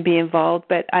and be involved.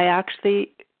 But I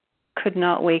actually could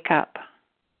not wake up.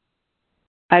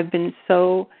 I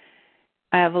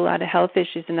have a lot of health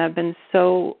issues, and I've been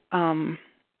so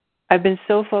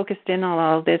focused in on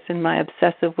all of this in my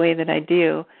obsessive way that I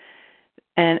do,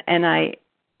 and I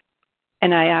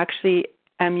actually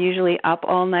am usually up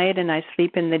all night and I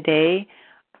sleep in the day.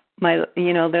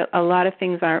 A lot of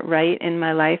things aren't right in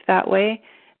my life that way,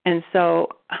 and so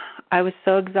I was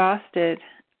so exhausted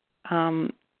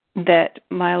that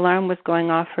my alarm was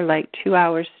going off for like 2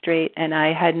 hours straight, and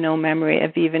I had no memory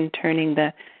of even turning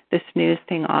the snooze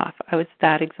thing off. I was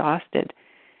that exhausted,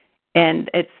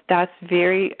 and that's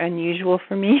very unusual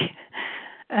for me.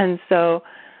 And so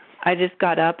I just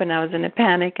got up and I was in a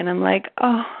panic, and I'm like,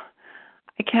 oh,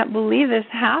 I can't believe this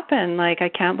happened. Like, I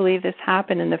can't believe this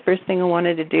happened. And the first thing I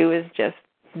wanted to do is just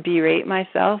berate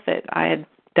myself that I had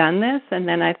done this. And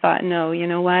then I thought, no, you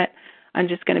know what? I'm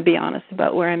just going to be honest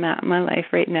about where I'm at in my life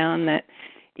right now, and that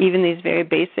even these very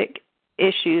basic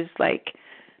issues like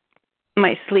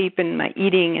my sleep and my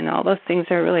eating and all those things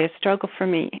are really a struggle for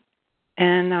me.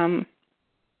 And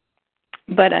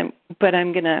but I'm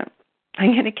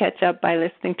gonna catch up by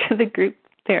listening to the group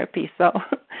therapy, so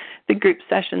the group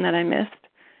session that I missed.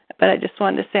 But I just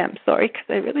wanted to say I'm sorry because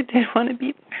I really did want to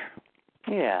be there.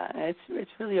 Yeah,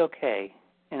 it's really okay.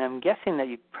 And I'm guessing that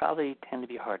you probably tend to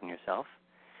be hard on yourself,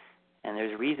 and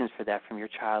there's reasons for that from your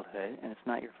childhood, and it's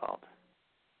not your fault.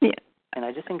 Yeah. And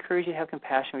I just encourage you to have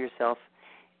compassion with yourself.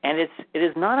 And it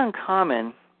is not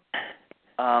uncommon.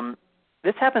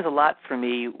 This happens a lot for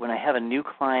me when I have a new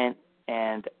client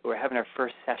and we're having our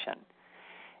first session.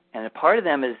 And a part of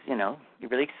them is, you're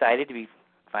really excited to be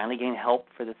finally getting help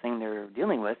for the thing they're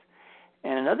dealing with.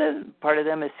 And another part of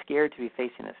them is scared to be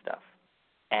facing this stuff.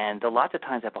 And lots of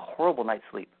times I have a horrible night's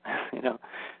sleep, So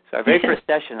our very first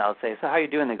session, I'll say, so how are you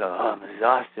doing? They go, oh, I'm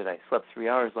exhausted. I slept 3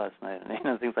 hours last night,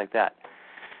 and things like that.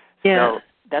 Yeah. So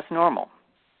that's normal.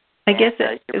 I guess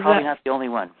you're probably not the only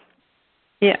one.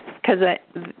 Yeah, because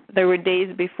there were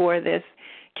days before this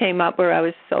came up where I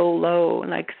was so low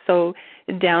and like so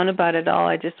down about it all.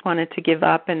 I just wanted to give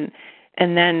up, and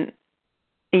then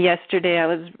yesterday I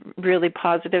was really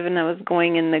positive, and I was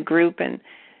going in the group and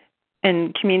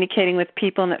communicating with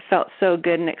people, and it felt so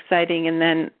good and exciting. And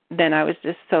then I was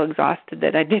just so exhausted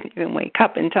that I didn't even wake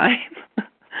up in time.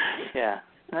 Yeah,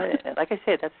 like I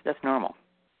said, that's normal.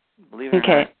 Believe it or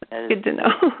okay, not, that is good to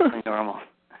know. normal.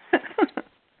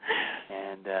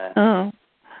 And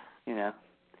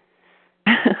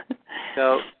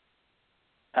so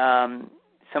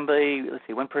somebody, let's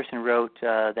see, one person wrote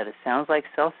that it sounds like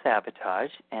self-sabotage,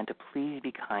 and to please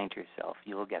be kind to yourself.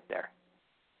 You will get there.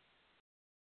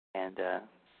 And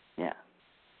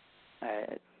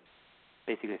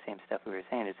basically the same stuff we were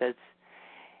saying. It says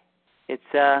it's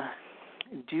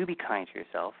do be kind to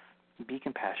yourself, be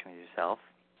compassionate with yourself.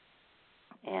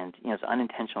 And, it's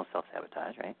unintentional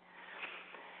self-sabotage, right?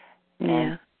 Yeah.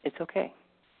 And it's okay.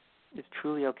 It's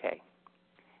truly okay.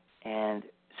 And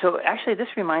so actually this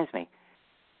reminds me,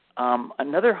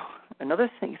 another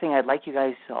thing I'd like you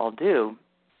guys to all do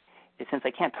is, since I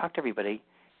can't talk to everybody,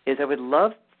 is I would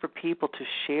love for people to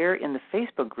share in the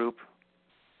Facebook group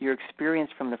your experience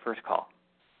from the first call,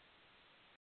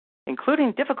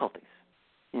 including difficulties.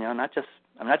 I'm not just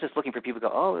looking for people to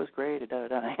go, oh, it was great,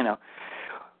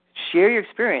 Share your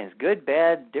experience, good,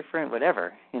 bad, different,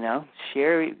 whatever,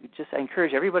 Share. I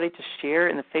encourage everybody to share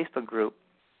in the Facebook group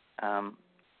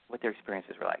what their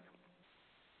experiences were like.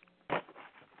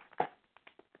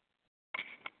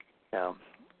 So,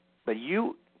 but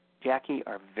you, Jackie,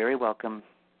 are very welcome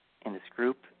in this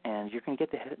group, and you're going to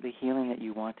get the healing that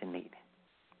you want and need.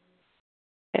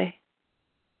 Okay.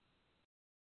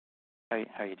 How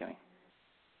are you doing?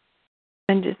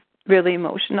 I'm just really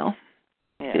emotional.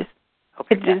 Yeah.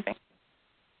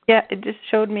 It just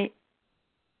showed me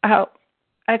how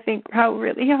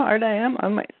really hard I am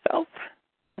on myself.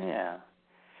 Yeah.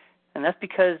 And that's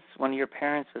because one of your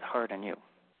parents was hard on you.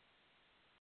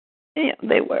 Yeah,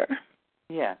 they were.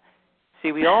 Yeah.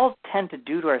 See, we all tend to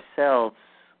do to ourselves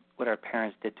what our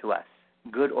parents did to us,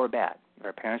 good or bad. If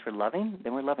our parents were loving,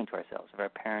 then we're loving to ourselves. If our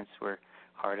parents were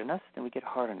hard on us, then we get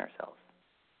hard on ourselves.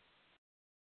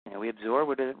 We absorb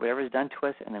whatever is done to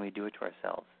us, and then we do it to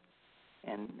ourselves.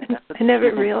 And that's I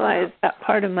never realized that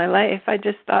part of my life. I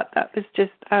just thought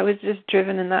I was just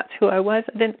driven, and that's who I was.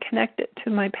 I didn't connect it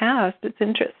to my past. It's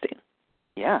interesting.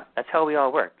 Yeah, that's how we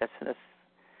all work. That's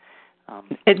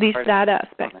at least that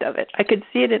aspect of it. I could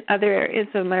see it in other areas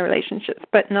of my relationships,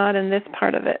 but not in this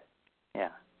part of it. Yeah.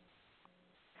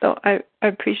 So I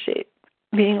appreciate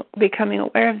becoming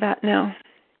aware of that now.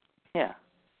 Yeah.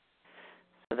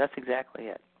 So that's exactly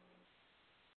it.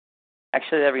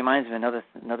 Actually, that reminds me of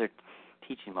another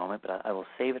teaching moment, but I will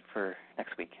save it for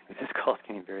next week. This call is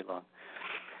getting very long.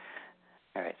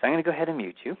 All right, so I'm going to go ahead and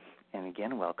mute you. And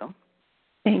again, welcome.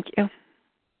 Thank you.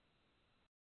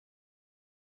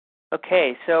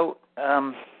 Okay, so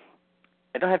I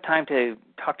don't have time to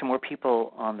talk to more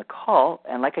people on the call.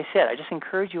 And like I said, I just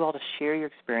encourage you all to share your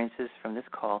experiences from this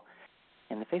call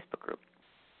in the Facebook group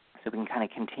so we can kind of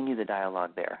continue the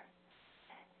dialogue there.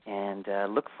 And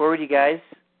look forward to you guys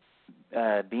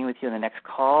being with you on the next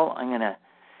call. I'm going to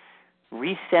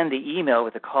resend the email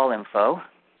with the call info.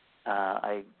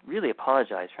 I really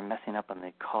apologize for messing up on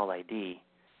the call ID.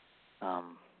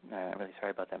 I'm really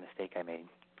sorry about that mistake I made.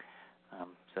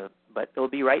 But it'll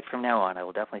be right from now on. I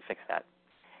will definitely fix that.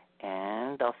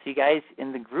 And I'll see you guys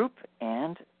in the group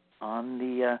and on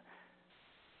the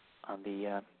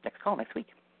next call next week.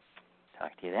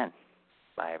 Talk to you then.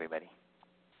 Bye, everybody.